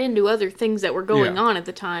 it's tied into other things that were going Yeah. on at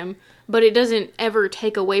the time, but it doesn't ever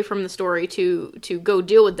take away from the story to go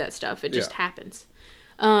deal with that stuff. It just Yeah. happens.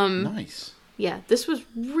 Nice. Yeah, this was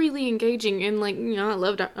really engaging, and, like, you know, I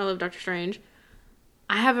love Doctor Strange.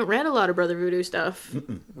 I haven't read a lot of Brother Voodoo stuff.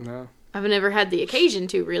 No. I've never had the occasion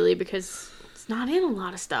to, really, because it's not in a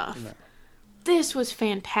lot of stuff. No. This was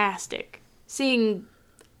fantastic. Seeing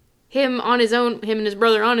him on his own, him and his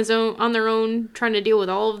brother on their own, trying to deal with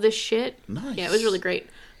all of this shit. Nice. Yeah, it was really great.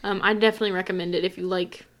 I definitely recommend it if you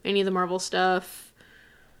like any of the Marvel stuff.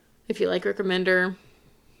 If you like Rick Remender.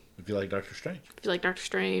 If you like Doctor Strange. If you like Doctor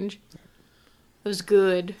Strange. It was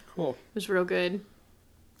good. Cool. It was real good.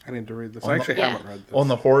 I need to read this. On I the- actually Yeah. haven't read this. On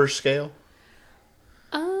the horror scale?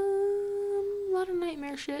 A lot of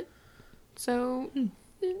nightmare shit. So,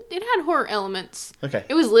 it had horror elements. Okay.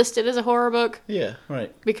 It was listed as a horror book Yeah,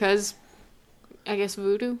 right. because, I guess,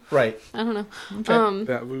 voodoo? Right. I don't know. Okay.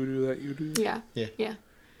 That voodoo that you do. Yeah. Yeah. Yeah.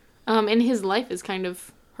 And his life is kind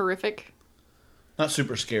of horrific. Not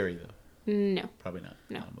super scary, though. No. Probably not.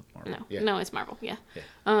 No. Not with Marvel. No. Yeah. No, it's Marvel. Yeah.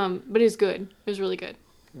 Yeah. But it's good. It was really good.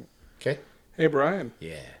 Okay. Hey, Brian,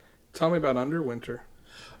 Yeah. tell me about Underwinter.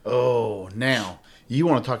 Oh, now, you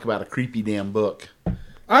want to talk about a creepy damn book.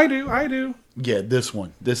 I do. Yeah, this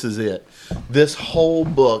one. This is it. This whole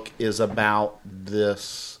book is about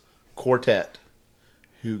this quartet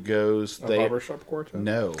who goes... A barbershop quartet?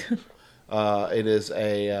 No. It is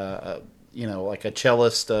a like a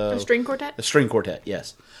cellist... A string quartet? A string quartet,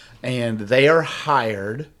 yes. And they are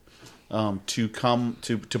hired to come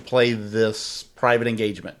to play this private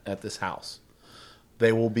engagement at this house.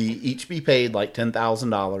 They will each be paid like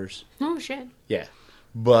 $10,000. Oh, shit. Yeah.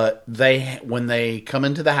 But when they come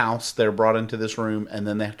into the house, they're brought into this room, and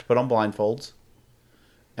then they have to put on blindfolds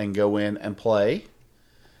and go in and play.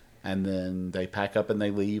 And then they pack up and they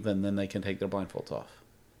leave, and then they can take their blindfolds off.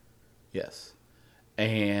 Yes.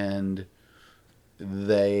 And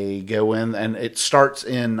they go in, and it starts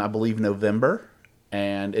in, I believe, November.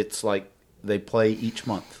 And it's like they play each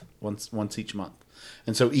month, once each month.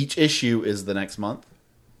 And so each issue is the next month.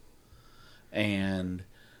 And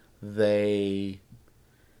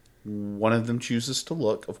one of them chooses to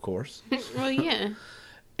look, of course, Well, yeah.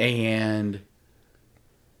 and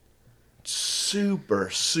super,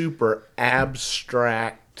 super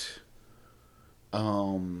abstract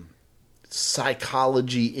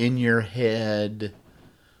psychology in your head,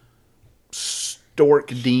 stork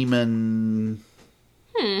demon.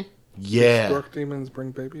 Yeah. Stork demons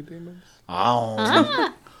bring baby demons?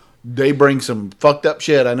 Oh, they bring some fucked up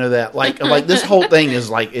shit. I know that. Like this whole thing is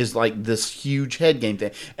like this huge head game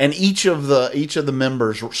thing, and each of the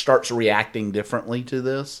members starts reacting differently to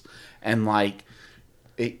this, and like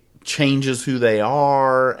it changes who they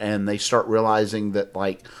are, and they start realizing that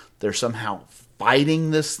like they're somehow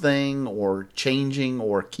fighting this thing, or changing,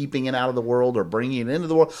 or keeping it out of the world, or bringing it into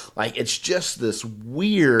the world. Like it's just this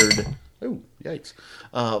weird. Oh, yikes.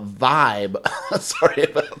 Vibe. Sorry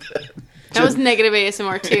about that. That was negative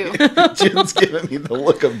ASMR too. Jen's giving me the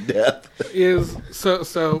look of death. Is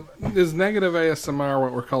negative ASMR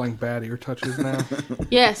what we're calling bad ear touches now?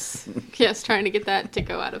 Yes, trying to get that to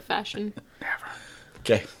go out of fashion.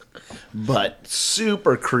 Okay. But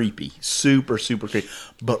super creepy. Super creepy.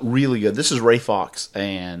 But really good. This is Ray Fox,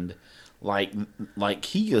 and like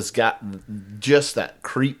he has got just that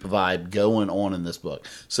creep vibe going on in this book.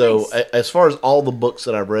 So Nice. As far as all the books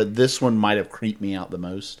that I've read, this one might have creeped me out the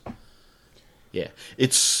most. Yeah.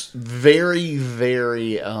 It's very,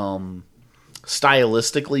 very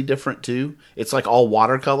stylistically different too. It's like all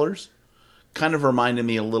watercolors. Kind of reminded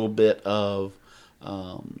me a little bit of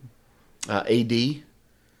AD.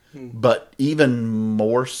 But even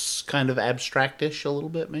more kind of abstractish a little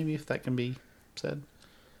bit, maybe, if that can be said.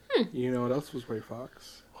 You know what else was Ray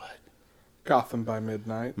Fox? What? Gotham by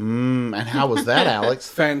Midnight. And how was that, Alex?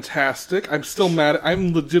 Fantastic. I'm still mad.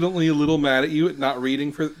 I'm legitimately a little mad at you at not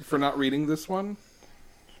reading for not reading this one.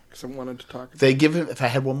 Because I wanted to talk about They give him. If I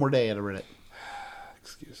had one more day, I'd have read it.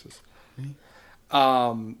 excuses.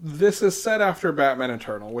 This is set after Batman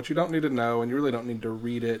Eternal, which you don't need to know, and you really don't need to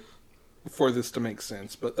read it for this to make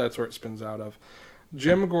sense, but that's where it spins out of.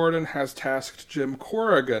 Jim Gordon has tasked Jim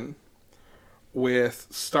Corrigan with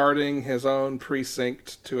starting his own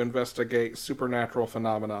precinct to investigate supernatural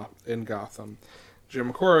phenomena in Gotham.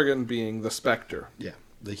 Jim Corrigan being the Spectre, Yeah,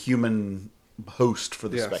 the human host for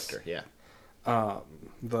the Yes. Spectre. Yeah,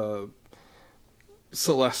 the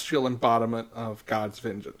celestial embodiment of God's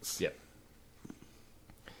vengeance. yep.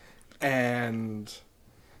 And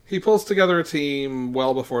he pulls together a team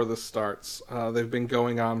well before this starts. They've been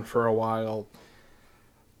going on for a while.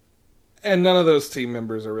 And none of those team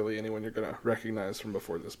members are really anyone you're going to recognize from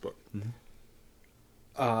before this book.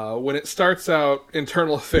 When it starts out,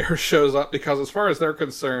 Internal Affairs shows up because, as far as they're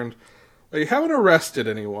concerned, you haven't arrested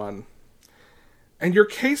anyone. And your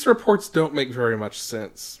case reports don't make very much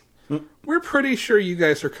sense. We're pretty sure you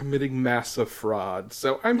guys are committing massive fraud,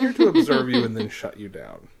 so I'm here to observe you and then shut you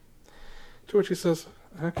down. To which he says,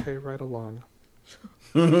 okay, right along.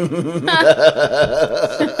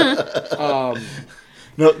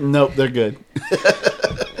 No, they're good.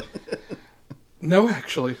 No,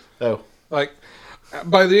 actually. Oh, Like,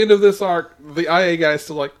 by the end of this arc, the IA guy's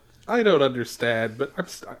still like, I don't understand, but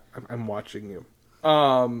I'm watching you.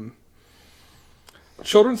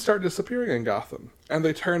 Children start disappearing in Gotham, and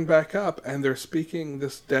they turn back up, and they're speaking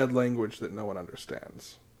this dead language that no one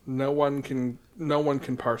understands. No one can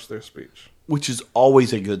parse their speech. which is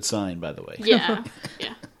always a good sign, by the way. Yeah.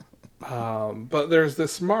 But there's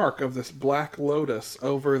this mark of this black lotus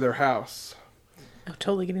over their house. Oh,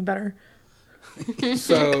 totally getting better.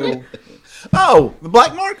 So Oh, the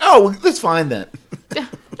black mark. Oh, let's find that.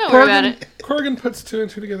 Don't worry about it. Corrigan puts two and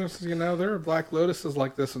two together and says, there are black lotuses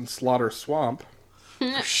like this in Slaughter Swamp.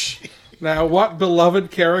 Now, what beloved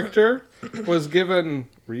character was given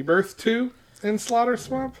rebirth to in Slaughter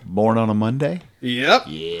Swamp? Born on a Monday. Yep.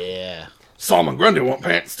 Yeah. Solomon Grundy want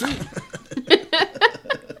pants too.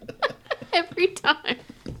 Every time.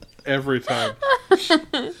 Every time.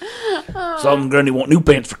 Solomon Grundy want new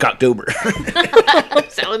pants for Cocktober.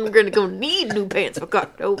 So I'm gonna need new pants for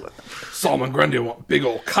October. Solomon Grundy want big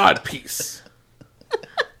old cod piece.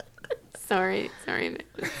 Sorry. Sorry.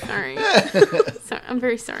 I'm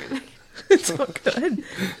very sorry. It's all good.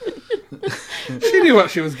 She knew what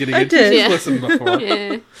she was getting I into. did. She's Yeah. listened before.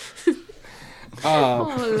 Yeah.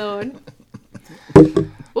 Oh Lord.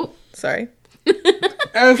 Sorry.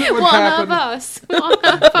 As it would One happen, of us. One of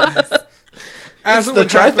us. as it The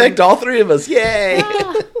would happen, trifecta, all three of us. Yay!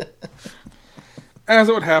 as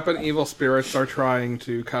it would happen, evil spirits are trying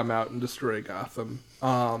to come out and destroy Gotham.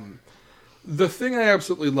 The thing I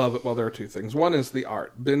absolutely love it, well, there are two things. One is the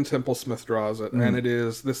art. Ben Templesmith draws it, and it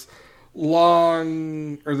is this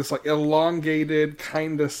long, or this like elongated,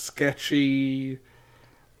 kind of sketchy,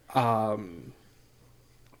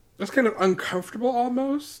 just kind of uncomfortable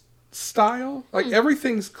almost style. Like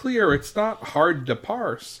everything's clear. It's not hard to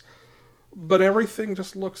parse. But everything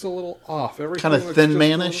just looks a little off. Everything Kind of looks Thin just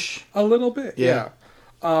Man-ish? A little bit, Yeah.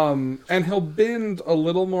 and he'll bend a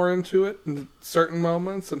little more into it in certain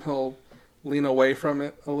moments, and he'll lean away from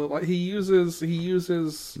it a little. He uses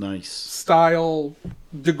Nice. style,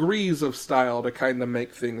 degrees of style, to kind of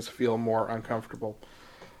make things feel more uncomfortable.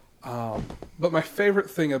 But my favorite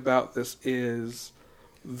thing about this is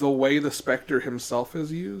the way the Spectre himself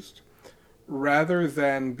is used, rather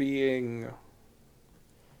than being.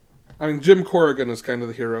 I mean, Jim Corrigan is kind of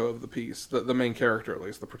the hero of the piece, the main character at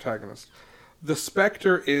least, the protagonist. The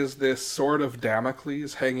Spectre is this sort of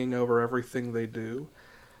Damocles hanging over everything they do.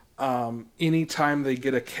 Anytime they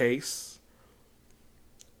get a case,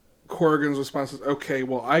 Corrigan's response is, okay,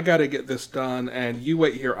 well, I gotta get this done, and you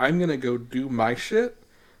wait here. I'm gonna go do my shit,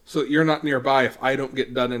 so that you're not nearby if I don't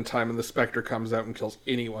get done in time and the Spectre comes out and kills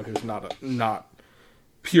anyone who's not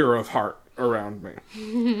pure of heart around me.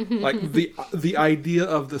 Like, the idea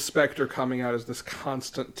of the Spectre coming out is this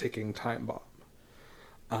constant ticking time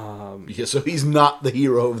bomb. Yeah, so he's not the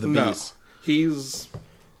hero of the No, piece. he's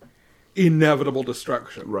inevitable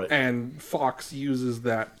destruction. Right. And Fox uses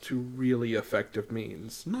that to really effective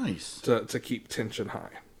means Nice. to keep tension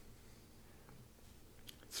high.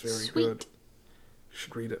 It's very Sweet. good. You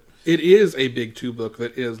should read it. It is a big two book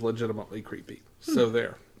that is legitimately creepy. So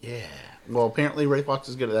there. Yeah. Well, apparently Ray Fox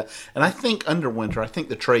is good at that. And I think Underwinter, I think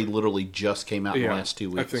the trade literally just came out in the Yeah, last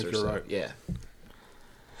 2 I weeks think or you're so. right. Yeah.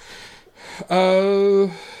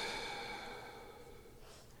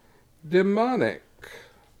 Demonic.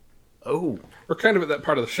 Oh. We're kind of at that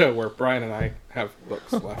part of the show where Brian and I have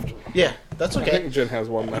books left. Yeah, that's I okay. think Jen has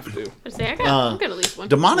one left too. I'd say I've got at least one.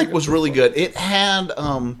 Demonic was really good. It had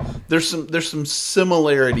there's some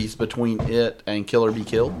similarities between it and Killer Be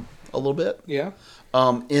Killed a little bit. Yeah.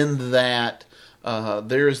 In that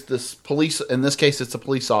there's this police, in this case it's a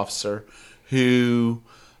police officer who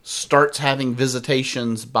starts having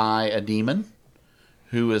visitations by a demon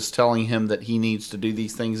who is telling him that he needs to do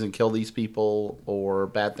these things and kill these people or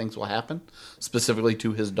bad things will happen, specifically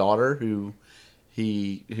to his daughter who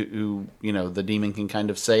you know, the demon can kind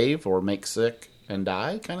of save or make sick and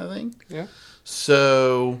die kind of thing. Yeah.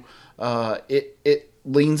 So it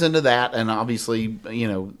leans into that, and obviously, you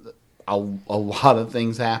know, a lot of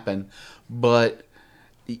things happen, but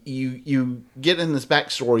you get in this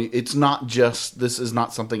backstory. It's not just, this is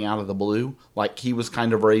not something out of the blue. Like, he was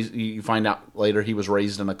kind of raised, you find out later he was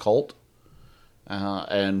raised in a cult,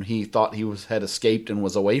 and he thought he had escaped and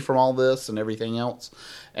was away from all this and everything else.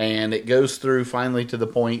 And it goes through finally to the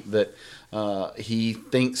point that he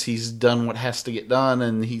thinks he's done what has to get done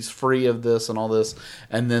and he's free of this and all this.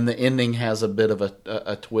 And then the ending has a bit of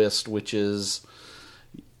a twist, which is,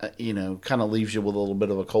 you know, kind of leaves you with a little bit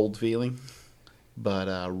of a cold feeling.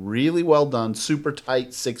 But really well done. Super tight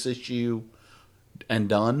 6-issue and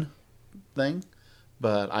done thing.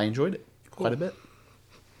 But I enjoyed it quite a bit.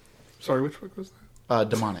 Sorry, which book was that?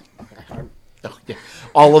 Demonic. Oh, yeah.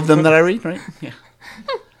 All of them that I read, right? Yeah.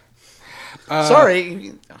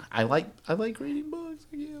 Sorry, I like reading books.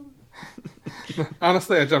 Yeah.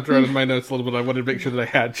 Honestly, I jumped around in my notes a little bit. I wanted to make sure that I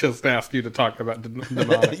had just asked you to talk about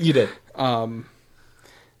Demonic. You did.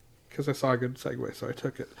 Because I saw a good segue, so I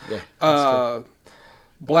took it. Yeah.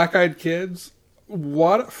 Black Eyed Kids.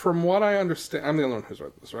 From what I understand, I'm the only one who's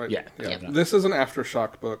read this, right? Yeah. This is an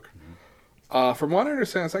Aftershock book. From what I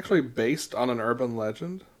understand, it's actually based on an urban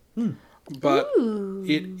legend. But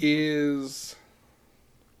it is...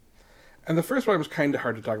 And the first one was kind of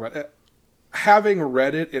hard to talk about. Having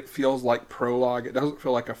read it, it feels like prologue. It doesn't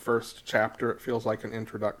feel like a first chapter. It feels like an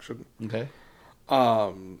introduction. Okay.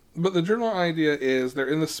 But the general idea is they're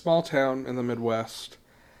in this small town in the Midwest,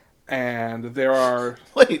 and there are...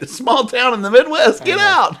 Wait, a small town in the Midwest. Get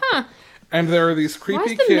out. And there are these creepy Why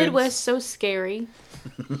is the kids... Midwest so scary?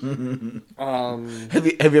 Have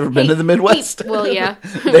you ever been to the Midwest? Well, yeah.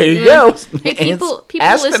 There you go. Hey, people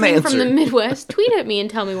Asked and listening from the answered. Midwest, tweet at me and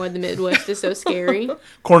tell me why the Midwest is so scary.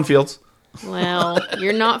 Cornfields Well,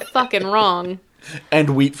 you're not fucking wrong.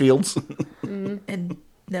 and wheat fields. And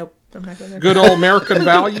nope, I'm not going there. Good old American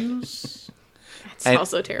values. It's and,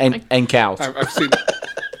 also terrifying. and cows. I've seen...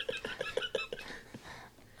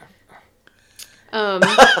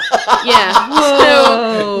 Yeah.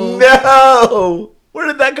 So No! Where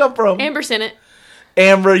did that come from? Amber sent it.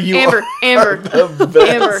 Amber, you Amber, are the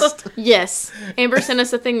best. Amber. Yes. Amber sent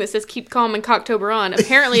us a thing that says keep calm and Cocktober on.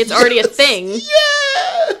 Apparently it's already a thing.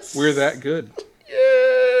 Yes! We're that good.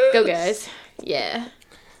 Yes! Go guys. Yeah.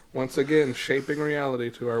 Once again, shaping reality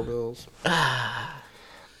to our wills.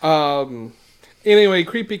 Anyway,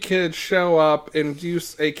 creepy kids show up,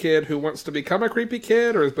 induce a kid who wants to become a creepy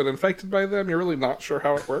kid or has been infected by them. You're really not sure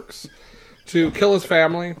how it works. To kill his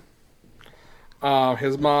family.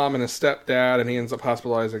 His mom and his stepdad, and he ends up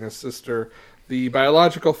hospitalizing his sister. The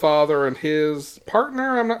biological father and his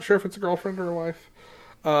partner, I'm not sure if it's a girlfriend or a wife,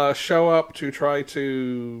 show up to try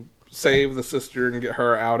to save the sister and get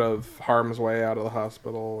her out of harm's way, out of the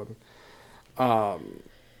hospital. And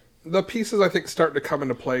the pieces, I think, start to come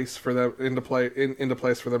into place for them into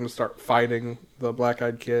place for them to start fighting the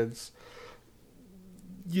black-eyed kids.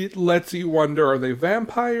 It lets you wonder: are they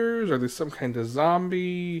vampires? Are they some kind of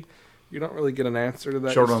zombie? You don't really get an answer to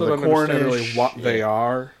that. Children You still of the don't understand Cornish. really what they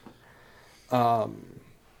are.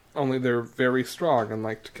 Only they're very strong and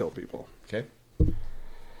like to kill people. Okay.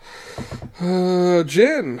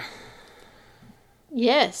 Jen.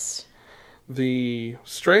 Yes. The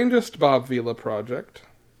Strangest Bob Vila Project,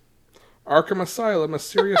 Arkham Asylum, a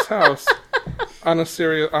serious house on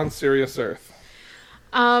serious Earth.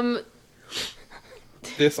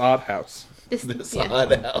 This odd house. This yeah.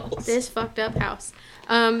 odd house. This fucked up house.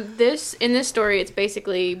 In this story, it's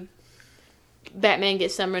basically Batman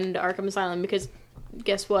gets summoned to Arkham Asylum because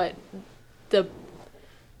guess what? The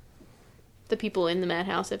people in the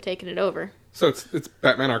madhouse have taken it over. So it's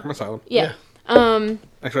Batman Arkham Asylum. Yeah.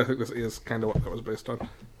 Actually, I think this is kind of what that was based on.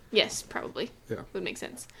 Yes, probably. Yeah. Would make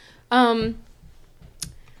sense.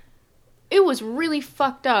 It was really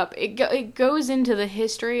fucked up. It goes into the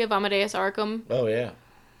history of Amadeus Arkham. Oh, yeah.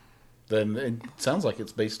 Then it sounds like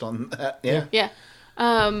it's based on that. Yeah. Yeah.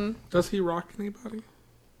 Does he rock anybody?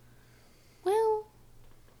 Well,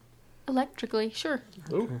 electrically, sure.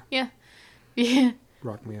 Ooh. Yeah. Yeah.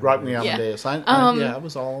 Rock me, Rock Me Yeah. Amadeus. I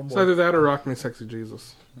was all on It's board. either that or Rock Me Sexy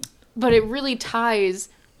Jesus. But it really ties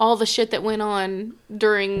all the shit that went on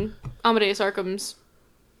during Amadeus Arkham's,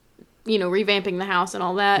 revamping the house and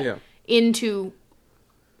all that Yeah. into,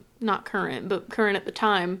 not current, but current at the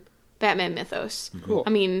time, Batman mythos. Cool. I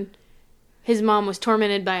mean, his mom was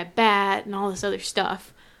tormented by a bat and all this other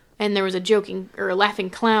stuff. And there was a joking or a laughing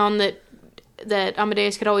clown that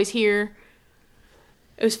Amadeus could always hear.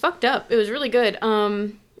 It was fucked up. It was really good.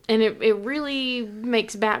 And it really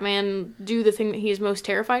makes Batman do the thing that he is most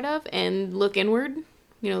terrified of and look inward.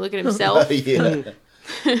 Look at himself. Yeah.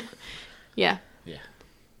 Yeah. Yeah.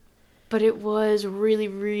 But it was really,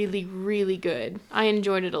 really, really good. I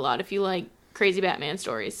enjoyed it a lot. If you like crazy Batman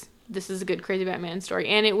stories, this is a good crazy Batman story.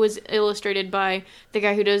 And it was illustrated by the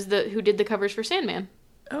guy who did the covers for Sandman.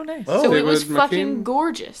 Oh, nice. Oh. So it was David fucking McKean?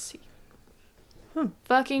 gorgeous.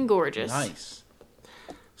 Fucking gorgeous. Nice.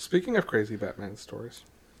 Speaking of crazy Batman stories,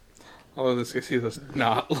 although this case he does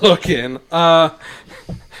not look in,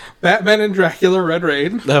 Batman and Dracula Red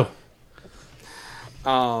Rain, No.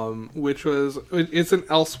 it's an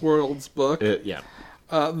Elseworlds book. Yeah.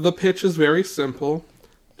 The pitch is very simple.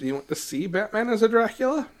 Do you want to see Batman as a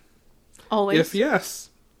Dracula? Always. If yes,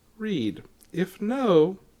 read. If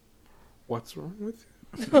no, what's wrong with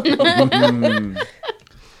you?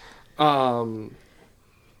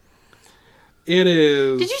 It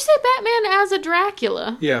is. Did you say Batman as a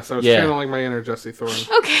Dracula? Yes, I was Yeah. channeling my inner Jesse Thorne.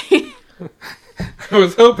 Okay. I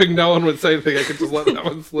was hoping no one would say anything. I could just let that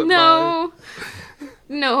one slip No.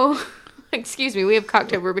 No. Excuse me, we have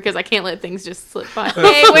Cocktober because I can't let things just slip by.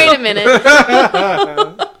 Hey, wait a minute.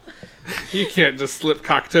 by. You can't just slip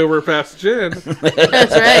Cocktober past gin,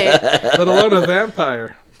 That's right. let alone a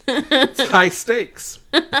vampire. It's high stakes.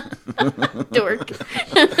 Dork.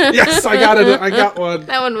 Yes, I got it. I got one.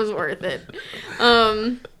 That one was worth it.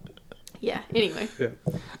 Yeah, anyway. Yeah.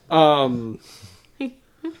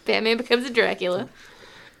 Batman becomes a Dracula.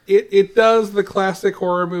 It does the classic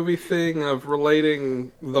horror movie thing of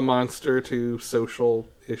relating the monster to social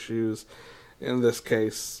issues. In this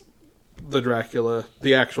case, the Dracula,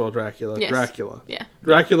 the actual Dracula, Yes. Dracula. Yeah.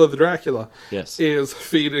 Dracula the Dracula Yes. is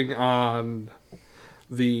feeding on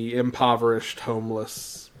the impoverished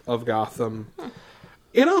homeless of Gotham.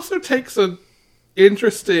 It also takes an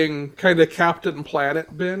interesting kind of Captain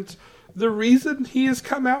Planet bent. The reason he has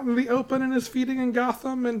come out in the open and is feeding in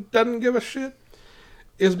Gotham and doesn't give a shit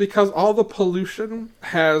is because all the pollution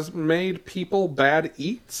has made people bad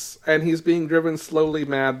eats, and he's being driven slowly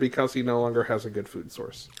mad because he no longer has a good food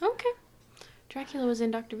source. Okay. Dracula was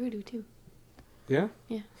in Dr. Voodoo, too. Yeah?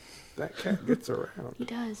 Yeah, That cat gets around. he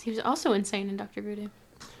does. He was also insane in Dr. Voodoo.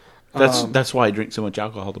 That's why I drink so much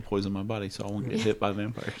alcohol to poison my body, so I won't get hit by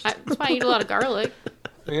vampires. That's why I eat a lot of garlic.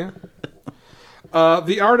 Yeah.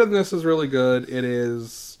 The art in this is really good. It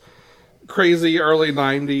is crazy early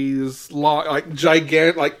 90s, long, like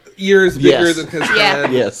gigantic, like ears bigger Yes. than his Yeah.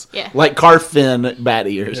 head. Yes. Yeah. Like Carfin bat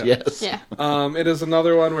ears. Yeah. Yes. Yeah. It is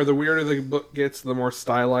another one where the weirder the book gets, the more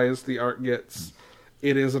stylized the art gets.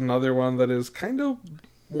 It is another one that is kind of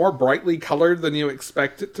more brightly colored than you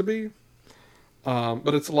expect it to be.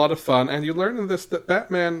 But it's a lot of fun, and you learn in this that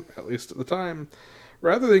Batman, at least at the time,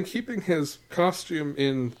 rather than keeping his costume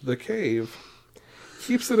in the cave,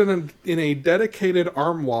 keeps it in a dedicated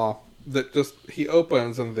armoire that just he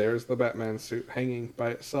opens, and there's the Batman suit hanging by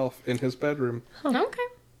itself in his bedroom. Okay.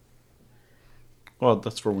 Well,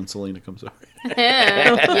 that's for when Selena comes over.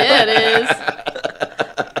 Yeah, yeah, it is.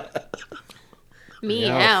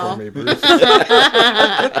 Meow. For me, Bruce.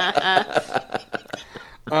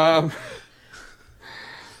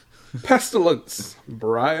 Pestilence,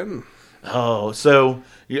 Brian. Oh, so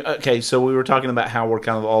okay. So we were talking about how we're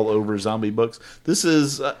kind of all over zombie books. This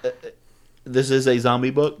is a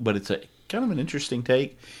zombie book, but it's a kind of an interesting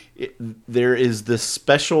take. There is this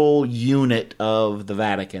special unit of the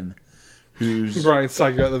Vatican who's... Brian's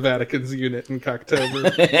talking about the Vatican's unit in Cocktober.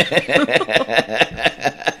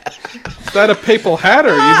 Is that a papal hat,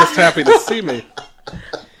 or are you just happy to see me?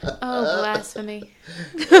 Oh, blasphemy.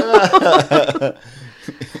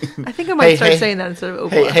 I think I might start saying that instead of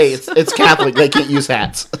oblast. Hey, it's Catholic. They can't use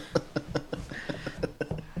hats.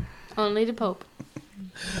 Only the Pope.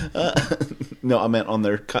 No, I meant on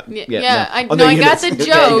their cut. I on their got the units.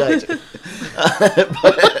 joke.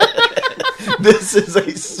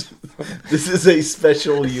 This is a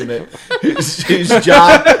special unit whose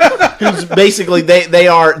job, who's basically they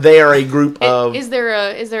are a group of. Is there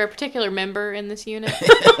a particular member in this unit?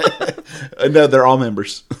 No, they're all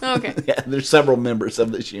members. Okay. Yeah, there's several members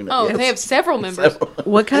of this unit. Oh, yes. they have several members.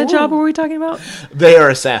 What kind of job were we talking about? They are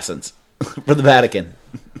assassins for the Vatican.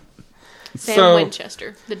 Sam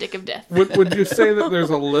Winchester, the Dick of Death. Would you say that there's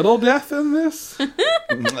a little death in this?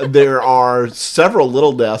 There are several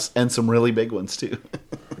little deaths and some really big ones too.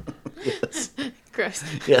 Yes. Gross.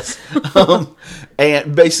 Yes.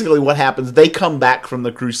 And basically what happens, they come back from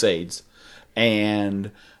the Crusades.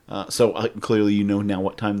 And so clearly you know now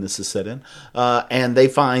what time this is set in. And they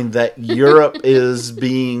find that Europe is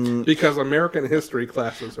being... Because American history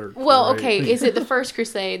classes are Well, great. okay, is it the First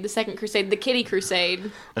Crusade, the Second Crusade, the Kitty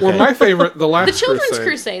Crusade, Well, my favorite, the last the Children's Crusade.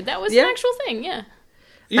 Crusade? That was Yeah. an actual thing, yeah.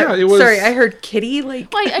 Yeah, it was... Sorry, I heard kitty,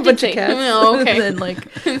 like Well, I a did bunch say- of cats. oh, okay. And then, like,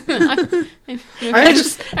 I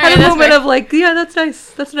just had a that's moment fair. of, like, yeah, that's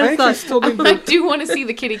nice. That's a I nice actually thought. still need I to... do want to see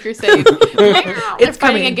the Kitty Crusade. They're It's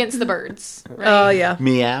fighting coming. against the birds. Right? Oh, yeah.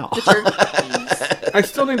 Meow. I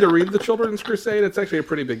still need to read the Children's Crusade. It's actually a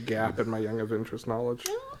pretty big gap in my Young Adventurous knowledge.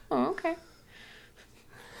 Oh, okay.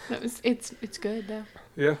 It's good though.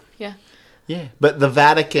 Yeah. Yeah. Yeah, but the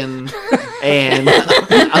Vatican and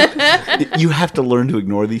you have to learn to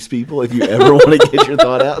ignore these people if you ever want to get your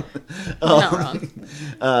thought out. Not wrong.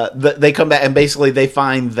 They come back and basically they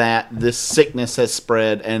find that this sickness has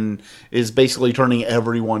spread and is basically turning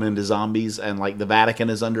everyone into zombies, and like the Vatican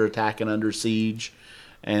is under attack and under siege,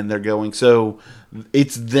 and they're going. So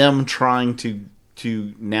it's them trying to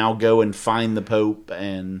now go and find the Pope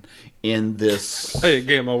and end this. Hey,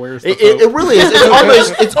 Gamma, where's the It really is.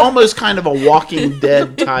 It's almost kind of a Walking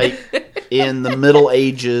Dead type in the Middle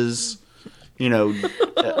Ages, in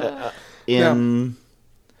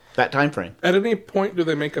that time frame. At any point, do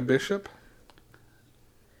they make a bishop?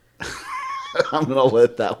 I'm gonna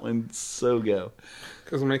let that one go.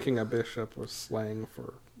 Because making a bishop was slang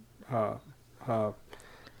for,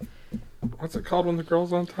 what's it called when the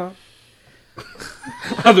girl's on top?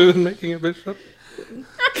 Other than making a bishop?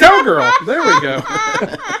 Cowgirl! There we go.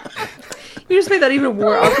 You just made that even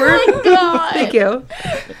more awkward. Oh God. Thank you.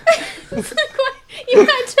 You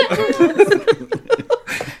had to.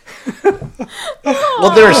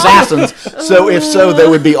 Well, they're assassins, so if so, they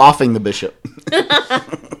would be offing the bishop.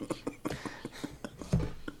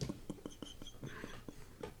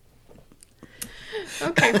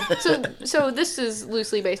 Okay, so this is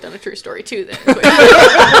loosely based on a true story too. Then.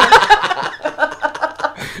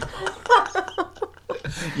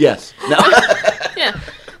 Yes. No. Yeah.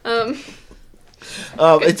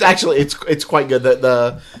 It's actually it's quite good that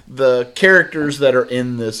the characters that are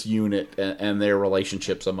in this unit and their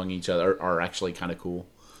relationships among each other are actually kind of cool.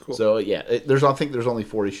 So yeah, I think there's only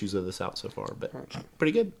 4 issues of this out so far, but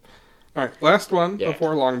pretty good. All right, last one Yeah.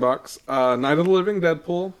 before Longbox. Night of the Living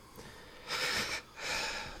Deadpool.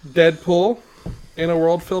 Deadpool in a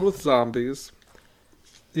world filled with zombies.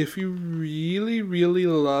 If you really, really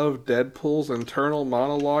love Deadpool's internal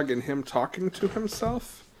monologue and him talking to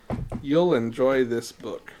himself, you'll enjoy this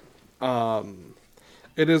book.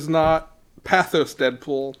 It is not pathos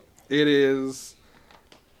Deadpool. It is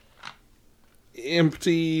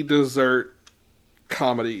empty dessert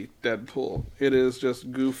comedy Deadpool. It is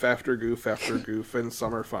just goof after goof after goof, and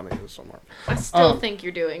some are funny and some aren't. I still think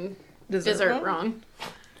you're doing dessert wrong.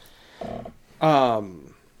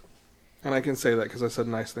 And I can say that because I said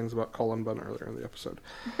nice things about Colin Bunn earlier in the episode.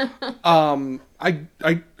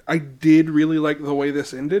 I did really like the way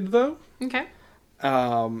this ended, though. Okay.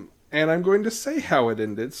 And I'm going to say how it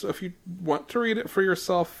ended. So if you want to read it for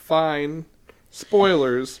yourself, fine.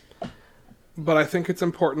 Spoilers. But I think it's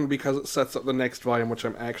important because it sets up the next volume, which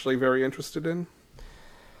I'm actually very interested in.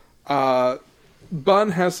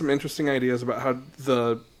 Bunn has some interesting ideas about how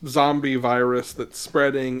the zombie virus that's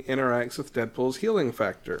spreading interacts with Deadpool's healing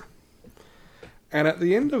factor. And at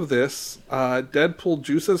the end of this, Deadpool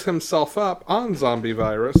juices himself up on zombie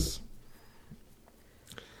virus.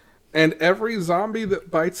 And every zombie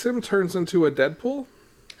that bites him turns into a Deadpool.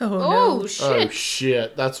 Oh, Oh no. shit! Oh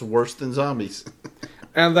shit, that's worse than zombies.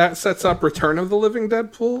 And that sets up Return of the Living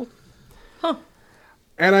Deadpool. Huh.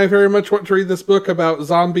 And I very much want to read this book about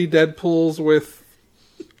zombie Deadpools with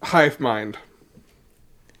hive mind.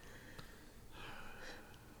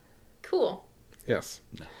 Cool. Yes.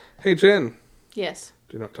 Hey, Jen. Yes.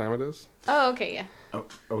 Do you know what time it is? Oh, okay, yeah. Oh,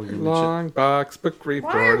 you mentioned- Long box book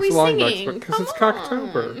report. Why are we It's a long singing? box book because it's Come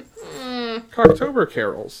Cocktober. Cocktober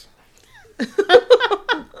carols.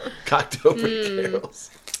 Cocktober carols.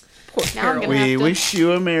 Poor Now I'm Carol. gonna have We to- wish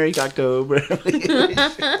you a Merry Cocktober.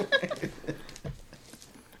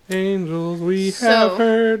 Angels we So- have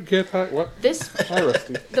heard. Get high. What? This Hi,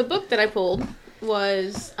 Rusty. the book that I pulled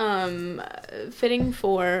was fitting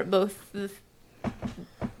for both the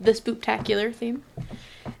spooktacular theme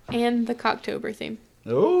and the Cocktober theme.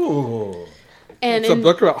 Oh. And It's a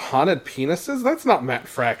book about haunted penises? That's not Matt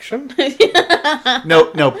Fraction.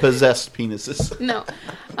 No, possessed penises. No,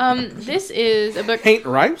 this is a book. Taint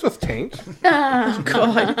rhymes with taint. Oh,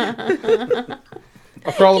 God.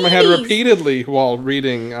 A problem I had Penis. repeatedly while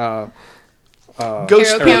reading. Ghost Harrow Harrow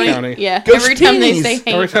County. County. Yeah. Ghost Every time they teenies. say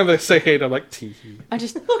Every haint, time they say hate, I'm like, tee. I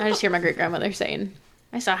just hear my great grandmother saying,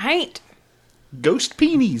 "It's a haint." Ghost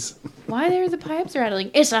peenies. Why are the pipes rattling?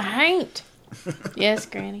 It's a haint. Yes,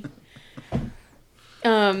 Granny.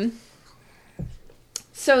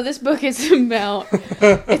 So this book is about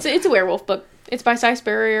it's a werewolf book. It's by Cy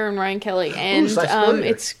Spurrier and Ryan Kelly, and Cy Spurrier.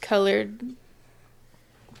 it's colored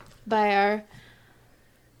by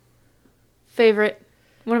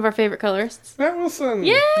one of our favorite colorists. Matt Wilson.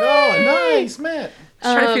 Yeah. Oh, nice, Matt. I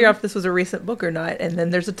was trying to figure out if this was a recent book or not, and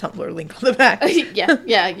then there's a Tumblr link on the back.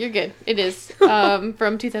 yeah, you're good. It is from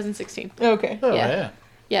 2016. Okay. Oh, Yeah. yeah.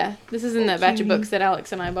 Yeah, this is in that batch of books that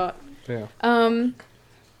Alex and I bought. Yeah.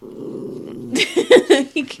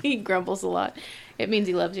 He grumbles a lot. It means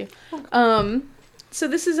he loves you. So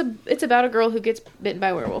this is it's about a girl who gets bitten by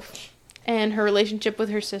a werewolf and her relationship with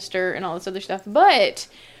her sister and all this other stuff. But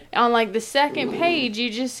on like the second page, you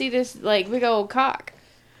just see this like big old cock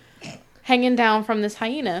hanging down from this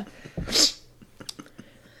hyena.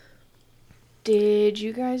 Did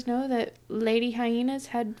you guys know that lady hyenas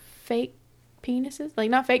had fake penises? Like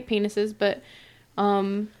not fake penises, but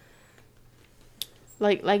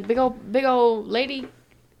like big old lady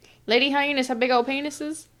hyenas have big old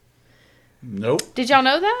penises. Nope. Did y'all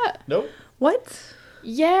know that? Nope. What?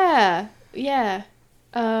 Yeah. Yeah.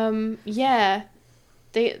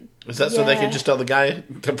 They Is that so they Yeah. could just tell the guy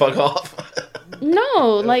to fuck off?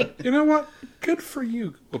 no, like You know what? Good for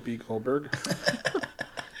you, Whoopi Goldberg.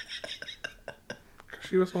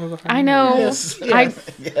 She was one of the I know. Yes. Yes.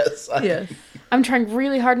 Yes. I'm trying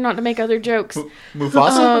really hard not to make other jokes.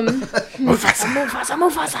 Mufasa?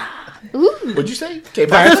 Mufasa. Ooh. What'd you say? That's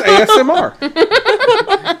K-pasa?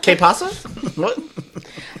 ASMR. K-pasa? What?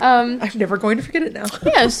 I'm never going to forget it now.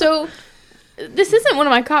 Yeah, so this isn't one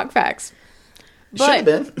of my cock facts. Should've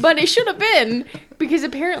been. But it should have been because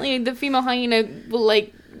apparently the female hyena will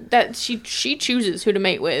like that she chooses who to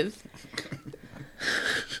mate with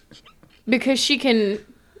because she can,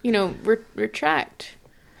 retract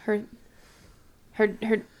her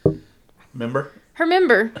Remember?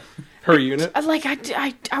 member. Her unit.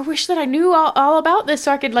 I wish that I knew all about this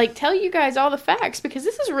so I could like tell you guys all the facts because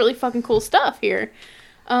this is really fucking cool stuff here.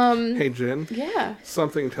 Hey, Jen. Yeah,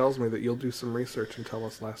 Something tells me that you'll do some research and tell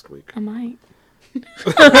us last week. I might.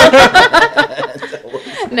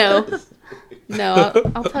 No,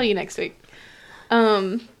 I'll tell you next week.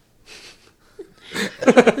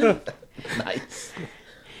 Nice.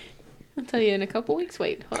 I'll tell you in a couple weeks.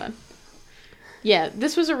 Wait, hold on. Yeah,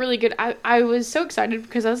 this was a really good. I was so excited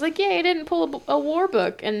because I was like, "Yay! I didn't pull a war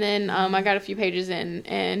book," and then I got a few pages in,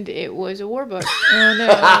 and it was a war book. Oh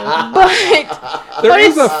no. But There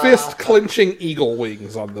is a fist clenching eagle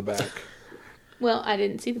wings on the back. well, I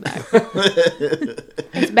didn't see the back.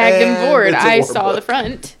 It's bagged and board. it's a I war saw book. the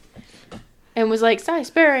front. And was like, Cy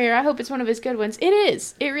Spurrier, I hope it's one of his good ones. It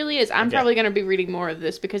is. It really is. I'm Okay. probably going to be reading more of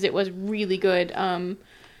this because it was really good. I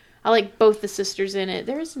like both the sisters in it.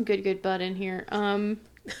 There is some good butt in here. I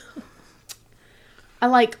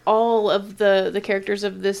like all of the characters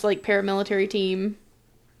of this like paramilitary team.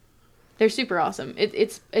 They're super awesome.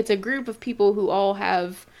 It's a group of people who all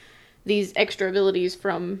have these extra abilities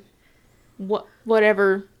from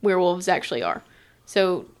whatever werewolves actually are.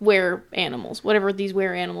 So were animals, whatever these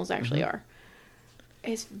were animals actually are.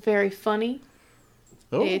 It's very funny.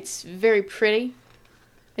 Oh. It's very pretty.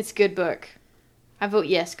 It's a good book. I vote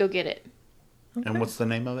yes. Go get it. And what's the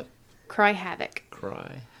name of it? Cry Havoc.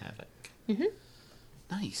 Cry Havoc. Mhm.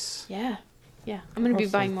 Nice. Yeah. I'm going to be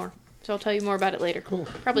Awesome. buying more. So I'll tell you more about it later. Cool.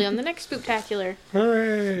 Probably on the next Spooktacular.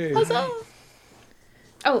 Hooray! Huzzah!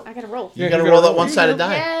 Oh, I got to roll. You Yeah, gotta you roll gotta that one-sided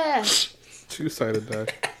die. Yeah. Two-sided die.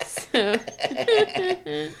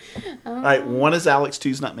 All right, 1 is Alex,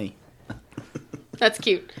 2's not me. That's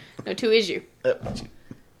cute. No, 2 is you. Yeah,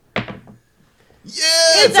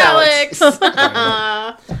 It's Alex.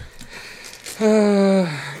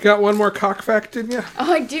 Got one more cock fact, didn't you?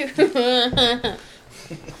 Oh, I do.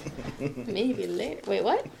 Maybe later. Wait,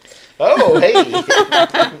 what? Oh, hey.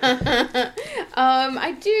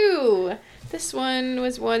 I do. This one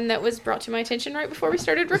was one that was brought to my attention right before we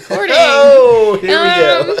started recording. Oh, here we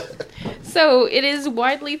go. So it is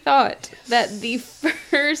widely thought that the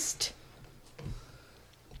first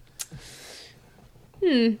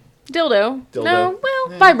dildo. No, well,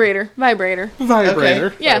 vibrator. Vibrator.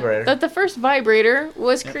 Okay. Yeah, Vibrator. that the first vibrator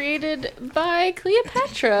was created by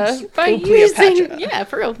Cleopatra by Oh, using Cleopatra.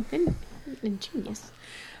 for real, ingenious.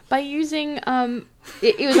 By using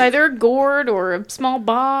it was either a gourd or a small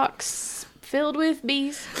box filled with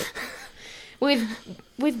bees.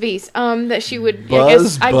 With bees that she would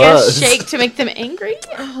Buzz. I guess shake to make them angry.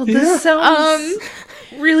 Oh, this sounds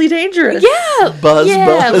really dangerous. Yeah, Buzz.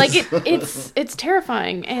 like it's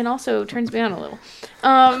terrifying and also turns me on a little.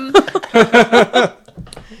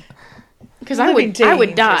 Because I would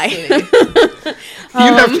die.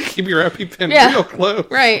 You have to keep your EpiPen yeah. real close.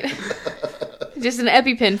 Right. Just an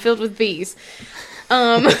EpiPen filled with bees.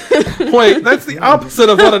 Wait, that's the opposite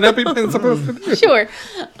of what an EpiPen's supposed to do. Sure.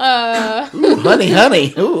 Ooh,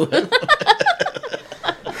 honey. Ooh.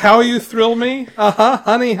 How you thrill me?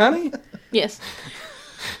 Honey. Yes.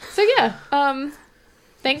 So yeah.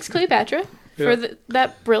 Thanks, Cleopatra, for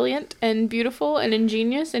that brilliant and beautiful and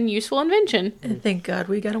ingenious and useful invention. And thank God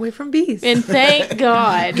we got away from bees. And thank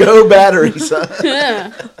God. Go battery, son.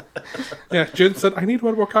 Yeah, Jen said, I need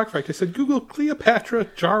one more cock fact. I said, Google Cleopatra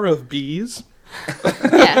jar of bees.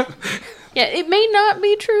 Yeah. Yeah, it may not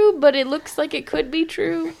be true, but it looks like it could be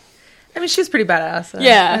true. I mean, she's pretty badass.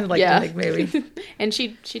 Yeah, I'd like yeah. to think maybe. And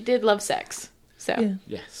she did love sex. So Yeah.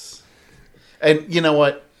 Yes. And you know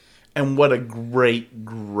what? And what a great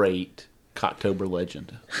Cocktober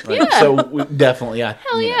legend. Right? Yeah. So we definitely,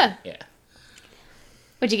 Hell yeah. Yeah.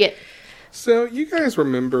 What'd you get? So, you guys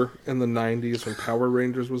remember in the 90s when Power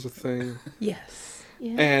Rangers was a thing? Yes.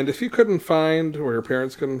 Yeah. And if you couldn't find, or your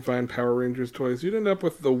parents couldn't find Power Rangers toys, you'd end up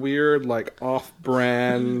with the weird, like,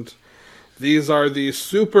 off-brand, these are the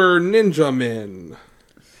Super Ninja Men,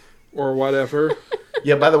 or whatever.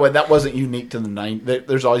 Yeah, by the way, that wasn't unique to the 90s.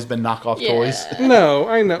 There's always been knockoff toys. No,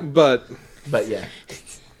 I know, but But yeah.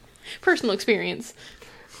 Personal experience.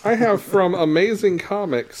 I have from Amazing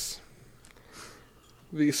Comics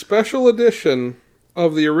the special edition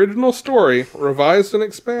of the original story, revised and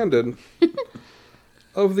expanded,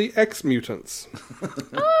 of the X-Mutants.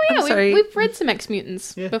 Oh yeah, sorry. we've read some X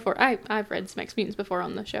Mutants Yeah. before. I've read some X Mutants before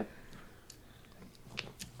on the show.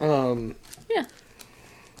 Yeah.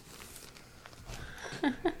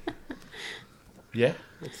 Yeah.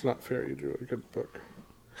 It's not fair, you drew a good book.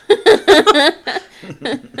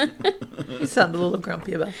 You sound a little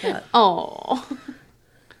grumpy about that. Oh.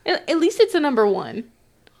 At least it's a number 1.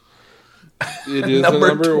 It is Number a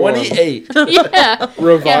number 28. Yeah. one.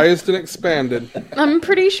 Revised and expanded. I'm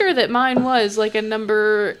pretty sure that mine was like a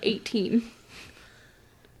number 18.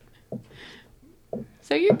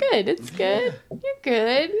 So you're good. It's good. You're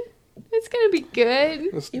good. It's gonna be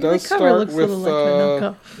good. This Even the does cover start looks a with little like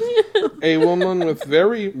a knockoff. a woman with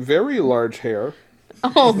very, very large hair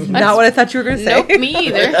Oh, Not what I thought you were going to say. nope, me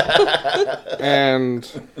either. and,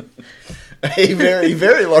 A very,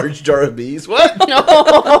 very large jar of bees. What? well,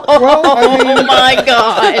 I mean, Oh my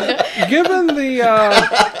god. given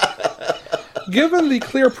the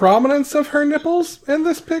clear prominence of her nipples in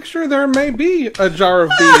this picture, there may be a jar of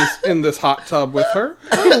bees in this hot tub with her.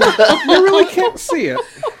 You really can't see it.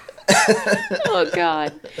 Oh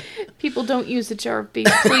god. People don't use a jar of bees.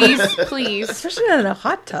 Please. Especially not in a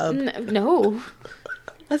hot tub. No.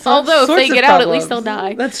 That's all Although if sorts they of get out, at least they'll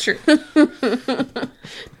problems. die. That's true.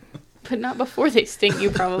 But not before they sting you,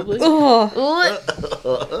 probably. Oh,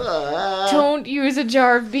 Don't use a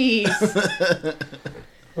jar of bees.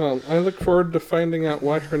 Well, I look forward to finding out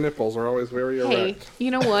why her nipples are always very Hey, erect.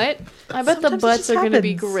 you know what? I bet the Sometimes it butts just are going to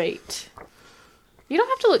be happens. great. You don't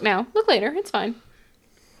have to look now. Look later. It's fine.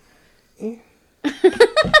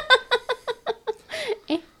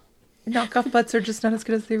 knockoff butts are just not as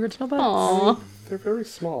good as the original butts. Aw. They're very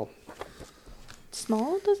small.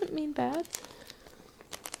 Small doesn't mean bad.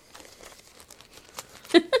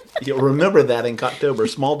 You'll remember that in Cocktober.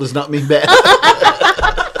 Small does not mean bad.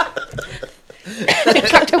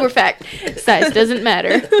 October fact. Size doesn't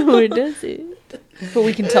matter. Or does it? But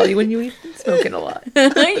we can tell you when you eat and smoking a lot.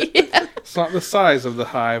 Yeah. It's not the size of the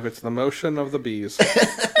hive, it's the motion of the bees.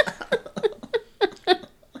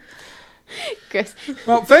 Chris.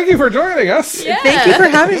 Well, thank you for joining us. Yeah. Thank you for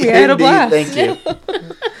having me. I had a Indeed, blast. thank you.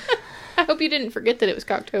 I hope you didn't forget that it was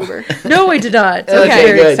Cocktober. No, I did not. So Okay, I'm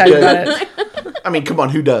very good, excited good. about it. I mean, come on,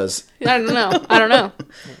 who does? I don't know.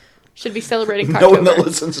 Should be celebrating No one that Cocktober.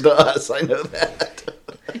 listens to us. I know that.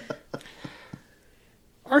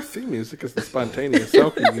 Our theme music is The Spontaneous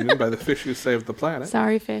Self-Reunion by the Fish Who Saved the Planet.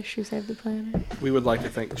 Sorry, fish who saved the planet. We would like to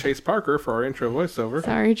thank Chase Parker for our intro voiceover.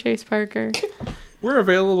 Sorry, Chase Parker. We're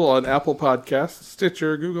available on Apple Podcasts,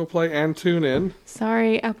 Stitcher, Google Play, and TuneIn,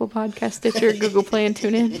 Sorry, Apple Podcast, Stitcher, Google Play, and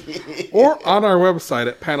TuneIn. or on our website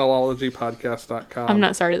at panelologypodcast.com. I'm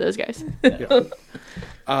not sorry to those guys.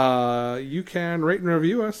 You can rate and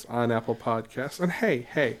review us on Apple Podcasts. And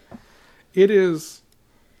hey, it is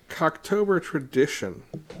Cocktober tradition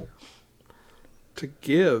to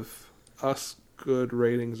give us good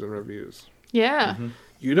ratings and reviews. Yeah.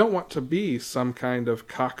 You don't want to be some kind of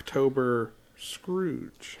Cocktober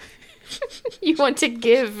Scrooge. You want to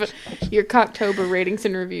give your Cocktober ratings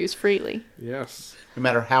and reviews freely. Yes. No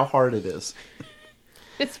matter how hard it is.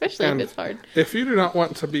 Especially And if it's hard. if you do not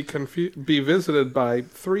want to be be visited by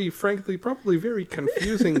three, frankly, probably very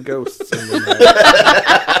confusing ghosts in the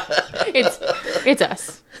night, It's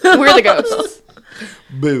us. We're the ghosts.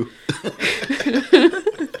 Boo.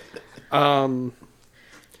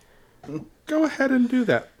 go ahead and do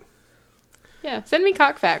that. Yeah. Send me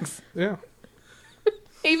cock facts. Yeah.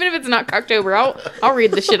 Even if it's not Cocktober, I'll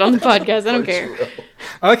read the shit on the podcast. I don't care.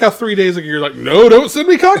 I like how 3 days ago you're like, no, don't send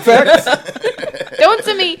me cock facts. Don't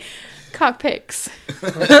send me cock pics.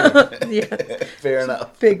 Yeah, Fair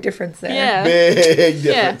enough. big difference there. Yeah. Big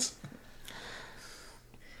difference.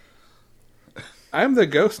 I'm the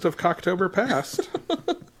ghost of Cocktober past.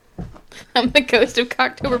 I'm the ghost of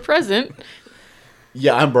Cocktober present.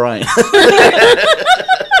 Yeah, I'm Brian.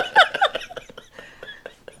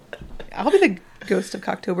 I'll be the ghost of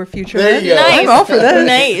Cocktober future. There you go. Nice. I'm all for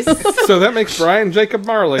this. Nice. So that makes Brian Jacob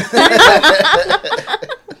Marley.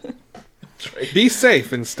 Be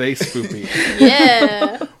safe and stay spoopy.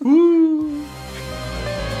 Yeah.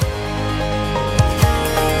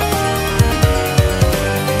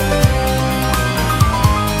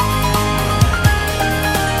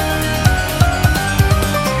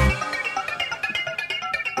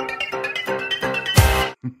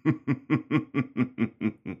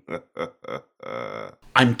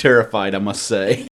 I'm terrified, I must say.